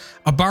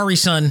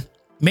Obari-san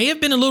may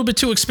have been a little bit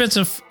too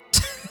expensive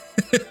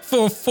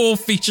for a full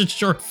featured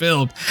short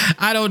film.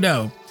 I don't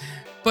know,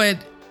 but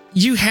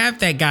you have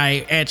that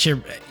guy at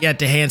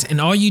the hands, and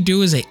all you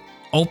do is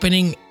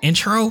opening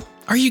intro.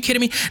 Are you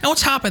kidding me? And on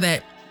top of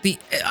that,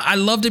 I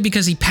loved it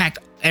because he packed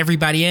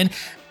everybody in,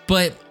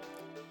 but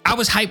I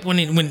was hyped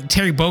when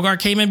Terry Bogard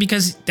came in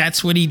because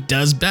that's what he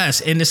does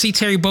best. And to see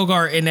Terry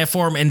Bogard in that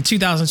form in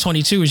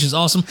 2022 was just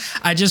awesome.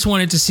 I just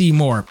wanted to see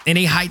more. And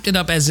they hyped it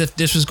up as if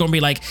this was going to be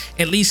like,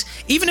 at least,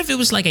 even if it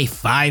was like a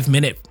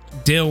 5-minute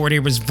deal where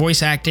there was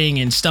voice acting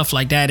and stuff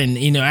like that, and,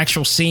 you know,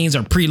 actual scenes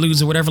or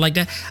preludes or whatever like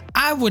that,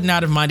 I would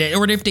not have minded.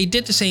 Or if they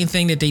did the same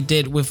thing that they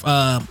did with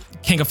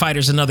King of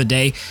Fighters Another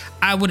Day,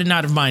 I would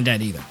not have minded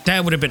that either.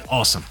 That would have been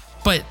awesome.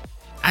 But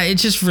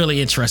it's just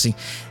really interesting.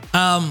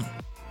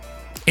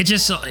 It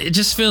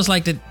just feels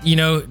like that, you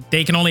know,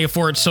 they can only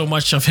afford so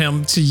much of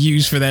him to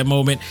use for that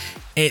moment.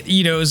 It,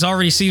 you know, it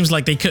already seems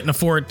like they couldn't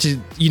afford to,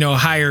 you know,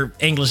 hire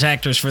English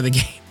actors for the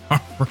game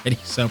already.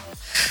 So,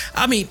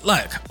 I mean,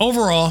 look,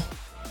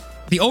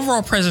 the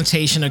overall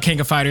presentation of King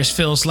of Fighters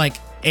feels like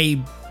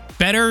a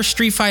better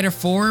Street Fighter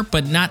 4,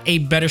 but not a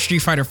better Street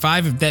Fighter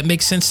 5, if that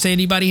makes sense to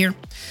anybody here.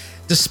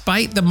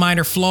 Despite the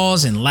minor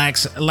flaws and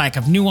lack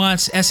of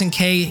nuance,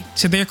 SNK,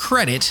 to their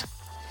credit,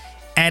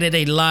 added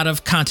a lot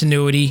of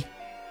continuity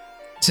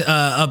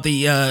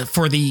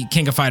for the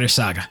King of Fighters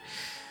saga.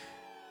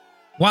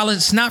 While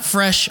it's not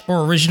fresh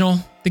or original,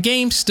 the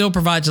game still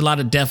provides a lot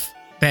of depth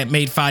that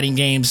made fighting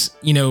games,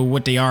 you know,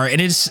 what they are.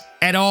 And it's,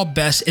 at all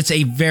best, it's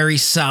a very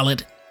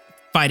solid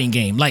fighting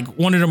game, like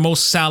one of the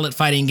most solid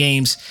fighting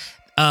games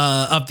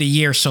of the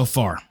year so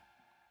far.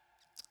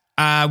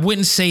 I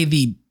wouldn't say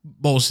the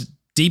most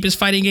deepest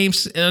fighting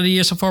games of the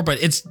year so far,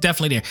 but it's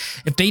definitely there.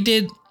 If they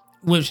did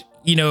what,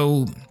 you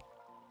know,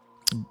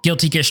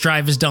 Guilty Gear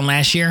Strive has done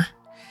last year,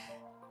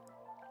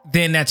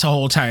 then that's a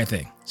whole entire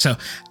thing. So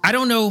I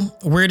don't know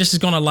where this is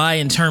going to lie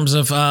in terms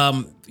of,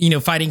 you know,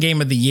 fighting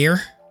game of the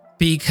year,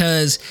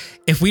 because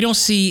if we don't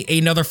see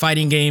another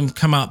fighting game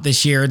come out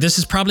this year, this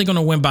is probably going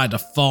to win by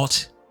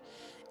default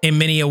in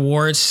many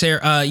awards,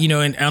 you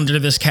know, under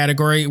this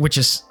category, which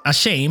is a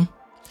shame.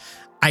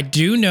 I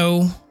do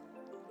know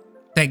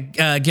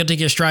that Guilty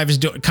Gear Strive is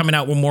coming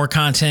out with more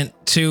content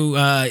too,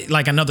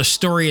 like another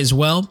story as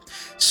well.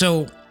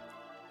 So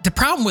the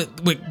problem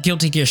with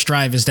Guilty Gear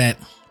Strive is that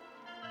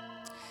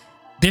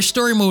their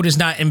story mode is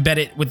not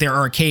embedded with their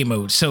arcade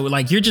mode. So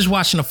like you're just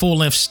watching a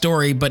full-length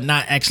story, but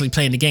not actually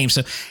playing the game.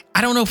 So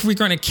I don't know if we're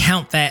going to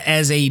count that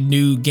as a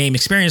new game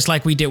experience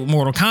like we did with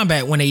Mortal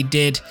Kombat when they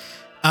did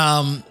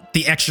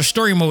the extra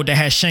story mode that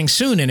has Shang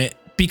Tsung in it,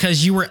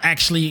 because you were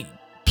actually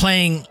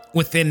playing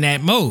within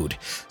that mode.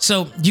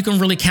 So you can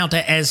really count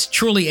that as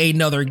truly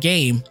another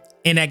game.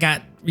 And that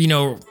got, you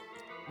know,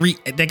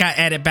 that got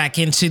added back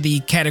into the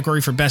category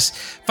for best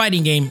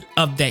fighting game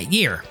of that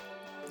year.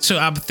 So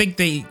I think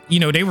they, you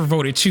know, they were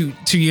voted two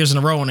years in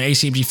a row on the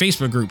ACMG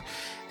Facebook group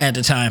at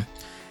the time.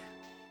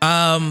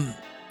 I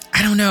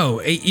don't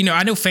know. You know,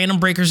 I know Phantom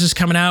Breakers is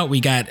coming out. We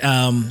got,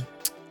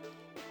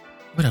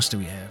 what else do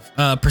we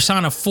have?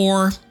 Persona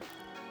 4,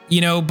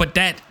 you know, but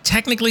that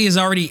technically is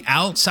already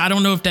out. So I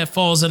don't know if that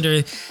falls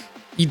under,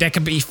 that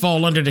could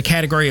fall under the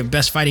category of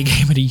best fighting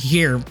game of the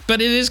year,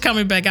 but it is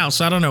coming back out.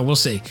 So I don't know. We'll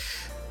see.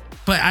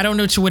 But I don't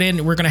know to what end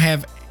we're going to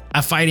have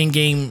a fighting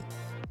game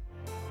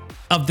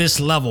of this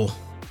level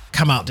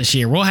come out this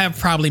year. We'll have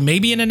probably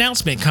maybe an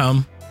announcement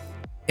come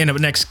in the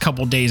next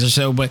couple days or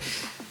so, but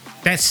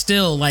that's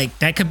still like,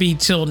 that could be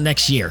till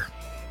next year.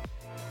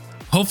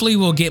 Hopefully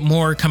we'll get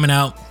more coming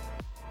out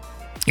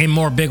and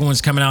more big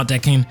ones coming out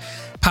that can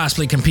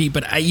possibly compete.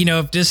 But you know,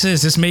 if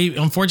this may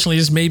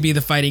be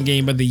the fighting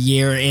game of the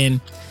year. And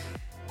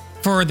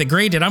for the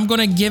grade that I'm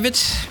going to give it,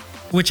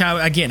 which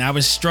I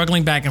was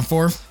struggling back and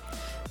forth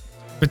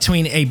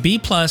between a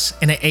B+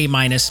 and an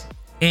A-.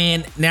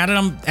 And now that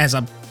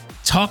I'm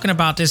talking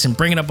about this and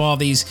bringing up all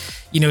these,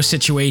 you know,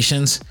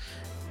 situations,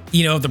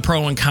 you know, the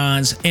pro and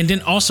cons, and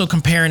then also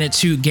comparing it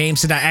to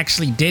games that I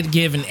actually did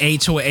give an A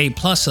to an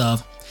A+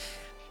 of,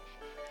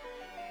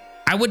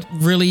 I would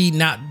really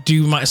not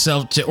do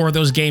myself or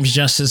those games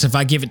justice if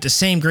I give it the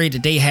same grade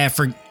that they have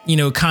for, you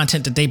know,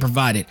 content that they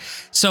provided.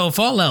 So if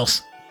all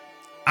else,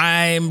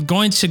 I'm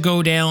going to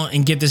go down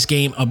and give this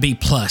game a B+,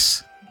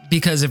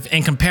 because if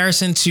in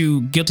comparison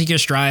to Guilty Gear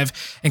Strive,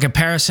 in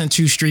comparison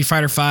to Street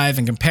Fighter 5,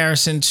 in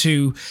comparison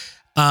to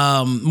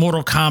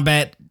Mortal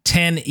Kombat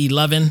 10,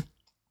 11,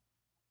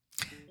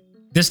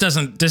 this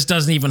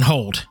doesn't even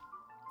hold.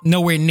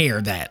 Nowhere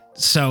near that.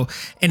 So,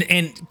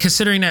 and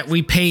considering that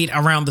we paid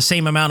around the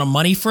same amount of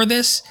money for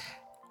this,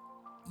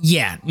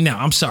 yeah, no,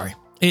 I'm sorry.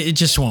 It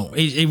just won't.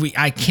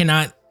 I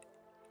cannot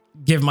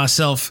give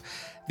myself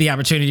the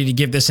opportunity to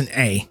give this an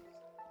A.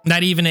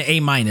 Not even an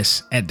A-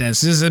 at this.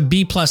 This is a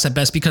B+ at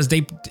best, because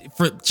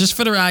for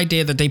the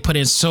idea that they put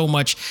in so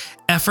much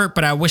effort,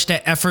 but I wish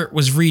that effort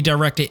was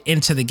redirected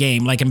into the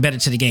game, like embedded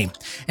to the game.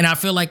 And I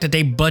feel like that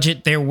they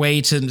budget their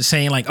way to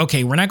saying like,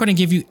 okay, we're not going to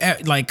give you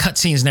like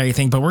cutscenes and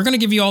everything, but we're going to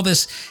give you all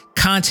this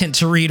content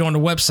to read on the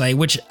website,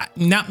 which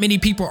not many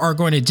people are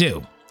going to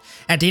do.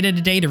 At the end of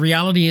the day, the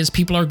reality is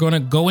people are going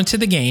to go into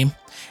the game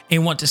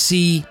and want to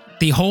see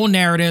the whole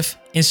narrative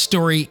and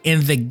story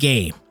in the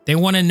game. They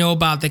want to know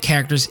about the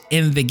characters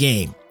in the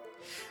game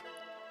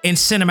in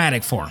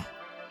cinematic form.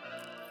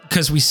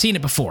 because we've seen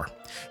it before.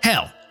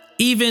 Hell,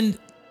 even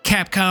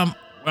Capcom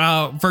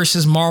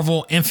versus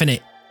Marvel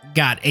Infinite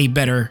got a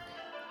better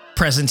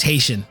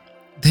presentation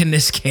than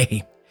this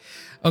game.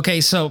 Okay,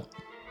 so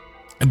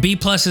a B+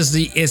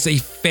 is a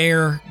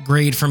fair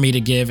grade for me to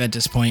give at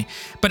this point.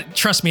 But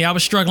trust me, I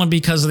was struggling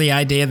because of the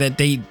idea that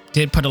they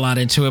did put a lot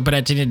into it, but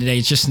at the end of the day,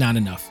 it's just not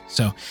enough.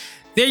 So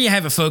there you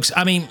have it, folks.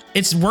 I mean,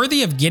 it's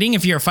worthy of getting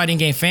if you're a fighting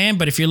game fan,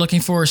 but if you're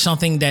looking for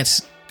something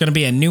that's going to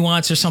be a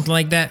nuance or something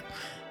like that,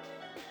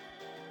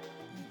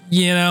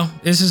 you know,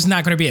 this is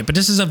not going to be it. But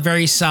this is a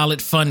very solid,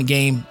 fun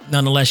game.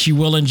 Nonetheless, you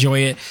will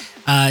enjoy it,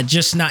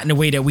 just not in the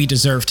way that we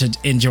deserve to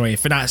enjoy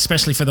it,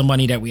 especially for the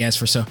money that we ask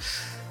for. So,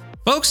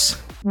 folks,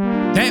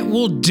 that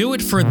will do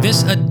it for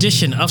this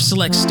edition of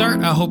Select Start.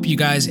 I hope you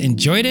guys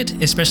enjoyed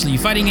it, especially you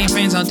fighting game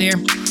fans out there.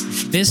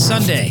 This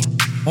Sunday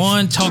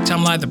on Talk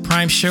Time Live, the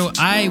Prime Show,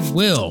 I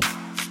will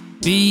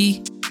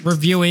be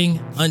reviewing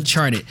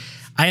Uncharted.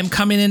 I am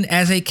coming in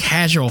as a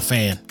casual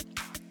fan,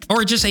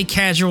 or just a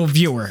casual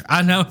viewer.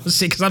 I know,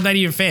 see, because I'm not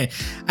even a fan.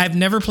 I've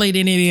never played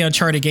any of the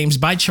Uncharted games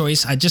by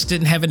choice. I just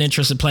didn't have an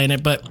interest in playing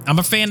it, but I'm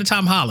a fan of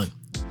Tom Holland.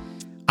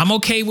 I'm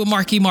okay with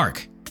Marky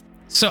Mark.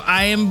 So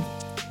I am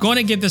going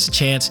to give this a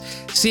chance,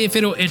 see if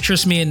it'll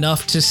interest me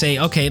enough to say,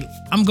 okay,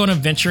 I'm going to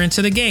venture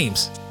into the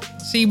games,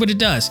 see what it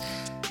does.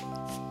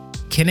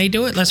 Can they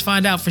do it? Let's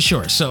find out for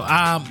sure. So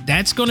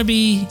that's going to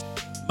be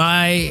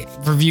my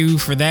review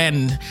for that.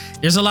 And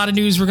there's a lot of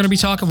news we're going to be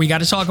talking. We got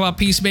to talk about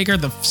Peacemaker,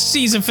 the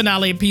season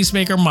finale of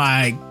Peacemaker.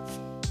 My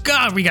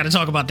God, we got to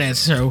talk about that.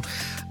 So,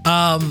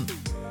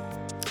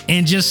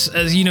 and just,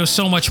 you know,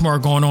 so much more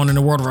going on in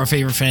the world of our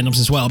favorite fandoms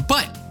as well.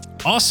 But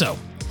also,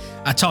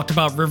 I talked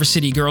about River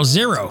City Girls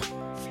Zero,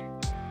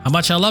 how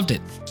much I loved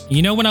it.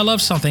 You know, when I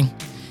love something,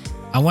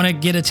 I want to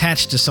get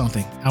attached to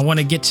something. I want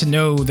to get to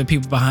know the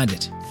people behind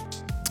it.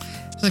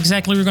 That's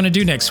exactly what we're going to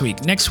do next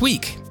week. Next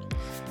week,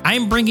 I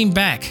am bringing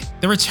back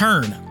the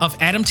return of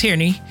Adam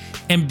Tierney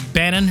and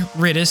Bannon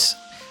Rittis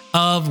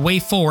of Way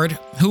Forward,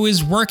 who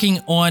is working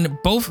on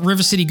both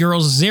River City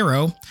Girls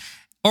Zero,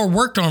 or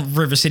worked on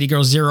River City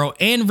Girls Zero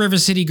and River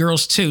City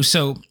Girls 2.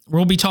 So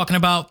we'll be talking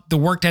about the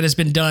work that has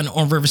been done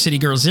on River City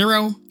Girls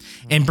Zero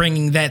and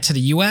bringing that to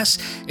the US.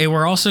 And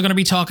we're also going to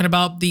be talking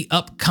about the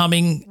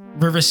upcoming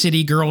River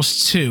City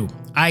Girls 2.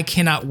 I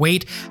cannot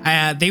wait.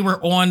 They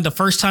were on the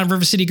first time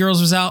River City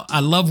Girls was out. I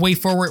love Way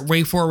Forward.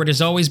 Way Forward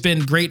has always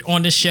been great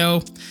on this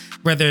show,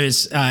 whether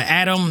it's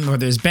Adam,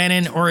 whether it's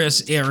Bannon, or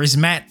it's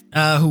Matt,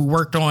 who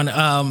worked on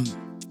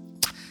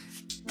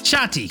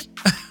Shanti.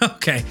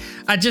 Okay,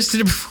 I just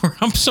did it before.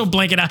 I'm so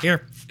blanking out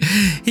here.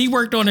 He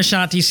worked on the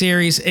Shanti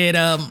series.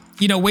 And,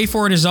 you know, Way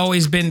Forward has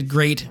always been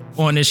great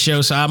on this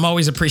show, so I'm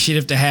always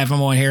appreciative to have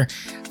him on here.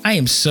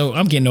 I'm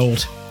getting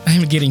old.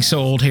 I'm getting so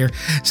old here.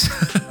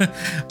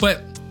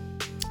 But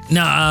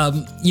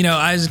no, you know,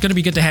 it's going to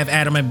be good to have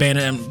Adam and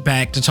Bannon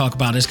back to talk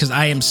about this, because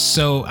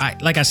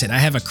like I said, I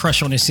have a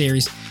crush on this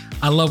series.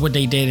 I love what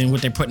they did and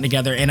what they're putting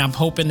together, and I'm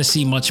hoping to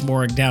see much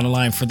more down the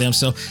line for them.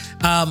 So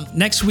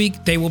next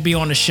week, they will be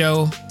on the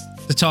show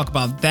to talk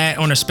about that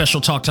on a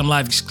special Talk Time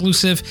Live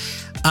exclusive.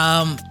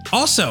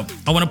 Also,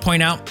 I want to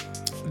point out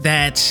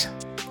that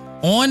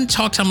on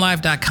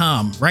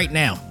TalkTimeLive.com right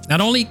now,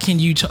 not only can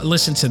you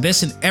listen to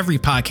this and every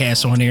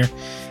podcast on there,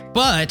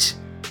 but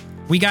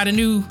we got a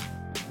new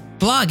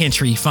blog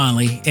entry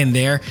finally in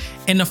there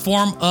in the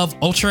form of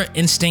Ultra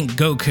Instinct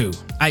Goku.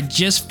 I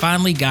just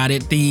finally got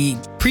it. The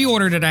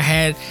pre-order that I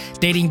had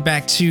dating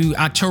back to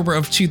October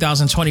of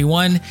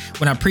 2021,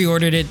 when I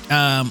pre-ordered it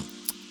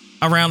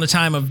around the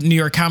time of New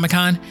York Comic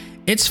Con,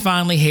 it's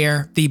finally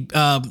here.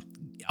 The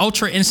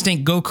Ultra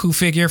Instinct Goku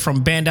figure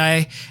from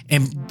Bandai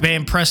and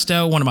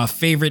Banpresto, one of my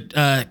favorite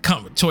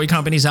toy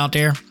companies out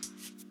there,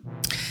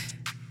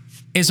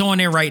 is on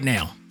there right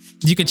now.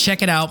 You can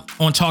check it out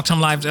on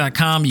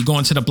TalkTimeLive.com. You go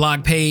into the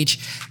blog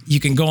page. You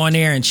can go on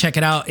there and check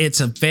it out.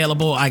 It's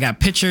available. I got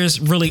pictures,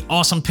 really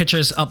awesome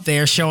pictures up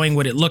there showing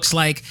what it looks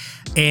like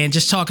and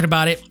just talking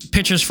about it.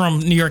 Pictures from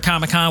New York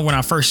Comic Con when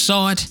I first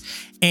saw it.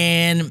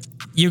 And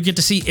you'll get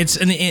to see it's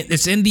in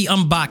the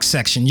unbox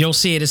section. You'll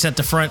see it. It's at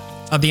the front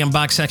of the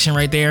unbox section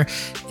right there.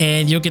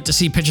 And you'll get to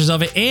see pictures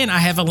of it. And I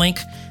have a link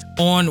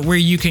on where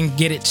you can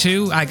get it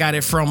too. I got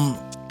it from,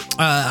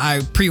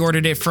 I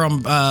pre-ordered it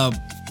from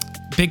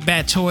Big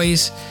Bad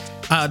Toys,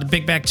 the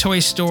Big Bad Toy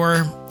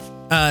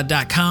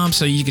Store.com.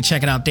 So you can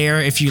check it out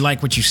there if you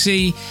like what you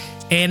see.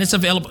 And it's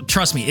available.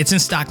 Trust me, it's in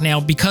stock now.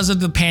 Because of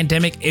the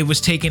pandemic, it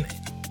was taking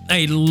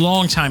a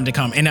long time to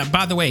come. And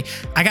by the way,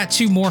 I got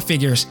 2 more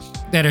figures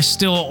that are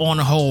still on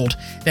hold,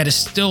 that is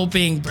still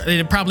being,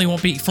 it probably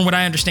won't be, from what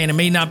I understand, it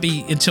may not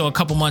be until a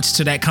couple months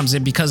till that comes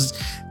in because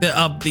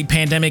of the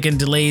pandemic and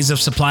delays of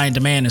supply and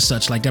demand and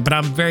such like that. But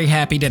I'm very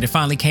happy that it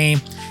finally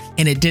came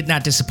and it did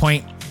not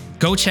disappoint.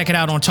 Go check it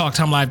out on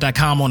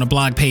TalkTimeLive.com on the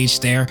blog page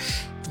there.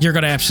 You're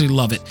going to absolutely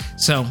love it.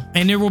 So,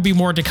 and there will be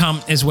more to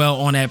come as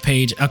well on that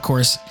page. Of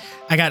course,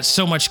 I got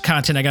so much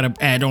content I got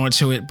to add on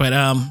to it, but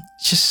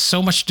just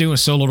so much to do in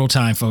so little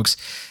time, folks.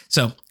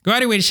 So go out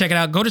of your way to check it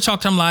out. Go to Talk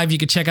Time Live. You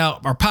can check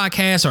out our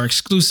podcast, our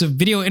exclusive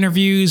video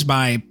interviews,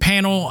 my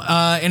panel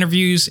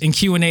interviews and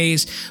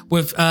Q&As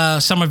with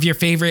some of your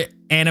favorite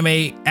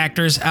anime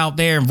actors out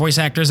there and voice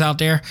actors out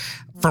there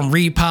from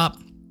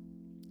ReedPop.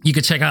 You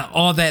can check out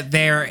all that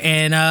there.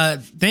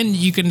 And then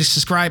you can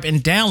subscribe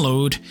and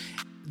download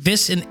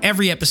this and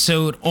every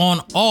episode on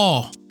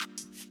all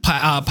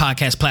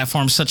podcast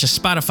platforms such as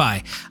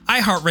Spotify,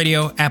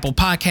 iHeartRadio, Apple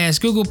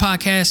Podcasts, Google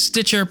Podcasts,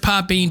 Stitcher,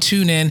 Podbean,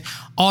 TuneIn,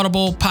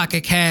 Audible,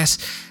 Pocket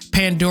Cast,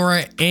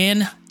 Pandora,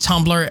 and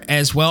Tumblr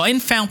as well. And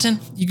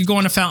Fountain. You can go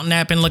on the Fountain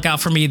app and look out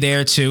for me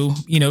there too.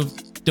 You know,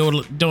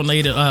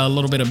 donate a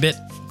little bit of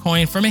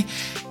Bitcoin for me.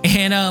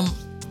 And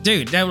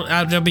dude,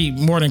 I'll be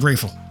more than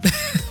grateful.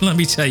 Let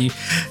me tell you.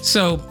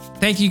 So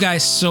thank you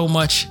guys so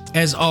much.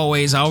 As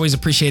always, I always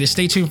appreciate it.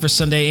 Stay tuned for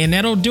Sunday, and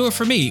that'll do it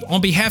for me.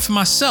 On behalf of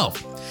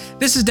myself,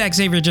 this is Dak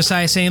Xavier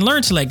Josiah saying,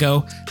 learn to let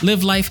go,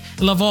 live life,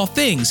 and love all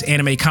things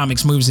anime,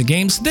 comics, movies, and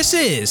games. This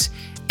is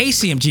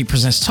ACMG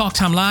Presents Talk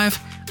Time Live.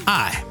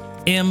 I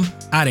am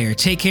out of here.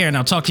 Take care, and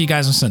I'll talk to you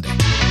guys on Sunday.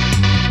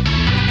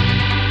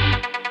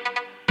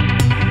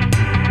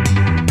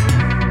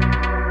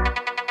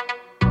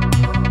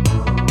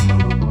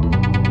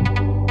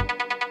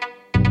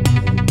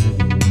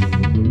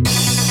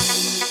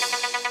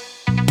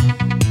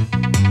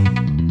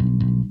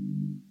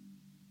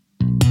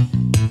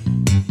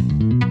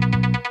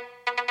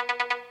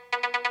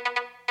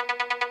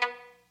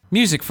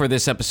 Music for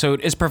this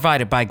episode is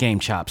provided by Game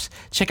Chops.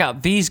 Check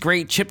out these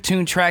great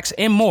chiptune tracks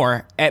and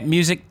more at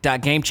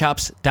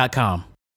music.gamechops.com.